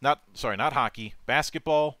 not hockey,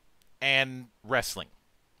 basketball, and wrestling.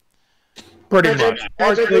 Pretty much.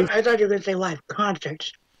 I thought you were going to say live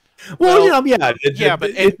concerts. Well,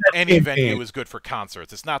 but any venue is good for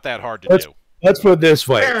concerts. It's not that hard to do. Let's put it this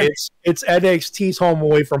way: it's NXT's home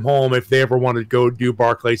away from home if they ever want to go do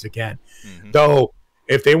Barclays again. Mm-hmm. Though,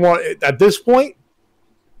 if they want at this point,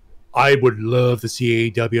 I would love to see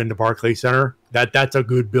AEW in the Barclays Center. That's a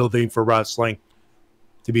good building for wrestling.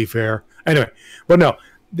 To be fair, anyway, but no,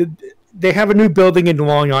 they have a new building in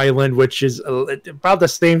Long Island, which is about the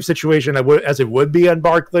same situation as it would be on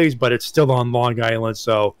Barclays, but it's still on Long Island.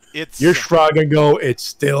 So you're struggling. Go. It's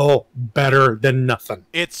still better than nothing.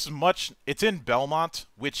 It's in Belmont,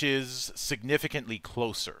 which is significantly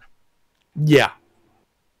closer. Yeah.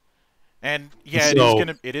 And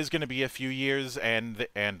it is gonna be a few years, and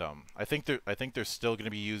I think they're still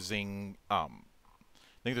gonna be using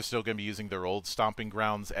their old stomping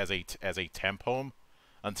grounds as a temp home.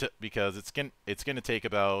 Because it's gonna take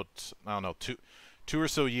about, I don't know, two or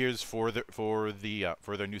so years for their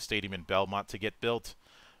new stadium in Belmont to get built,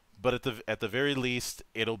 but at the very least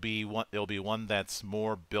it'll be one that's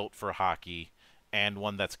more built for hockey and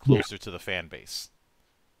one that's closer to the fan base.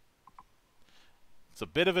 It's a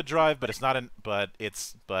bit of a drive, but it's not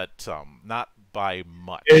not by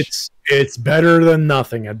much. It's better than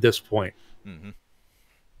nothing at this point. Mm-hmm.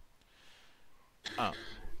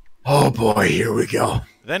 Oh boy, here we go.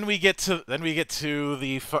 Then we get to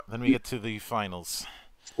the finals.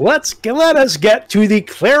 Let us get to the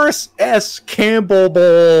Clarence S. Campbell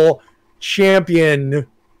Bowl champion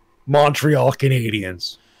Montreal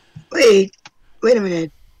Canadiens. Wait a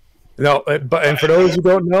minute. No, and for those who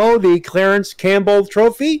don't know, the Clarence Campbell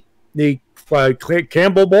Trophy, the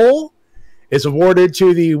Campbell Bowl, is awarded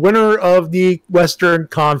to the winner of the Western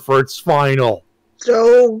Conference Final.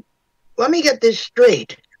 So, let me get this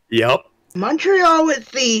straight. Yep. Montreal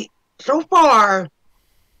is so far,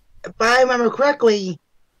 if I remember correctly,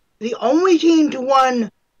 the only team to win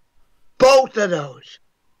both of those.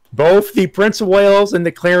 Both the Prince of Wales and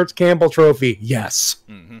the Clarence Campbell Trophy, yes.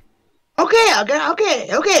 Mm-hmm.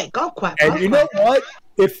 Okay, go quick. And you know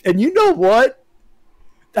what?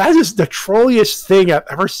 That is the trolliest thing I've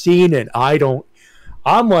ever seen, and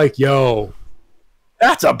I'm like, yo,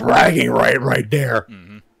 that's a bragging right there.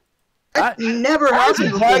 Mm-hmm. That never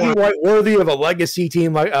happened before. Right worthy of a legacy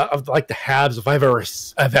team like the Habs, if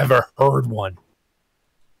I've ever heard one.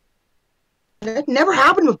 That never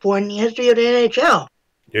happened before in the history of the NHL.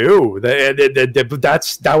 No,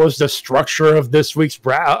 that was the structure of this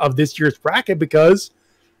year's bracket because,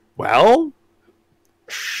 well,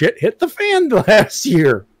 shit hit the fan last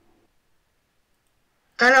year.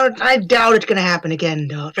 I doubt it's going to happen again,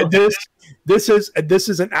 though. This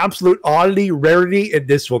is an absolute oddity, rarity, and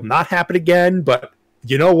this will not happen again. But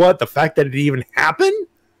you know what? The fact that it even happened,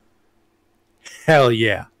 hell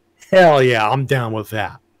yeah. Hell yeah, I'm down with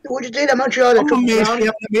that. Would you say that Montreal is a Triple Crown?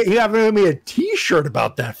 You haven't made me a T-shirt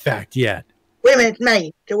about that fact yet. Wait a minute,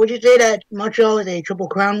 mate. So would you say that Montreal is a Triple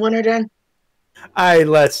Crown winner then?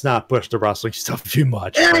 Let's not push the wrestling stuff too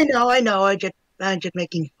much. Yeah, I know. I'm just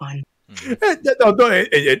making fun.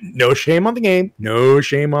 No shame on the game. No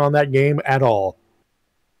shame on that game at all.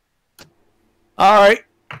 All right.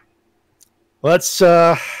 Let's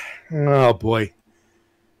oh boy.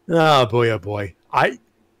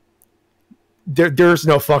 There's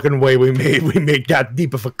no fucking way we made that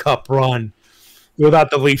deep of a cup run without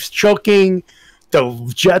the Leafs choking,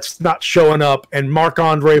 the Jets not showing up, and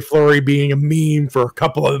Marc-Andre Fleury being a meme for a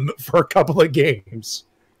couple of games.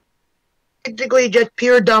 Basically, just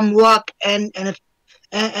pure dumb luck and someone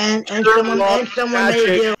made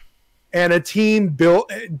it. And a team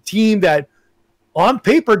that on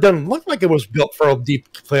paper doesn't look like it was built for a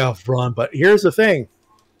deep playoff run. But here's the thing: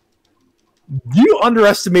 you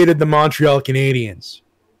underestimated the Montreal Canadiens.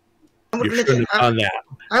 You shouldn't have done that.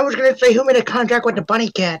 I was going to say, who made a contract with the Bunny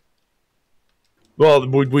Cat? Well,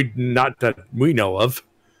 we not that we know of.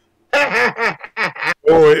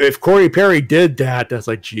 Or if Corey Perry did that, that's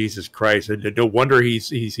like Jesus Christ. No wonder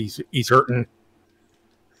he's hurting.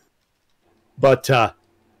 But I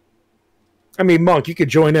mean, Monk, you could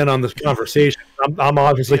join in on this conversation. I'm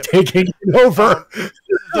obviously taking it over.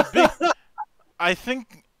 I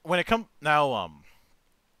think when it comes now,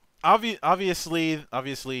 obviously,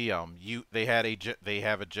 they have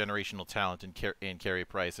a generational talent in Carey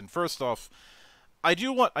Price. And first off, I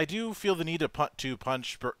do feel the need to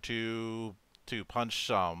punch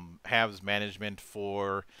Habs management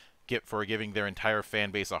for giving their entire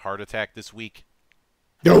fan base a heart attack this week.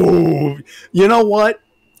 Oh, you know what?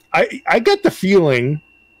 I get the feeling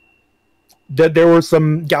that there was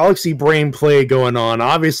some galaxy brain play going on.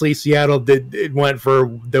 Obviously, Seattle went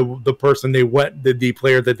for the person they went, the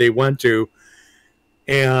player that they went to,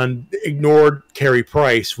 and ignored Carey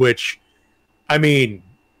Price, which, I mean,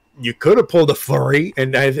 you could have pulled a Fleury,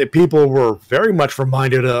 and people were very much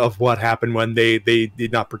reminded of what happened when they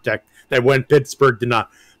did not protect, that when Pittsburgh did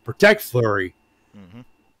not protect Fleury. Mm-hmm.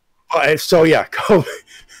 So, yeah,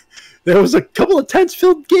 there was a couple of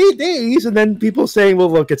tense-filled days, and then people saying, well,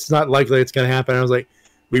 look, it's not likely it's going to happen. I was like,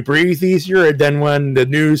 we breathe easier. And then when the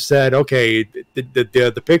news said, okay,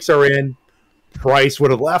 the picks are in, Price would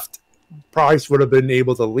have left. Price would have been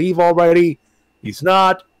able to leave already. He's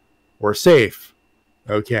not. We're safe.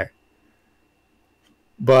 Okay.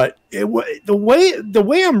 But the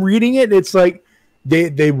way I'm reading it, it's like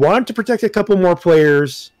they wanted to protect a couple more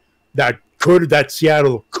players that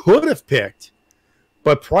Seattle could have picked.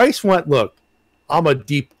 But Price went, look, I'm a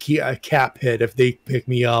deep cap hit if they pick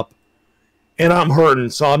me up, and I'm hurting,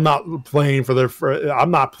 so I'm not playing I'm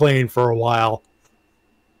not playing for a while.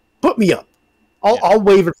 Put me up. I'll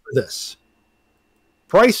waive it for this.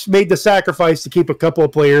 Price made the sacrifice to keep a couple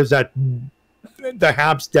of players that the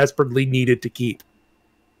Habs desperately needed to keep.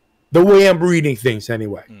 The way I'm reading things,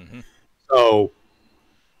 anyway. Mm-hmm. So,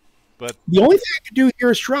 but the only thing I can do here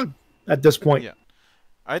is shrug at this point. Yeah.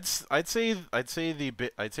 I'd say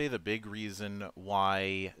the big reason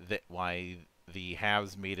why the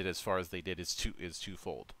Habs made it as far as they did is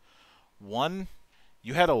twofold. One,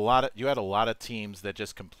 you had a lot of teams that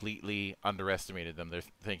just completely underestimated them. They're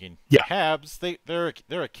thinking, the Habs,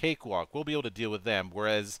 they're a cakewalk. We'll be able to deal with them.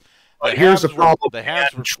 Whereas here's the problem. The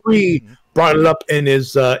Habs Tree brought it up in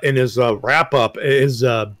his wrap up, his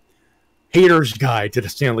haters guide to the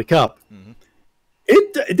Stanley Cup. Mm-hmm.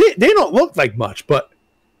 They don't look like much, but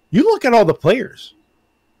you look at all the players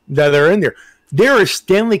that are in there. There is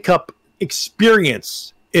Stanley Cup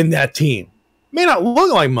experience in that team. May not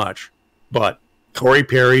look like much, but Corey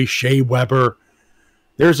Perry, Shea Weber,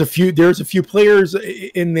 there's a few players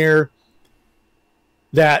in there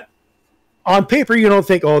that on paper you don't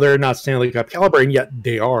think, oh, they're not Stanley Cup caliber, and yet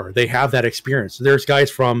they are. They have that experience. There's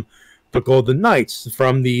guys from the Golden Knights,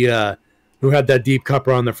 from the who had that deep cup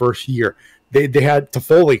run the first year. They had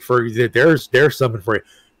Toffoli for there's something for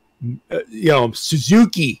you.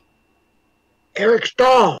 Suzuki, Eric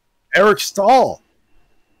Stahl.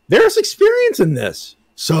 There's experience in this.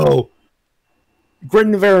 So, grit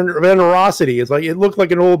and venerosity is like, it looked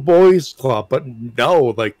like an old boys club, but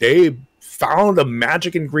no, like they found a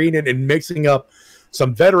magic ingredient in mixing up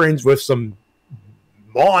some veterans with some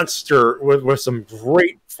monster, with some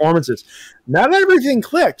great performances. Not everything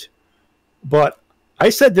clicked, but I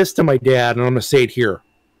said this to my dad, and I'm going to say it here.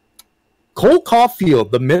 Cole Caulfield,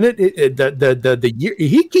 the minute the year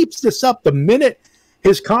he keeps this up, the minute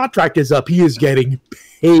his contract is up, he is getting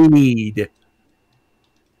paid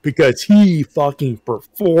because he fucking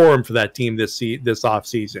performed for that team this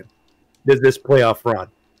offseason, this playoff run.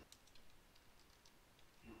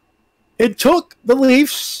 It took the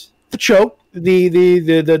Leafs to choke,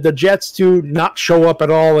 the Jets to not show up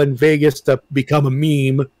at all in Vegas to become a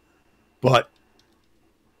meme. But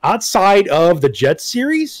outside of the Jets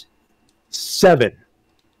series,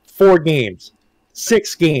 4 games,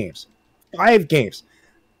 6 games, 5 games,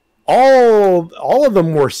 all of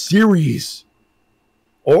them were series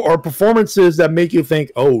or performances that make you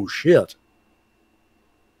think, oh shit.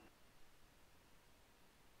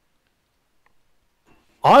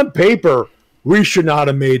 On paper, we should not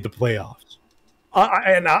have made the playoffs.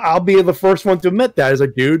 And I'll be the first one to admit that. It's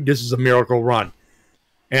like, dude, this is a miracle run.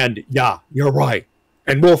 And yeah, you're right.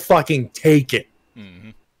 And we'll fucking take it.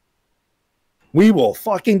 Mm-hmm. We will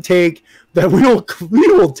fucking take that. We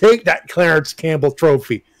will take that Clarence Campbell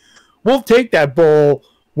trophy. We'll take that bowl.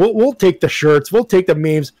 We'll take the shirts. We'll take the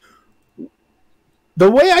memes.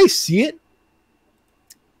 The way I see it,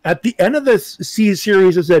 at the end of the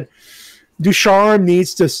series, is that Ducharme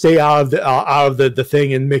needs to stay out of the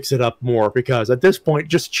thing and mix it up more, because at this point,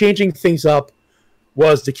 just changing things up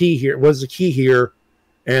was the key here,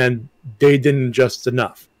 and they didn't adjust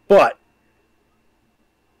enough. But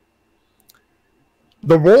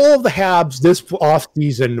the role of the Habs this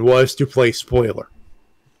offseason was to play spoiler.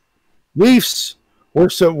 Leafs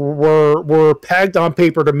were pegged on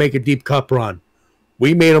paper to make a deep cup run.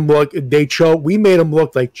 We made them look. We made them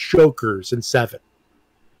look like chokers in 7.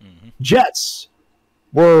 Jets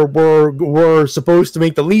were supposed to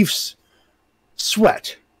make the Leafs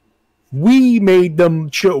sweat. We made them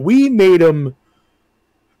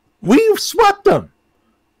we swept them.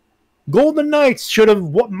 Golden Knights should have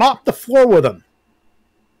mopped the floor with them.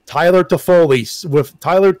 Tyler Toffoli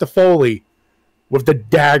with the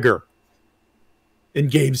dagger in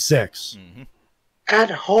Game 6. At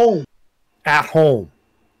home.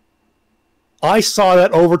 I saw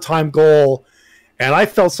that overtime goal, and I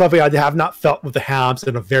felt something I have not felt with the Habs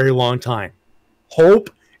in a very long time.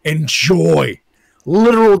 Hope and joy.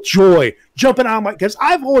 Literal joy. Jumping out of my... Because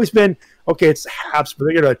I've always been, okay, it's the Habs, but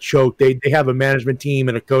they're going to choke. They have a management team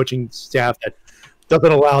and a coaching staff that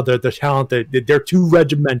doesn't allow the talent. They're too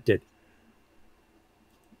regimented.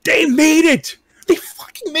 They made it. They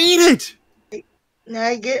fucking made it. And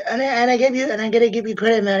I gotta give you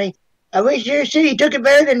credit, Matty. I wish your city took it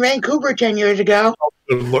better than Vancouver 10 years ago.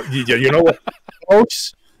 You know what,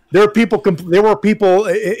 folks? There were people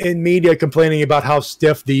in media complaining about how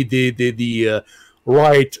stiff the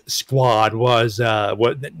riot squad was.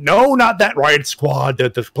 No, not that riot squad.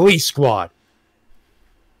 The police squad.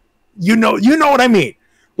 You know what I mean.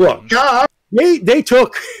 Look, they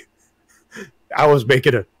took. I was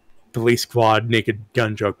making a police squad naked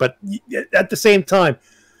gun joke, but at the same time,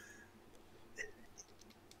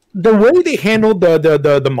 the way they handled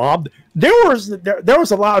the mob, there was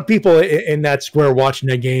a lot of people in that square watching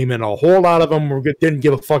the game, and a whole lot of them didn't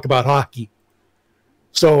give a fuck about hockey.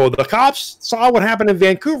 So the cops saw what happened in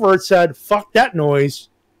Vancouver and said, "Fuck that noise."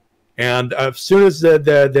 And as soon as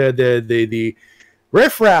the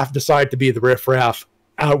riffraff decided to be the riffraff,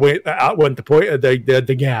 out went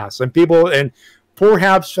the gas, and people and poor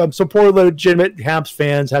Habs, some poor legitimate Habs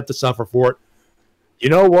fans had to suffer for it. You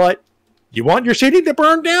know what? You want your city to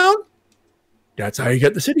burn down? That's how you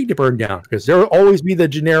get the city to burn down, because there will always be the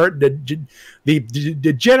degenerate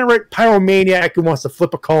pyromaniac who wants to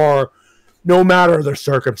flip a car, no matter the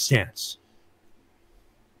circumstance.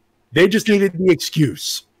 They just needed the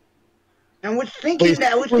excuse. I was thinking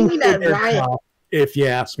that riot. If you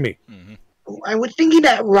ask me, I was thinking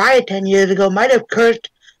that riot 10 years ago might have cursed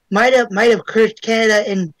Canada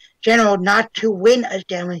in general not to win a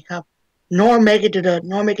Stanley Cup, nor make it to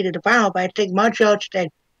the final. But I think Montreal said,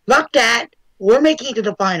 "Fuck that, we're making it to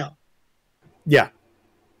the final." Yeah,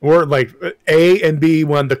 or like A and B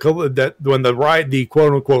when the quote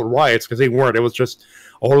unquote riots, because they weren't. It was just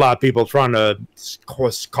a whole lot of people trying to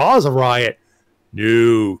cause a riot.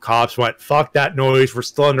 No, cops went, "Fuck that noise. We're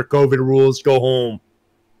still under COVID rules. Go home."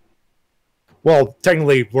 Well,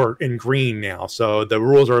 technically, we're in green now, so the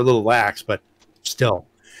rules are a little lax, but still.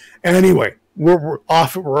 Anyway, we're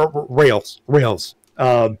off rails.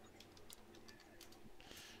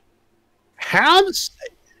 Habs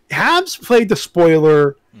played the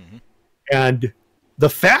spoiler, and the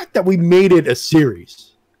fact that we made it a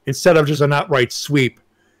series instead of just an outright sweep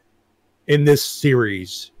in this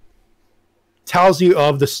series tells you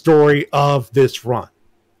of the story of this run.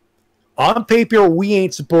 On paper, we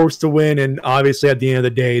ain't supposed to win, and obviously at the end of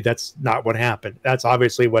the day, that's not what happened. That's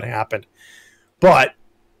obviously what happened. But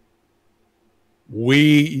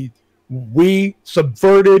we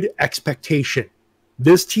subverted expectation.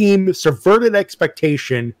 This team subverted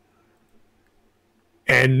expectation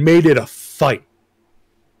and made it a fight.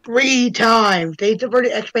 3 times. They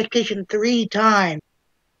subverted expectation 3 times.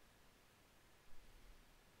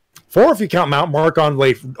 4 if you count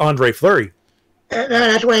Andre Fleury.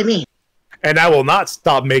 That's what I mean. And I will not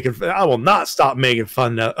stop making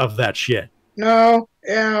fun of that shit. No,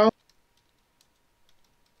 yeah.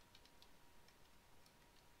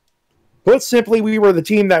 Put simply, we were the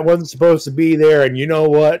team that wasn't supposed to be there, and you know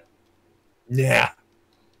what? Nah.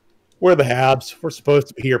 We're the Habs. We're supposed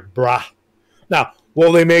to be here, brah. Now,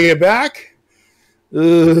 will they make it back?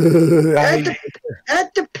 That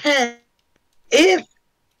depends. If,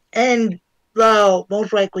 and, well,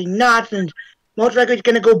 most likely not, since most likely it's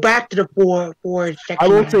going to go back to the four section. I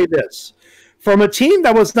will say this. From a team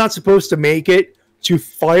that was not supposed to make it to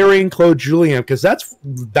firing Claude Julien, because that's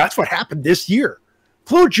what happened this year.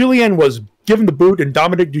 Claude Julien was given the boot, and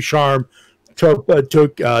Dominic Ducharme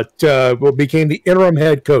became the interim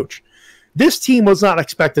head coach. This team was not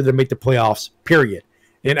expected to make the playoffs, period.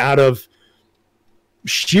 And out of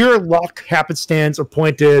sheer luck, happenstance,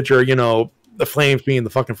 appointage, or, you know, the Flames being the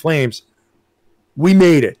fucking Flames, we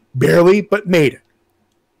made it. Barely, but made it.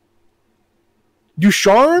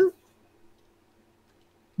 Ducharme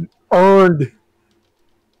earned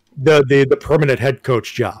the permanent head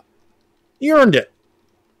coach job. He earned it.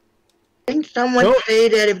 Didn't someone say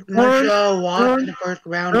that if Montreal lost in the first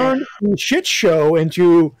round, turned the shit show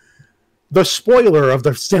into the spoiler of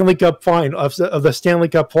the Stanley Cup of the Stanley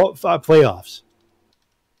Cup playoffs?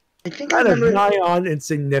 I think that is nigh on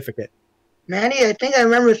insignificant. Manny, I think I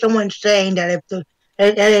remember someone saying that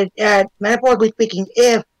metaphorically speaking,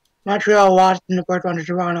 if Montreal lost in the first round of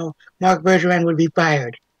Toronto, Marc Bergevin would be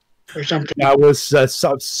fired or something. That was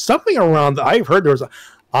something around. I've heard there was.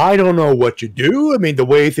 I don't know what you do. I mean, the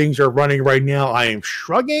way things are running right now, I am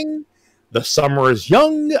shrugging. The summer is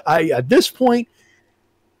young. At this point,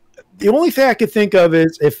 the only thing I could think of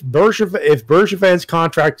is if Bergevin's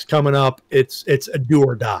contract's coming up, it's a do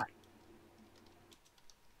or die.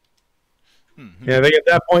 Mm-hmm. Yeah, I think at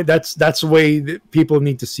that point, that's the way that people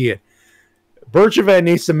need to see it. Bergevin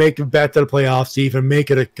needs to make it back to the playoffs to even make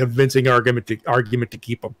it a convincing argument to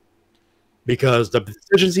keep him, because the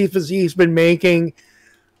decisions he's been making.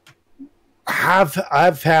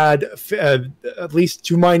 I've had, at least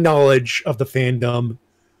to my knowledge of the fandom,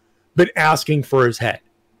 been asking for his head.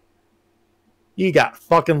 He got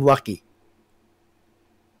fucking lucky.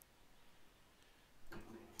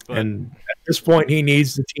 But, and at this point, he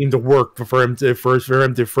needs the team to work for him to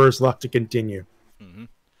first luck to continue. Mm-hmm.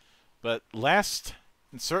 But last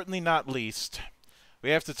and certainly not least, we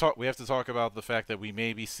have to talk about the fact that we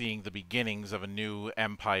may be seeing the beginnings of a new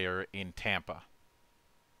empire in Tampa.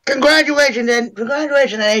 Congratulations,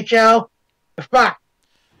 NHL. Fuck.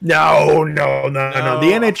 No. The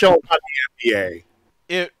NHL, not the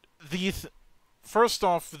NBA. First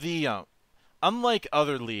off, unlike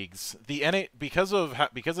other leagues, because of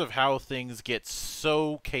how things get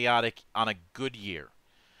so chaotic on a good year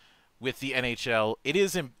with the NHL, it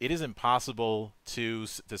is impossible to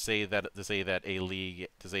say that the league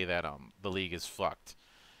is fucked.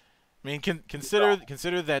 I mean, consider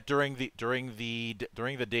that during the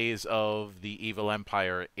days of the evil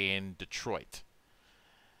empire in Detroit,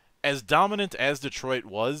 as dominant as Detroit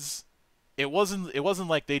was, it wasn't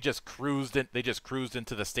like they just cruised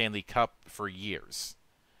into the Stanley Cup for years.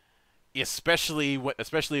 Especially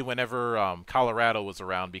whenever Colorado was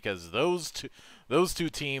around, because those two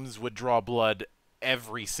teams would draw blood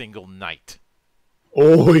every single night.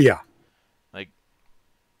 Oh yeah.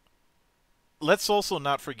 Let's also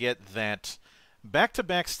not forget that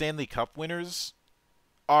back-to-back Stanley Cup winners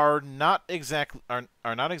are not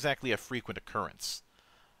exactly a frequent occurrence.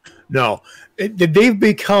 No, they've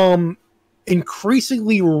become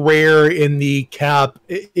increasingly rare in the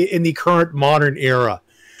current modern era,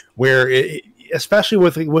 where especially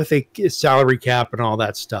with a salary cap and all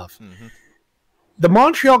that stuff. Mm-hmm. The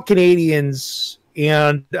Montreal Canadiens,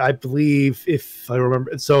 and I believe, if I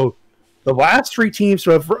remember, so the last 3 teams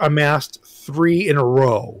who have amassed 3 in a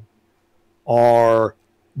row are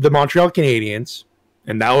the Montreal Canadiens,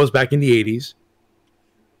 and that was back in the 80s.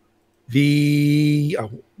 The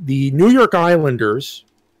New York Islanders.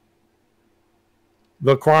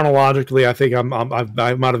 But chronologically, I think I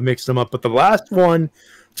might have mixed them up. But the last one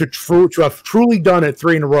to have truly done it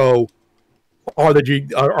 3 in a row are the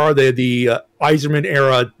Yzerman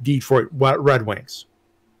era Detroit Red Wings.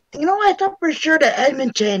 You know, I thought for sure that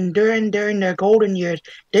Edmonton during their golden years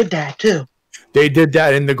did that too. They did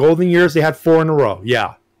that in the golden years. They had 4 in a row,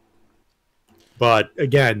 yeah. But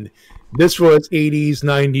again, this was 80s,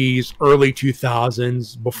 90s, early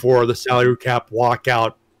 2000s, before the salary cap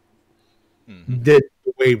lockout did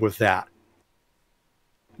away with that.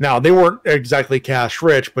 Now, they weren't exactly cash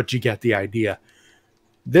rich, but you get the idea.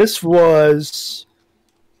 This was...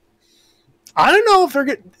 I don't know if they're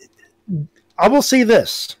good. I will say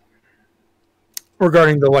this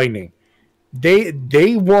regarding the Lightning. They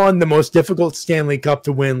won the most difficult Stanley Cup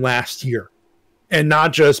to win last year. And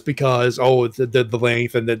not just because, the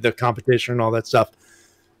length and the competition and all that stuff.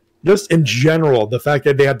 Just in general, the fact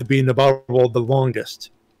that they had to be in the bubble the longest,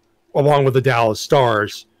 along with the Dallas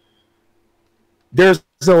Stars. There's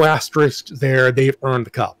no asterisk there. They've earned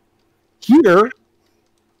the cup. Here,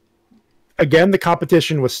 again, the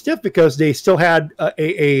competition was stiff because they still had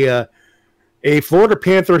a Florida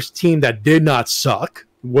Panthers team that did not suck,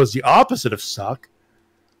 was the opposite of suck.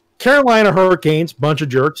 Carolina Hurricanes, bunch of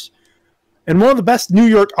jerks, and one of the best New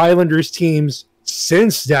York Islanders teams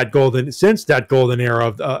since that golden era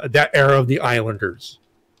of the Islanders.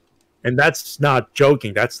 And that's not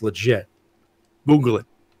joking. That's legit. Google it.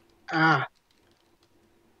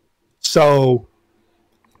 So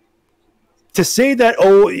to say that,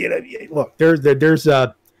 look, there's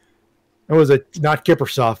it was not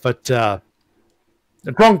Kippersoft, but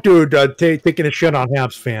the drunk dude taking a shit on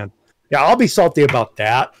Habs fan. Yeah, I'll be salty about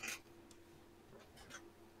that.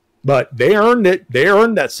 But they earned it. They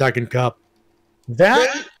earned that second cup.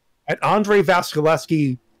 That and Andre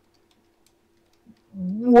Vasilevsky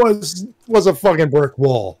was a fucking brick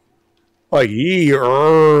wall. Like, he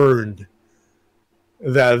earned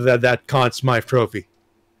that Conn Smythe trophy.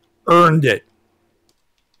 Earned it.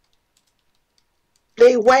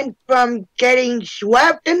 They went from getting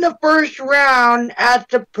swept in the first round as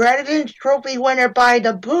the President's Trophy winner by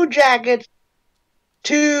the Blue Jackets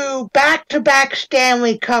to back-to-back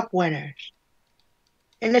Stanley Cup winners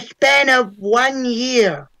in the span of 1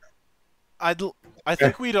 year. I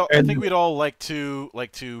think we'd all like to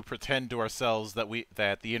pretend to ourselves that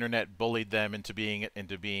the internet bullied them into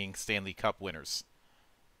being Stanley Cup winners.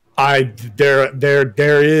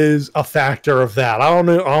 There is a factor of that. I don't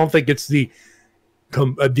know. I don't think it's the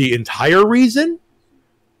entire reason,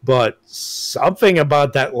 but something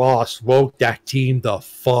about that loss woke that team the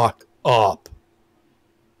fuck up.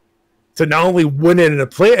 To not only win it in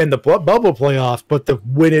the bubble playoffs, but to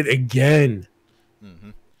win it again. Mm-hmm.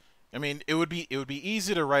 I mean, it would be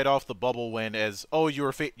easy to write off the bubble win as, oh, you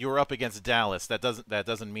were up against Dallas. That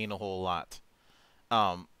doesn't mean a whole lot.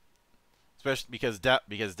 Especially because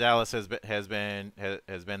Dallas has been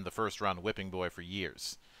the first round whipping boy for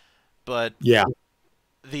years. But yeah.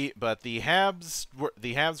 The Habs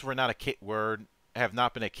have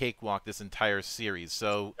not been a cakewalk this entire series.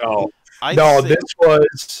 So this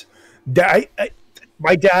was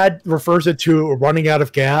my dad refers it to running out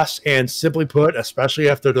of gas, and simply put, especially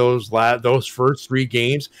after those first 3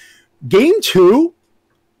 games, game 2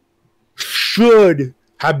 should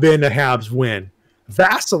have been a Habs win.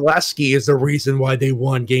 Vasilevsky is the reason why they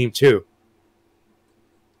won game 2,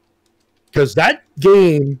 because that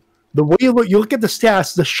game. The way you look at the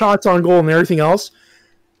stats, the shots on goal, and everything else,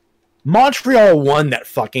 Montreal won that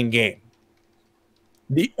fucking game.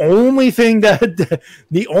 The only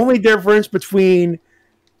difference between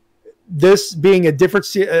this being a different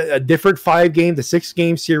 5-game to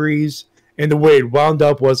 6-game series and the way it wound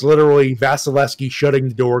up was literally Vasilevsky shutting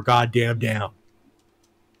the door goddamn down.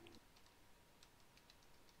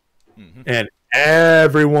 Mm-hmm. And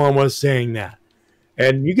everyone was saying that.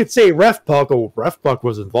 And you could say Ref Puck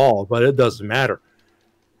was involved, but it doesn't matter.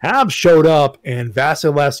 Habs showed up, and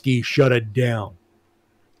Vasilevsky shut it down.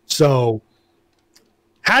 So,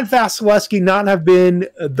 had Vasilevsky not have been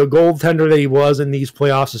the goaltender that he was in these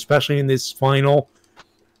playoffs, especially in this final,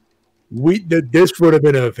 this would have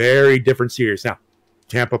been a very different series. Now,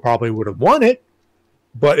 Tampa probably would have won it,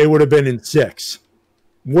 but it would have been in 6.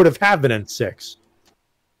 Would have had been in 6.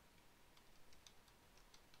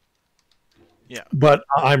 Yeah, but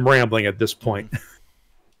I'm rambling at this point.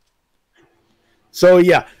 So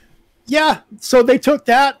yeah. So they took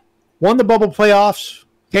that, won the bubble playoffs,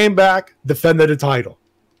 came back, defended the title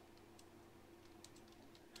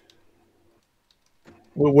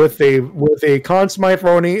with a Conn Smythe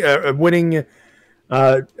winning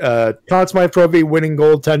Conn Smythe Trophy winning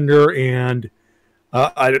goaltender and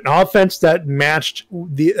an offense that matched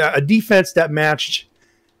a defense that matched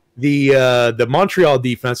the Montreal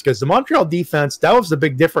defense, because the Montreal defense, that was the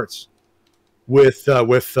big difference with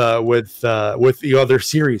the other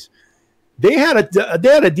series. They had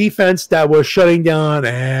a defense that was shutting down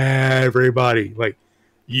everybody. Like,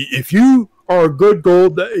 if you are a good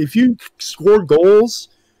if you scored goals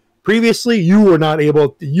previously, you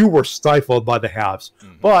were stifled by the Habs.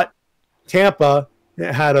 Mm-hmm. But Tampa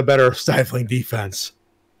had a better stifling defense.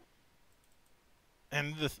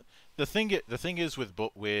 And the the thing is with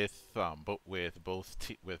both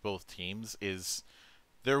teams is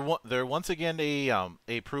they're once again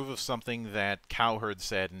a proof of something that Cowherd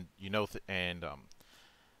said, and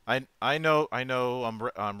I know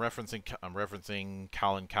I'm referencing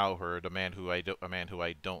Colin Cowherd, a man who I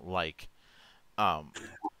don't like.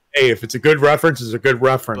 Hey, if it's a good reference, it's a good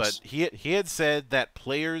reference. But he had said that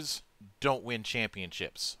players don't win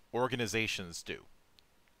championships, organizations do.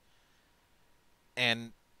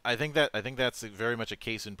 And I think that's very much a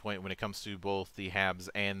case in point when it comes to both the Habs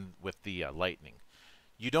and with the Lightning.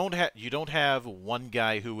 You don't have one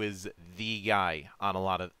guy who is the guy on a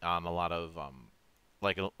lot of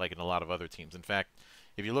like in a lot of other teams. In fact,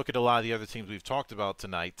 if you look at a lot of the other teams we've talked about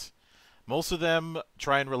tonight, most of them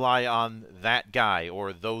try and rely on that guy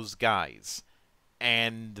or those guys,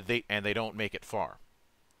 and they don't make it far.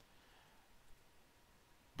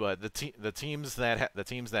 But the teams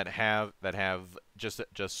that have just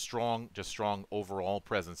strong overall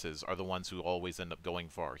presences are the ones who always end up going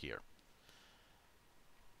far here.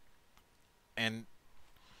 And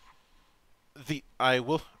I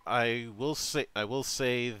will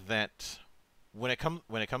say that when it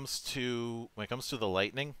comes to the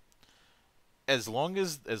Lightning, as long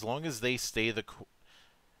as they stay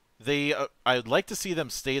I'd like to see them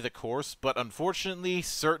stay the course, but unfortunately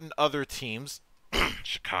certain other teams,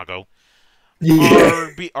 Chicago,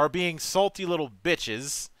 are being salty little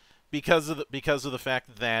bitches because of the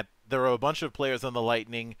fact that there are a bunch of players on the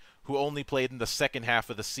Lightning who only played in the second half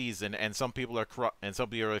of the season, and some people are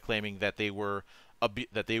claiming that they were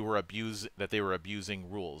abusing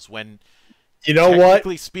rules when, you know what?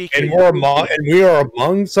 Speaking, and we are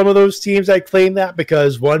among some of those teams that claim that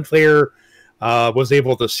because one player was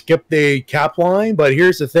able to skip the cap line. But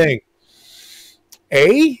here's the thing: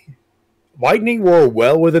 Lightning were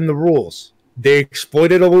well within the rules. They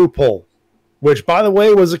exploited a loophole, which, by the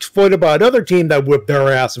way, was exploited by another team that whipped their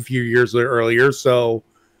ass a few years earlier. So,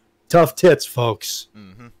 tough tits, folks.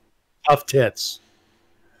 Mm-hmm. Tough tits.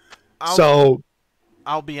 I'll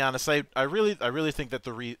be honest. I really think that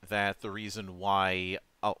the reason why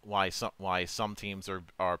some teams are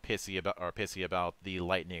pissy about the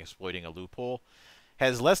Lightning exploiting a loophole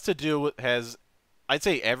has less to do with I'd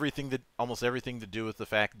say almost everything to do with the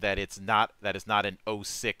fact that it's not an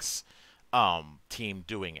 06 team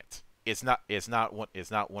doing it. It's not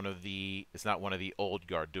one of the old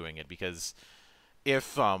guard doing it, because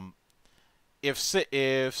if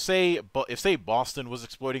say Boston was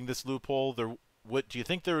exploiting this loophole, do you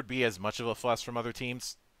think there would be as much of a fuss from other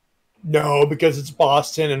teams? No, because it's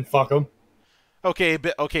Boston and fuck them.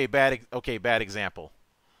 Bad example.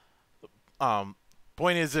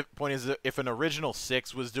 Point is, if an original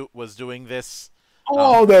 6 was doing this,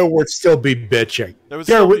 there would still be bitching. There would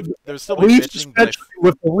still be bitching.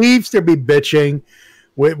 With the Leafs, there'd be bitching.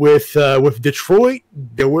 With Detroit,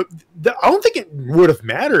 I don't think it would have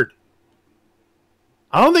mattered.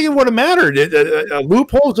 I don't think it would have mattered. A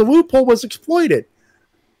loophole was exploited,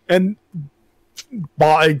 and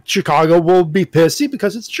Chicago will be pissy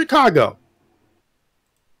because it's Chicago.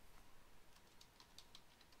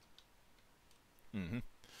 Mm-hmm.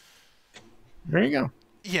 There you go.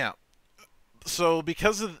 Yeah. So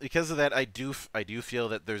because of that, I do feel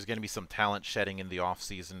that there's going to be some talent shedding in the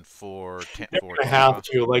offseason for they're going to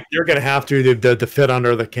have to fit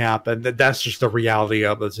under the cap, and that's just the reality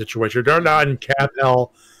of the situation. They're not in cap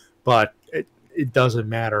hell, but it doesn't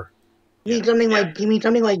matter. You mean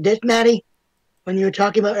something like this, Maddie? When you were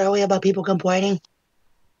talking about earlier about people complaining?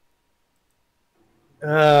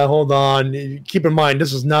 Hold on. Keep in mind,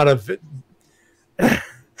 this is not a...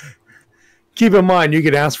 Keep in mind, you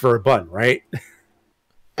could ask for a button, right?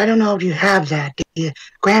 I don't know if you have that.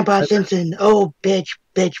 Grandpa Simpson, oh, bitch.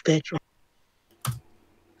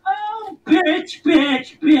 Oh,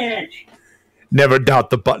 bitch. Never doubt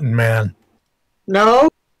the button, man. No,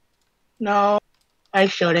 I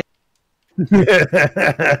shouldn't.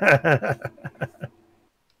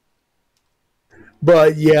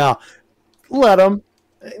 But yeah, let them.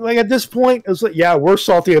 Like at this point, it's like, yeah, we're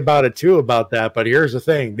salty about it too, about that. But here's the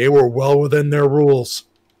thing: they were well within their rules.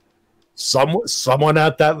 Someone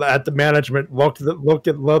at the management looked at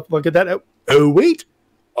that. Oh wait,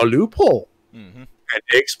 a loophole, mm-hmm. and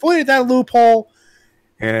they exploited that loophole.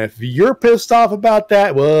 And if you're pissed off about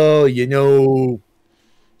that, well,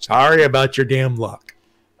 sorry about your damn luck.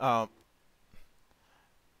 I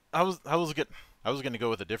was going to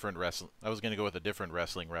go with a different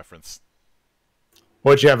wrestling reference.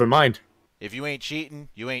 What you have in mind? If you ain't cheating,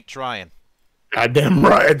 you ain't trying. Goddamn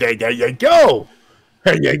right. There you go.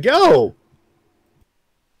 There you go.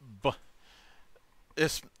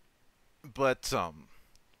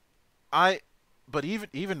 but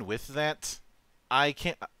even with that, I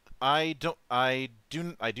can't. I do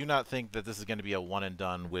not think that this is going to be a one and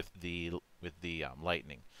done with the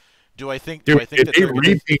Lightning. Do I think that they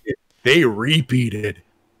repeated? They repeated.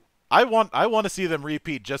 I want to see them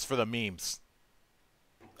repeat just for the memes.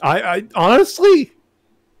 I honestly,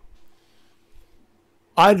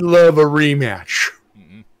 I'd love a rematch.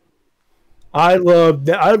 Mm-hmm. I'd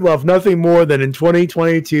love nothing more than in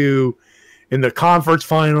 2022 in the conference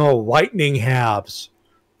final, Lightning Habs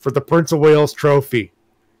for the Prince of Wales Trophy.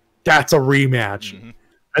 That's a rematch. Mm-hmm.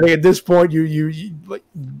 I think at this point, you like,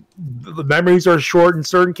 the memories are short in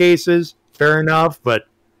certain cases. Fair enough, but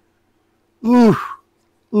ooh,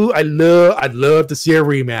 I'd love to see a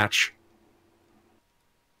rematch.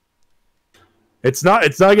 It's not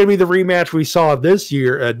going to be the rematch we saw this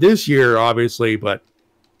year, obviously, but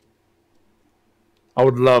I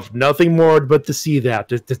would love nothing more but to see that,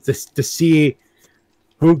 to see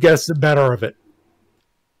who gets the better of it.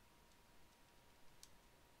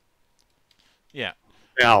 Yeah.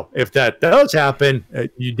 Now, if that does happen,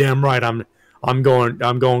 you damn right. I'm going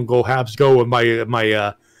go Habs go with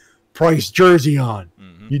my Price jersey on.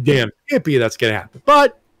 Mm-hmm. You damn hippie, that's gonna happen.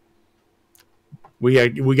 But we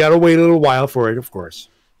got to wait a little while for it, of course.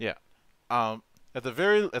 Yeah. At the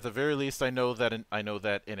very least, I know that an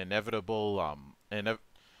inevitable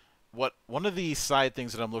one of the side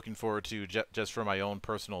things that I'm looking forward to just for my own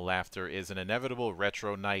personal laughter is an inevitable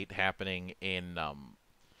retro night happening in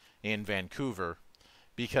Vancouver,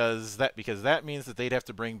 because that means that they'd have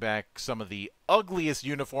to bring back some of the ugliest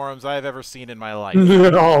uniforms I've ever seen in my life.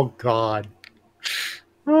 Oh God.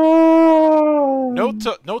 Oh. Note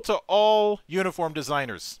to all uniform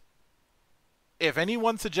designers. If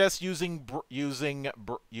anyone suggests using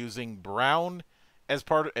brown as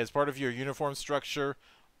part of your uniform structure,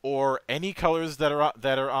 or any colors that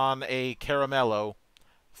are on a caramello,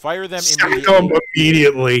 fire them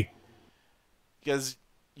immediately. Because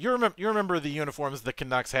you remember the uniforms the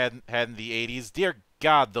Canucks had in the 80s? Dear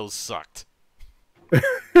God, those sucked.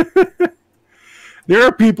 There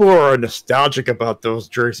are people who are nostalgic about those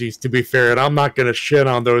jerseys, to be fair, and I'm not going to shit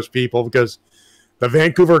on those people because the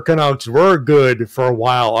Vancouver Canucks were good for a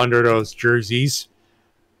while under those jerseys.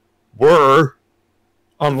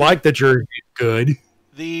 Unlike the jerseys, good.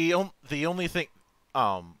 The only thing,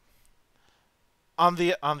 on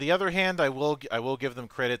the other hand, I will give them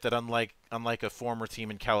credit that unlike a former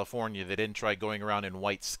team in California, they didn't try going around in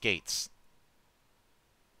white skates.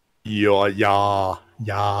 Yeah.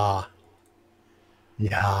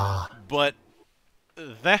 But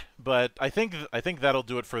I think that'll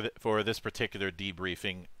do it for this particular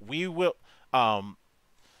debriefing. We will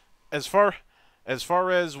as far as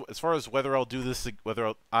whether I'll do this,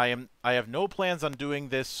 I have no plans on doing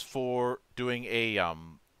this for doing a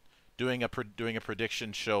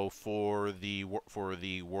prediction show for the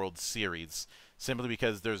World Series, simply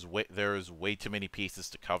because there's way too many pieces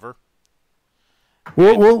to cover.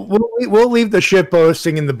 We'll leave the shit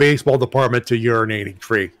posting in the baseball department to urinating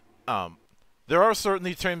tree. There are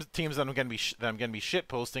certainly teams that I'm going to be shit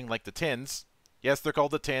posting, like the Tins. Yes, they're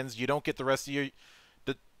called the Tins. You don't get the rest of your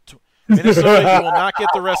Minnesota. You will not get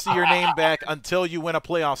the rest of your name back until you win a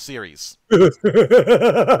playoff series.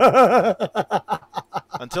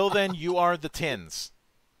 Until then, you are the Tins.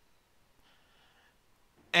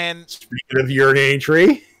 And speaking of urinating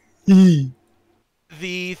tree, the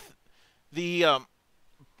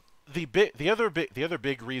other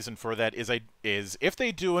big reason for that is if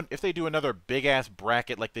they do another big ass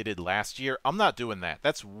bracket like they did last year, I'm not doing that.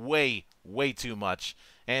 That's way too much,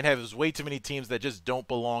 and has way too many teams that just don't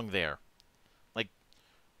belong there. Like,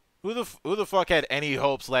 who the fuck had any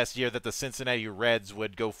hopes last year that the Cincinnati Reds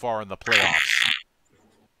would go far in the playoffs?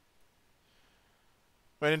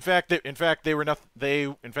 But in fact they were nothing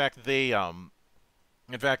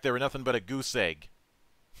but a goose egg.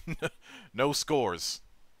 No scores.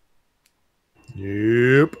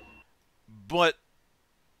 Yep. But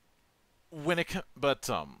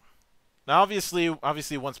now obviously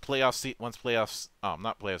once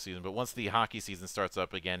the hockey season starts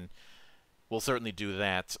up again, we'll certainly do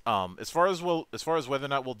that. As far as whether or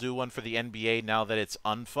not we'll do one for the NBA now that it's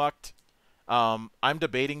unfucked, I'm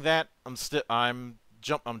debating that. I'm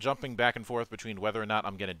jumping back and forth between whether or not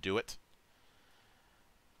I'm gonna do it.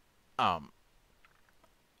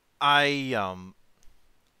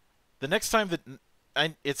 The next time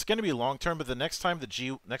it's going to be long term, but the next time the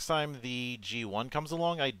G1 comes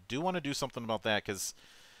along, I do want to do something about that, because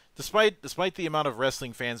despite the amount of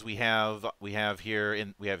wrestling fans we have here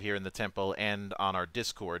in the temple and on our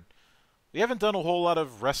Discord, we haven't done a whole lot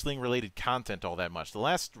of wrestling related content all that much. The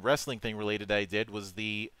last wrestling thing related I did was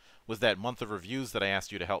that month of reviews that I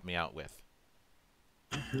asked you to help me out with.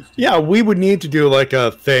 Yeah, we would need to do like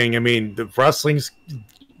a thing. I mean, the wrestling's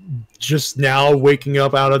just now waking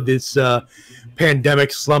up out of this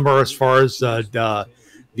pandemic slumber as far as the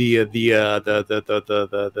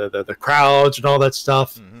crowds and all that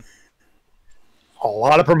stuff. Mm-hmm. A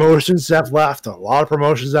lot of promotions have left. A lot of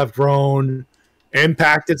promotions have grown.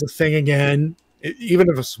 Impact is a thing again, even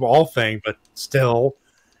if a small thing, but still.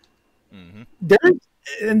 Mm-hmm. There's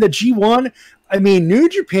in the G1. I mean, New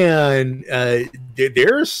Japan,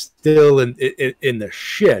 they're still in the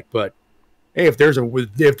shit. But hey, if there's a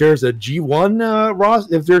G1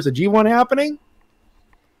 Ross, if there's a G1 happening,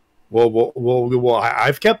 well,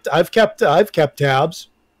 I've kept tabs.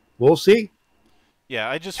 We'll see. Yeah,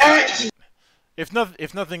 I just if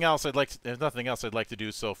nothing else, I'd like to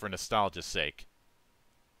do so for nostalgia's sake.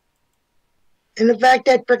 And the fact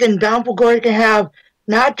that freaking Downfall Glory can have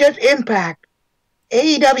not just Impact,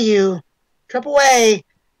 AEW, AAA,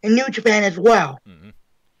 and New Japan as well. Mm-hmm.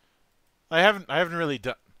 I haven't really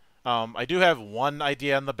done. I do have one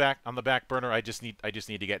idea on the back burner. I just need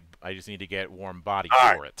to get warm bodies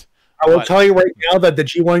for it. I will tell you right now that the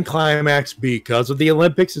G1 Climax, because of the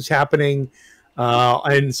Olympics, is happening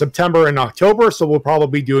in September and October, so we'll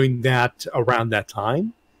probably be doing that around that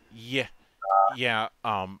time. Yeah, yeah.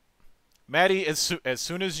 Maddie, as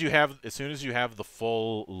soon as you have the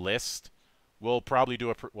full list, we'll probably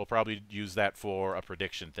use that for a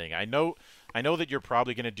prediction thing. I know that you're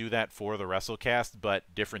probably going to do that for the WrestleCast, but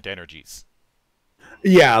different energies.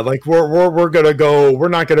 Yeah, like we're gonna go. We're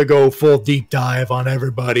not gonna go full deep dive on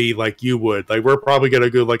everybody like you would. Like we're probably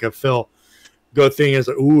gonna go like a Phil go thing as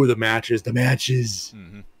ooh the matches.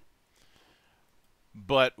 Mm-hmm.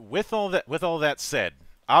 But with all that said,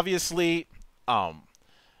 obviously, I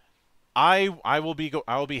will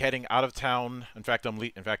be heading out of town. In fact, I'm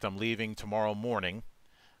leaving tomorrow morning,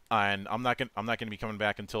 and I'm not gonna be coming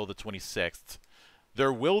back until the 26th.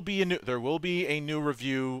 There will be a new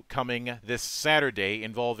review coming this Saturday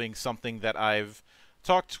involving something that I've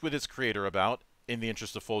talked with its creator about in the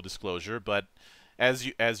interest of full disclosure. But as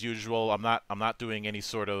usual, I'm not doing any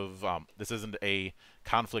sort of this isn't a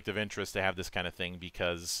conflict of interest to have this kind of thing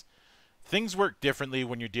because things work differently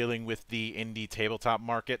when you're dealing with the indie tabletop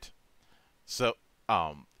market. So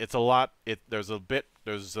it's a lot. There's a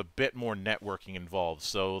bit more networking involved.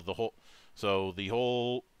 So the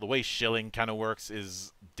way shilling kind of works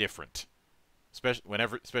is different,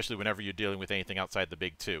 especially whenever you're dealing with anything outside the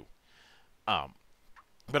big two.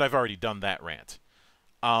 But I've already done that rant.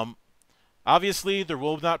 Obviously there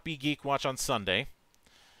will not be GeekWatch on Sunday,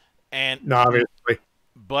 and no, obviously.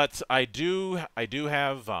 But I do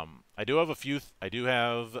have a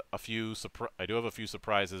few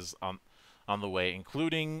surprises on the way,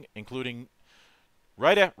 including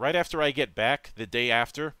right after I get back the day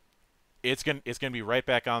after. It's gonna be right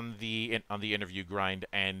back on the interview grind,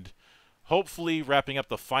 and hopefully wrapping up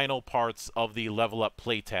the final parts of the Level Up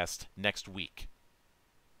playtest next week.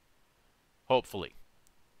 Hopefully.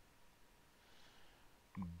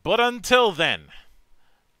 But until then,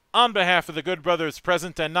 on behalf of the good brothers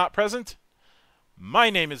present and not present,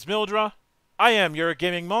 my name is Mildra. I am your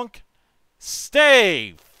gaming monk.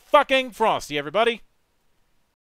 Stay fucking frosty, everybody.